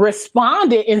owner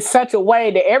responded in such a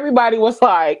way that everybody was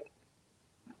like,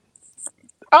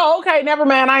 oh, okay, never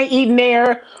mind. I ain't eating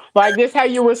there. Like, this how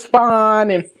you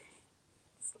respond and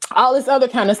all this other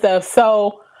kind of stuff.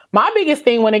 So my biggest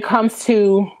thing when it comes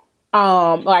to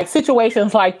like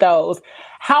situations like those,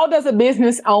 how does a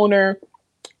business owner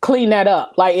clean that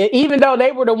up? Like, even though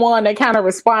they were the one that kind of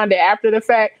responded after the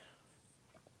fact,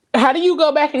 how do you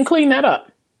go back and clean that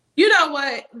up? You know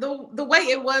what? The way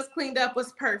it was cleaned up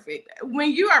was perfect.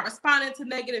 When you are responding to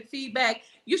negative feedback,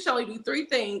 you should only do 3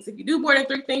 things. If you do more than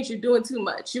 3 things, you're doing too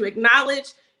much. You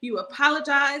acknowledge, you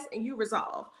apologize, and you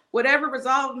resolve. Whatever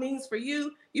resolve means for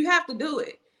you, you have to do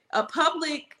it. A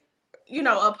public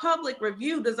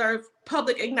review deserves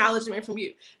public acknowledgement from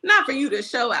you, not for you to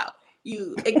show out.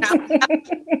 You acknowledge,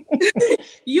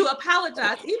 you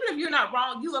apologize. Even if you're not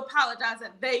wrong, you apologize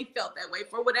that they felt that way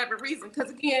for whatever reason. Because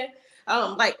again,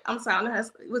 like, I'm sorry,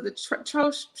 was it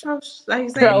Trosh? Like you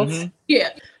say? Mm-hmm. Yeah.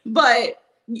 But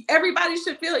everybody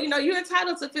should feel, you're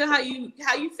entitled to feel how you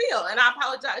feel. And I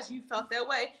apologize you felt that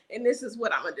way. And this is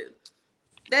what I'm gonna do.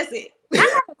 That's it. I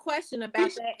have a question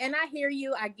about that, and I hear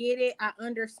you. I get it. I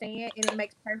understand, and it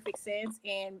makes perfect sense.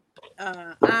 And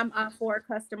I'm for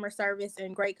customer service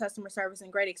and great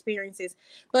great experiences.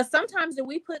 But sometimes do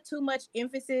we put too much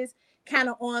emphasis kind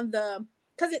of on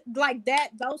because it like that?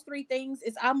 Those 3 things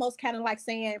is almost kind of like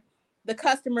saying the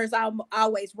customer is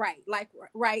always right. Like,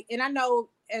 right. And I know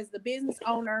as the business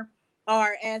owner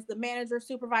or as the manager,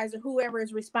 supervisor, whoever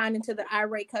is responding to the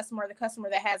irate customer, the customer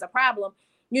that has a problem,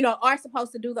 are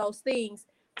supposed to do those things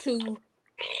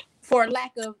for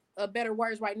lack of better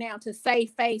words right now, to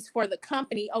save face for the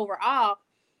company overall.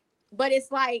 But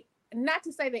it's like, not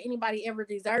to say that anybody ever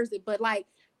deserves it, but like,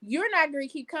 you're not going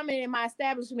to keep coming in my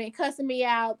establishment, cussing me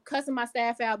out, cussing my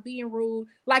staff out, being rude.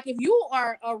 Like, if you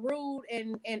are a rude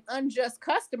and unjust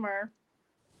customer,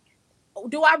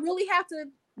 do I really have to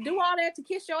do all that to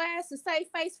kiss your ass to save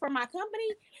face for my company?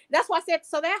 That's why I said,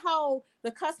 so that whole,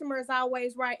 the customer is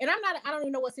always right. And I don't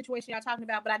even know what situation y'all talking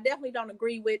about, but I definitely don't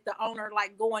agree with the owner,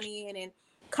 like, going in and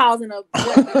causing a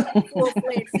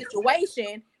full-fledged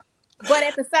situation. But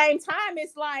at the same time,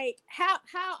 it's like, how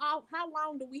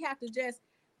long do we have to just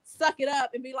suck it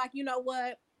up and be like, you know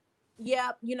what?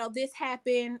 Yep, this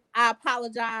happened. I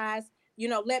apologize.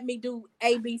 Let me do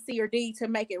A, B, C, or D to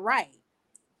make it right.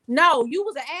 No, you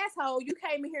was an asshole. You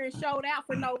came in here and showed out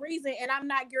for no reason, and I'm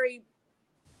not going to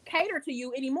cater to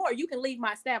you anymore. You can leave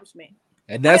my establishment.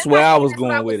 And that's where I was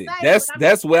going with it.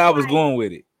 That's where I was going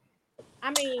with it.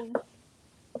 I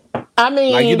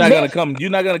mean, like, you're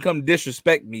not gonna come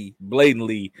disrespect me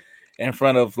blatantly in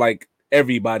front of like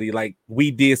everybody. Like,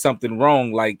 we did something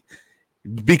wrong, like,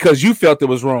 because you felt it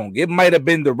was wrong. It might have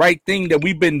been the right thing that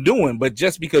we've been doing, but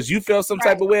just because you felt some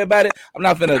type of way about it, I'm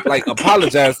not gonna like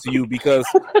apologize to you because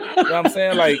you know what I'm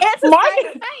saying? Like,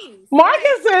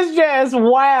 Marcus is just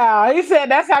wow. He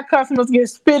said that's how customers get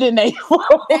spit in their food.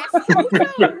 That's true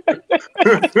too.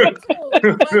 That's true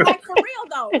too. But like, for real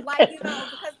though, like,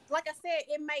 because like I said,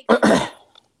 it makes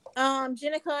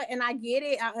Jenica, and I get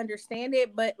it, I understand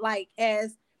it, but like,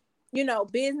 as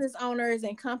business owners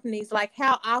and companies, like,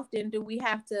 how often do we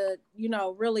have to,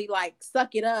 really like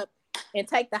suck it up and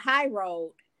take the high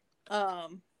road?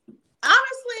 Honestly,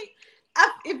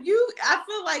 I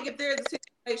feel like if there's a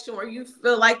situation where you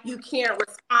feel like you can't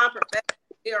respond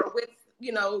professionally or with,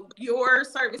 your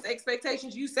service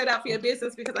expectations you set out for your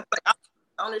business, because I feel like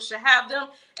owners should have them,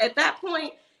 at that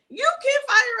point, you can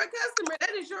fire a customer.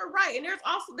 That is your right. And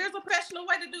there's a professional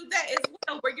way to do that as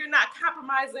well, where you're not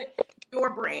compromising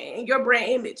your brand and your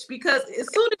brand image. Because as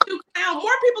soon as you clown,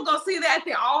 more people gonna see that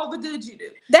than all the good you do.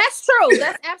 That's true.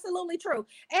 That's absolutely true.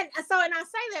 And I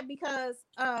say that because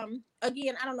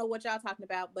again, I don't know what y'all talking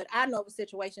about, but I know of a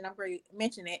situation, I've already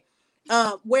mentioned it,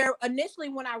 where initially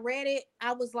when I read it,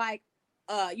 I was like,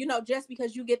 just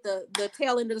because you get the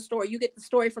tail end of the story, you get the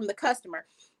story from the customer.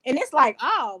 And it's like,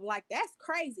 oh, like, that's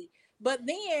crazy. But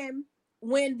then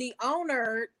when the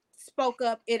owner spoke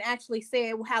up and actually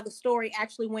said how the story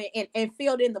actually went and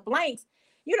filled in the blanks,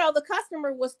 you know, the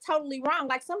customer was totally wrong.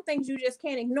 Like some things you just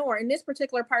can't ignore. And this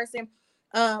particular person,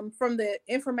 from the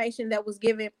information that was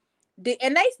given,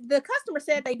 and the customer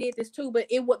said they did this too, but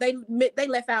they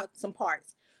left out some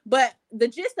parts. But the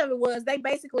gist of it was they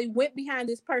basically went behind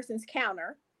this person's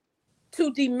counter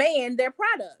to demand their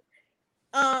product.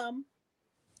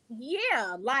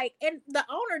 Yeah, like, and the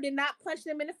owner did not punch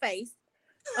them in the face.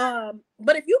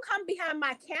 But if you come behind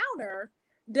my counter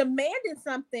demanding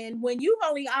something when you've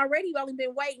only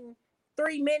been waiting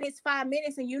 3 minutes, 5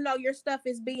 minutes, and you know your stuff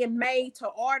is being made to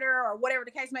order or whatever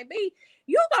the case may be,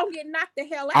 you gonna get knocked the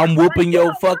hell out. I'm whooping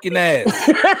your fucking ass.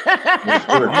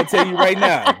 I'm gonna tell you right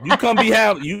now. You come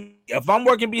behind you. If I'm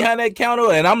working behind that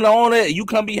counter and I'm the owner, you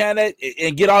come behind that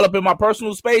and get all up in my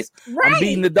personal space, right. I'm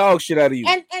beating the dog shit out of you.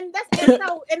 And then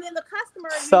the customer.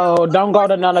 So don't go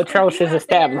to none atrocious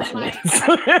establishments.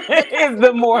 It's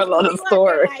the moral of the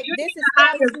story. Like, this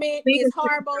establishment is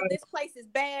horrible. This place is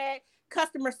bad.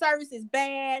 Customer service is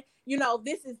bad. You know,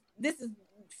 this is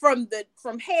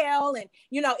from hell, and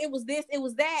you know it was this, it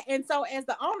was that. And so as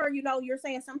the owner, you know, you're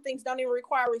saying some things don't even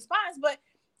require a response, but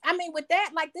I mean, with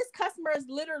that, like, this customer is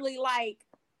literally like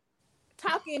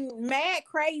talking mad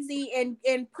crazy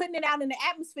and putting it out in the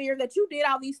atmosphere that you did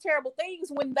all these terrible things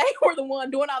when they were the one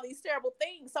doing all these terrible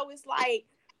things. So it's like,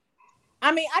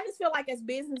 I mean, I just feel like as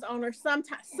business owners,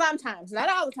 sometimes, not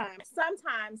all the time,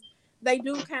 sometimes they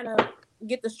do kind of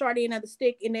get the short end of the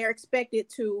stick and they're expected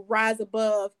to rise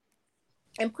above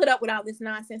and put up with all this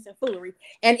nonsense and foolery.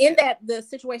 And in the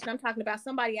situation I'm talking about,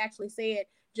 somebody actually said,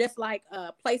 just like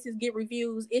places get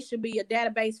reviews, it should be a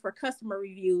database for customer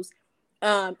reviews.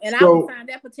 And I would sign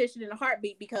that petition in a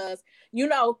heartbeat because, you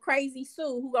know, Crazy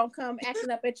Sue, who gonna come acting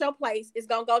up at your place, is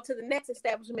gonna go to the next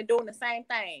establishment doing the same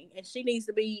thing, and she needs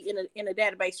to be in a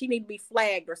database. She needs to be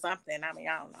flagged or something. I mean,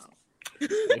 I don't know.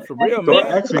 For real, man.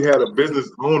 I actually had a business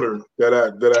owner that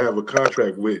I have a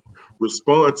contract with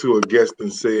respond to a guest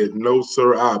and said, "No,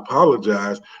 sir, I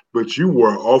apologize, but you were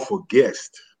an awful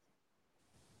guest.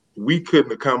 We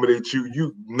couldn't accommodate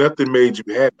you. Nothing made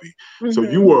you happy. Mm-hmm. So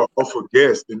you were an awful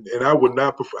guest, and I would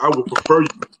not prefer. I would prefer you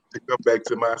to come back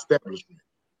to my establishment."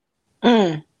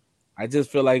 I just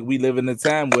feel like we live in a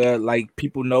time where, like,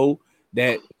 people know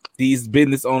that these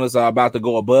business owners are about to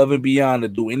go above and beyond to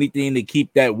do anything to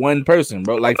keep that one person,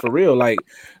 bro. Like, for real, like,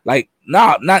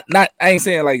 not. I ain't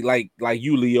saying like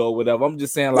you, Leo, or whatever. I'm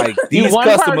just saying, like, these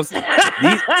customers,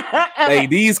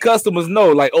 these customers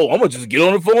know, like, oh, I'm gonna just get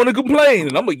on the phone and complain,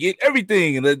 and I'm gonna get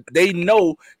everything, and they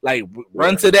know, like,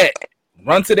 run to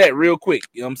that real quick.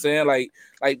 You know what I'm saying? Like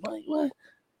what?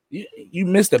 You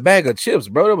missed a bag of chips,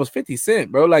 bro. That was 50 cents,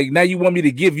 bro. Like, now you want me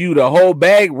to give you the whole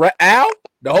bag out?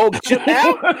 The whole chip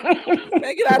out?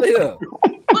 Man, get out of here.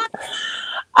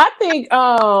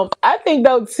 I think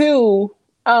though too,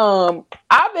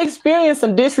 I've experienced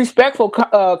some disrespectful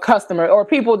customers or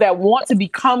people that want to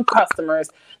become customers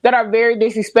that are very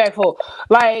disrespectful.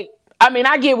 Like, I mean,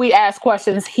 I get we ask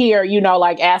questions here, you know,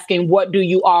 like asking what do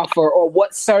you offer or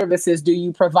what services do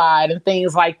you provide and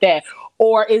things like that.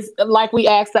 Or is like we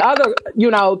asked the other, you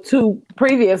know, two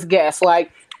previous guests,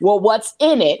 like, well, what's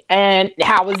in it and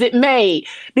how is it made?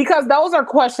 Because those are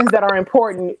questions that are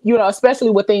important, you know, especially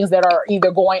with things that are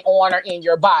either going on or in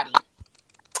your body.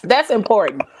 That's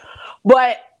important.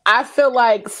 But I feel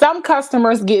like some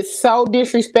customers get so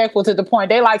disrespectful to the point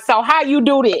they like, so how you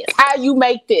do this? How you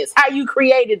make this? How you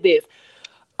created this?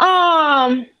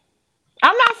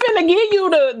 I'm not finna give you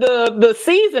the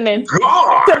seasoning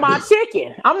to my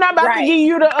chicken. I'm not about to give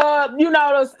you the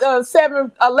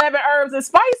 7-11 herbs and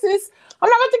spices. I'm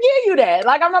not about to give you that.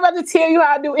 Like, I'm not about to tell you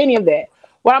how to do any of that.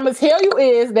 What I'm gonna tell you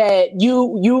is that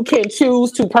you can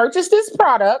choose to purchase this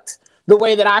product the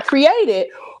way that I created,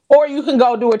 or you can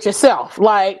go do it yourself.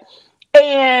 Like,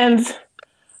 and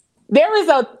there is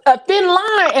a thin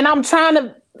line, and I'm trying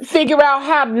to figure out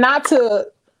how not to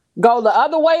go the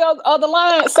other way of the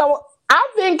line. So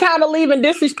I've been kind of leaving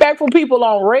disrespectful people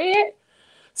on red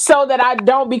so that I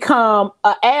don't become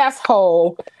an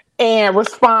asshole and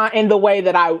respond in the way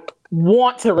that I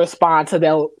want to respond to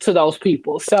those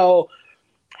people. So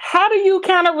how do you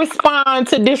kind of respond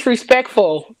to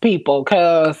disrespectful people?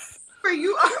 Because where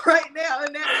you are right now,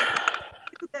 and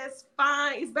that's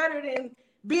fine. It's better than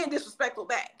being disrespectful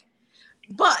back.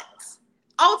 But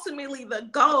ultimately, the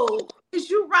goal is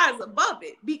you rise above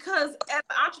it, because as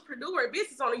an entrepreneur,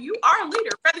 business owner, you are a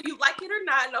leader, whether you like it or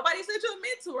not. Nobody said you're a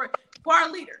mentor. You are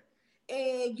a leader,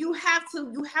 and you have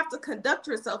to conduct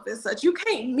yourself as such. You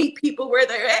can't meet people where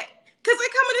they're at because they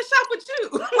come in and shop with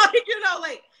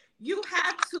you. You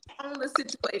have to own the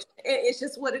situation. It's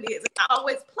just what it is. It's not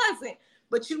always pleasant,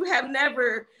 but you have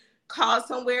never called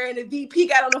somewhere and the VP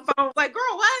got on the phone like,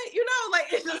 girl, what? You know, like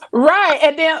it's just right.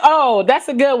 And then that's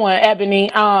a good one,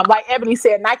 Ebony. Like Ebony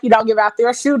said, Nike don't give out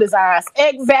their shoe designs.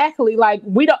 Exactly. Like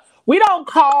we don't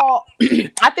call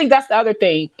I think that's the other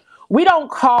thing. We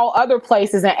don't call other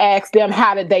places and ask them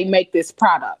how did they make this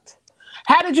product?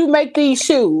 How did you make these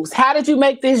shoes? How did you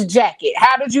make this jacket?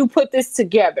 How did you put this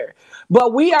together?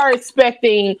 But we are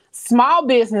expecting small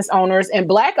business owners and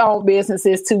Black-owned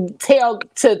businesses to tell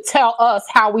us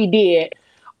how we did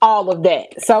all of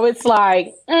that. So it's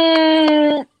like,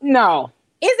 no.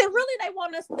 Is it really they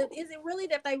want us? Is it really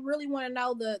that they really want to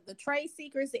know the trade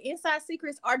secrets, the inside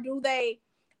secrets, or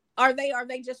are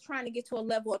they just trying to get to a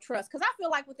level of trust? Because I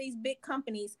feel like with these big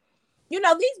companies, you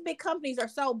know, these big companies are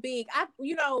so big.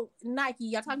 Nike,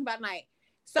 y'all talking about Nike.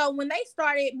 So when they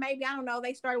started, maybe, I don't know,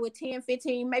 they started with 10,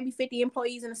 15, maybe 50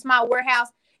 employees in a small warehouse.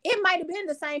 It might have been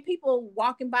the same people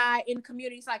walking by in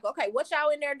communities like, okay, what y'all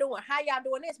in there doing? How y'all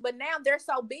doing this? But now they're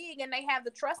so big and they have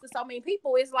the trust of so many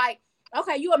people. It's like,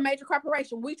 okay, you a major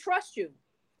corporation. We trust you.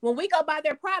 When we go buy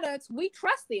their products, we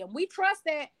trust them. We trust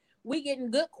that we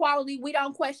getting good quality. We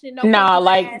don't question no.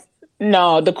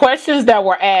 No, the questions that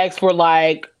were asked were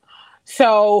like,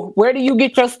 so where do you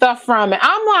get your stuff from? And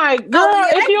I'm like, girl,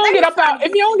 if you don't get up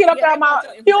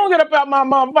out my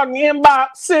motherfucking inbox,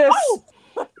 sis.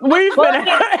 We've been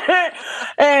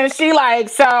and she like,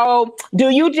 so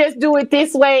do you just do it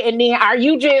this way? And then are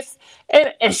you just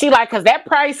and she like, because that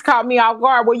price caught me off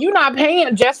guard. Well, you're not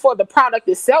paying just for the product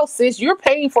itself, sis. You're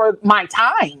paying for my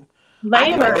time.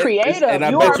 I'm a creative. And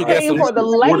you are paying for the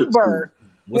labor.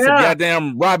 With some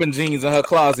goddamn Robin jeans in her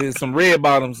closet, some red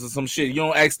bottoms, and some shit. You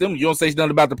don't ask them. You don't say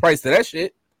nothing about the price of that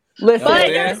shit. Listen, but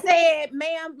they said,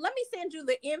 "Ma'am, let me send you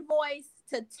the invoice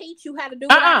to teach you how to do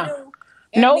what I do."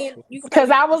 Nope. Because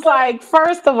I was like,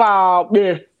 first of all,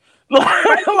 like in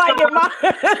my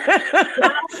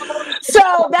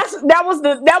so that was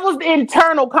the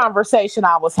internal conversation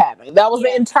I was having. That was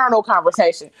the internal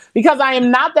conversation because I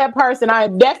am not that person. I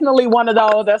am definitely one of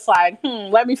those that's like,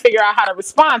 let me figure out how to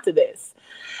respond to this.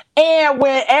 And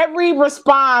when every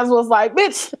response was like,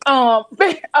 bitch,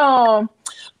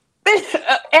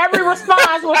 every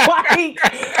response was like,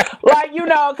 you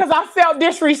know, because I felt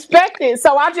disrespected.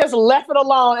 So I just left it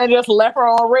alone and just left her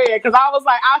on red. Because I was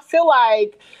like, I feel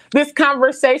like this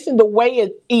conversation, the way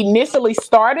it initially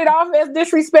started off as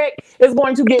disrespect, is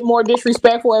going to get more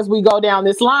disrespectful as we go down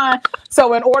this line.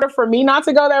 So in order for me not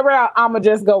to go that route, I'm going to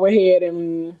just go ahead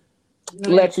and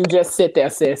let you just sit there,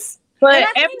 sis. But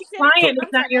every client is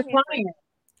not your client.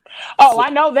 Oh, I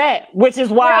know that, which is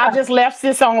why I just left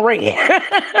sis on red.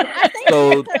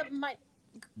 So,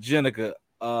 Jenica,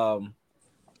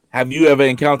 have you ever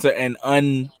encountered an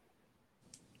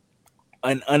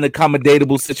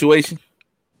unaccommodatable situation?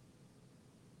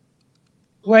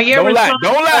 Where you're don't lie.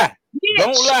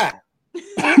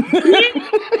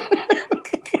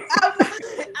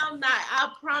 I'm not.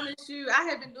 I promise you. I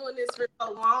have been doing this for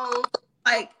so long.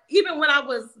 Like even when I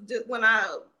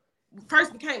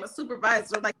first became a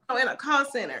supervisor, like in a call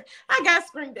center, I got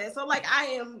screamed at. So like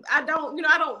I don't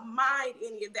mind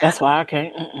any of that. That's why I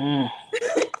can't. I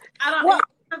don't.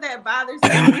 That bothers me.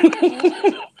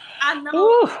 I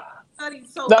know.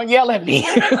 So don't yell at me.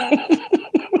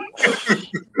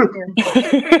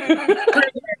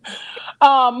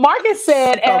 Marcus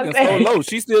said, "As so low,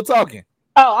 she's still talking."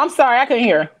 Oh, I'm sorry, I couldn't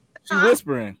hear. She's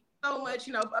whispering. So much,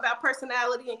 about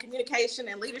personality and communication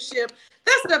and leadership.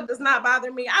 That stuff does not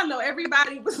bother me. I know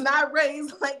everybody was not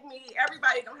raised like me.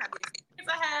 Everybody don't have the experience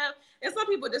I have, and some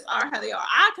people just are how they are.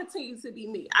 I continue to be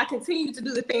me. I continue to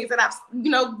do the things that I've,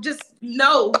 just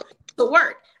know to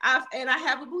work. I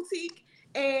have a boutique,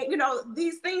 and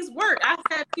these things work. I've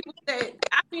had people that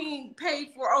I've been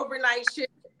paid for overnight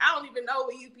shifts. I don't even know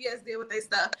what UPS did with their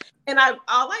stuff. And I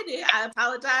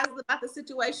apologized about the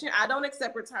situation. I don't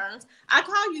accept returns. I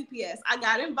call UPS. I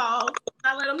got involved.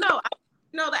 I let them know. I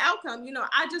know the outcome.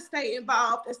 I just stay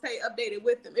involved and stay updated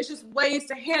with them. It's just ways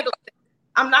to handle it.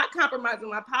 I'm not compromising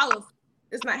my policy.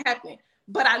 It's not happening.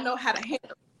 But I know how to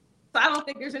handle it. So I don't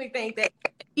think there's anything that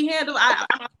he handled. I'm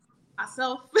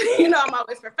myself. I'm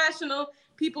always professional.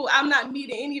 People, I'm not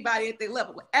meeting anybody at their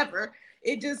level ever.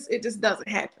 It just doesn't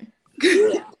happen.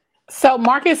 So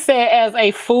Marcus said, as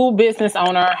a food business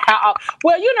owner,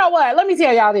 well, you know what? Let me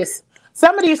tell y'all this.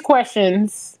 Some of these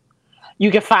questions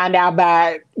you can find out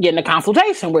by getting a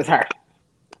consultation with her.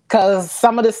 Because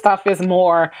some of this stuff is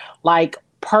more like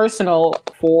personal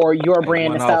for your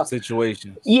brand and stuff.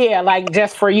 Situations. Yeah, like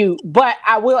just for you. But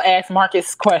I will ask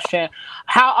Marcus' question.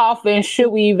 How often should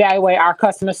we evaluate our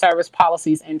customer service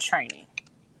policies and training?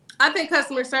 I think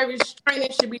customer service training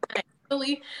should be done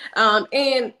annually.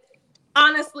 And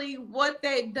honestly, what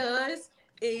that does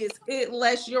is it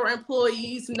lets your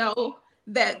employees know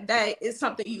that is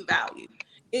something you value.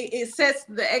 It sets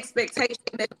the expectation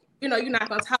that, you're not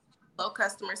going to talk about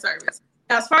customer service.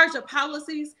 Now, as far as your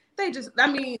policies, they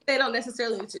don't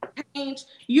necessarily need to change.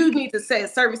 You need to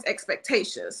set service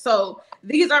expectations. So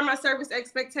these are my service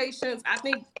expectations. I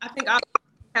think I'll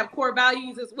have core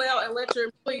values as well, and let your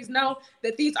employees know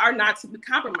that these are not to be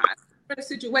compromised. In a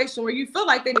situation where you feel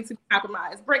like they need to be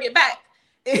compromised, bring it back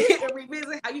and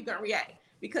revisit how you're going to react,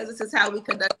 because this is how we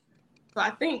conduct. So I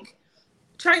think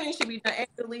training should be done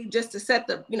annually just to set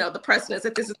the precedence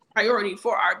that this is a priority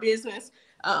for our business.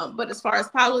 But as far as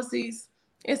policies,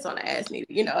 it's on an as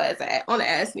needed, on an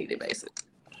as needed basis.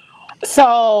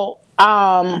 So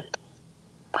that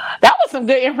was some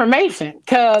good information,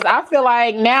 because I feel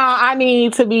like now I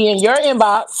need to be in your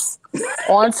inbox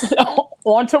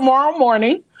on tomorrow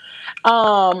morning.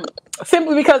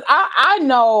 Simply because I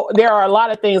know there are a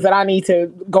lot of things that I need to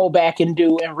go back and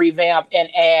do and revamp and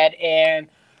add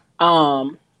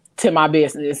to my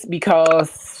business,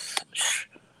 because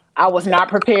I was not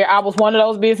prepared. I was one of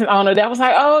those business owners that was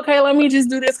like, oh, okay, let me just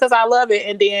do this because I love it.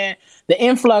 And then the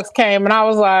influx came and I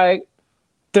was like,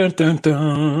 dun, dun,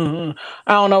 dun.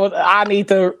 I don't know. I need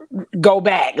to go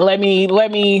back. Let me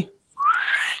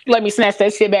snatch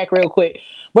that shit back real quick.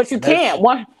 But you can't.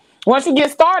 Once you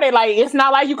get started, like, it's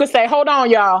not like you could say, hold on,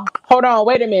 y'all. Hold on,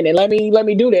 wait a minute. Let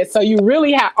me do this. So you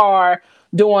really are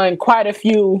doing quite a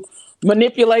few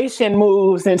manipulation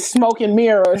moves and smoke and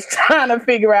mirrors, trying to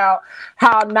figure out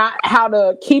how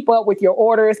to keep up with your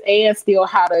orders and still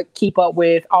how to keep up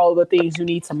with all the things you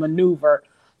need to maneuver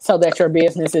so that your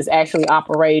business is actually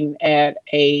operating at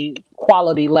a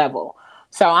quality level.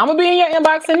 So I'm going to be in your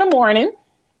inbox in the morning.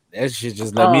 That should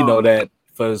just let me know that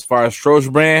for as far as Strosh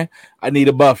brand, I need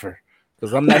a buffer,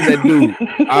 because I'm not that dude.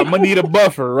 I'm going to need a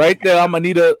buffer right there. I'm going to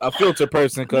need a filter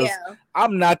person, because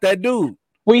I'm not that dude.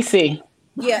 We see.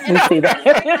 Yeah, and I see that.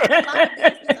 A lot of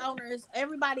business owners,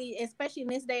 everybody, especially in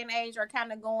this day and age, are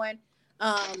kind of going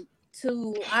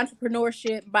to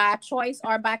entrepreneurship by choice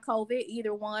or by COVID,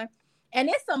 either one. And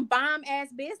it's some bomb-ass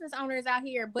business owners out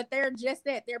here, but they're just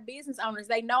that. They're business owners.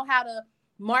 They know how to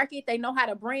market. They know how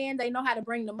to brand. They know how to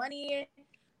bring the money in.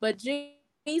 But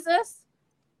Jesus,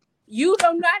 you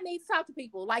do not need to talk to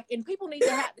people. Like, and people need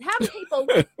to have people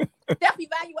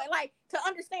self-evaluate, like, to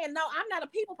understand, no, I'm not a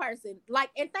people person.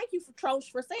 Like, and thank you for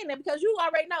Trosh for saying that, because you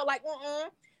already know, like,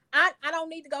 I don't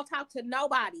need to go talk to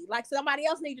nobody. Like, somebody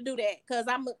else need to do that, because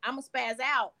I'm a spaz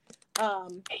out.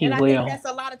 And I think that's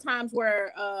a lot of times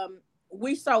where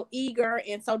we're so eager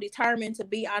and so determined to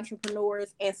be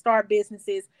entrepreneurs and start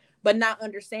businesses, but not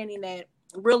understanding that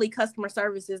really customer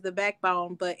service is the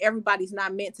backbone, but everybody's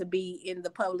not meant to be in the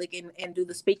public and do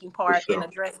the speaking part and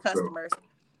address customers.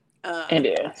 It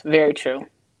is very true.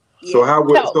 Yeah. So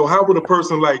how would a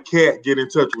person like Kat get in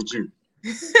touch with you?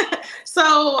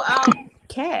 So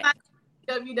Kat,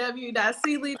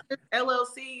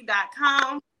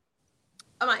 www.cleadersllc.com.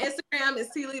 My Instagram is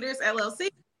cleadersllc,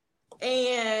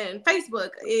 and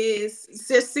Facebook is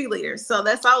just C Leaders. So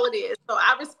that's all it is. So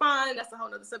I respond. That's a whole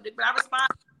nother subject, but I respond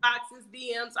to boxes,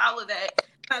 DMs, all of that.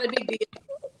 Not a big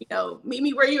deal. Meet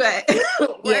me where you at.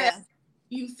 Where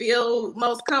you feel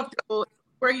most comfortable,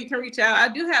 where you can reach out. I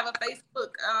do have a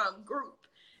Facebook group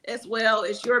as well.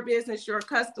 It's Your Business, Your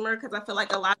Customer, because I feel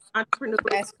like a lot of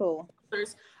entrepreneurs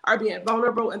are being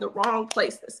vulnerable in the wrong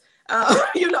places.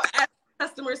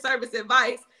 Customer service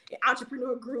advice in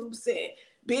entrepreneur groups and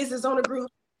business owner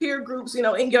groups, peer groups,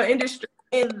 in your industry,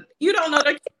 and you don't know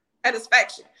their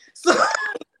satisfaction. So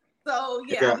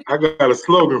yeah. I got a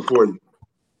slogan for you.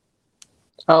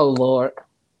 Oh Lord.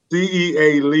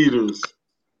 CEA Leaders,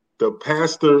 the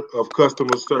pastor of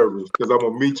customer service, because I'm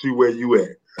gonna meet you where you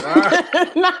at.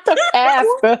 Not the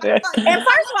pastor. And first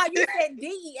of all, you said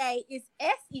DEA, it's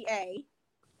SEA.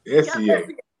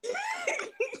 SEA.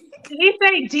 Did he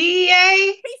say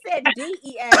DEA? He said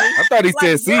DEA. I thought he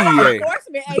said CEA.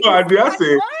 No, I did.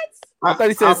 I thought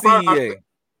he said CEA.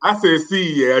 I said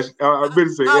CEA. I meant to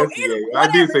say SEA. I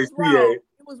did say CEA. It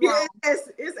was wrong.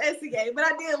 It's SEA, but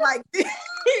I did like this.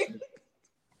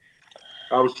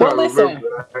 I was trying to remember,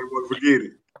 but I didn't want to forget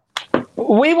it.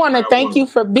 We want to thank you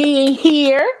for being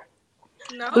here.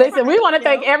 Listen, we want to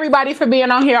thank everybody for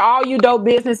being on here, all you dope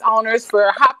business owners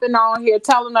for hopping on here,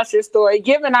 telling us your story,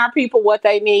 giving our people what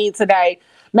they need today.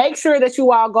 Make sure that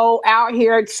you all go out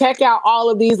here, check out all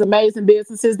of these amazing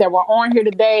businesses that were on here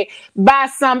today, buy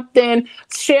something,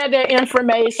 share their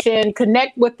information,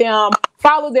 connect with them,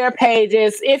 follow their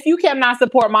pages. If you cannot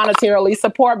support monetarily,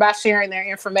 support by sharing their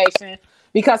information,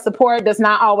 because support does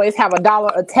not always have a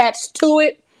dollar attached to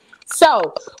it.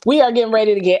 So we are getting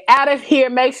ready to get out of here.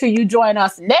 Make sure you join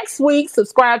us next week.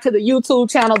 Subscribe to the YouTube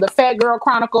channel, The Fat Girl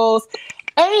Chronicles.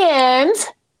 And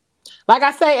like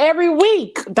I say every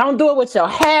week, don't do it with your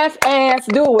half ass,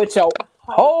 do it with your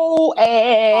whole ass.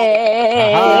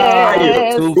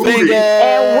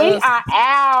 And we are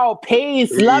out.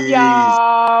 Peace. Love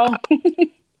y'all.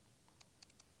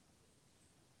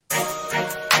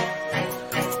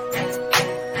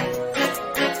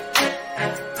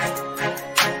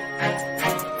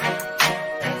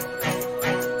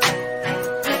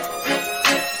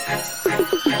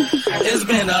 It's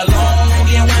been a long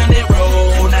and winding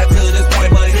road, not to this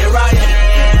point, but here I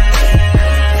am.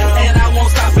 And I won't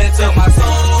stop until my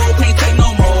soul can't take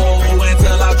no more,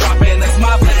 until I drop in, that's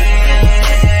my plan.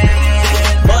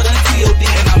 But until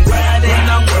then, I'm grinding,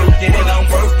 I'm working, I'm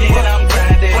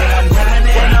grinding, I'm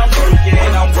grinding,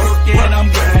 I'm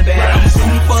grinding. I'm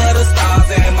shooting for the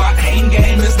stars and my aim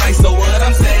game is nice, so what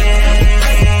I'm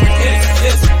saying,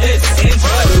 it's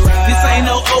enjoy the ride. This ain't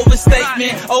no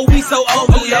overstatement, oh we so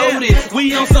overloaded.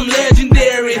 We on some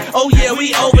legendary, oh yeah,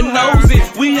 we over nosy.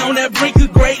 We on that brink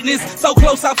of greatness, so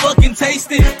close I fucking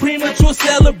taste it. Premature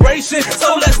celebration,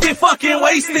 so let's get fucking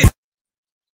wasted.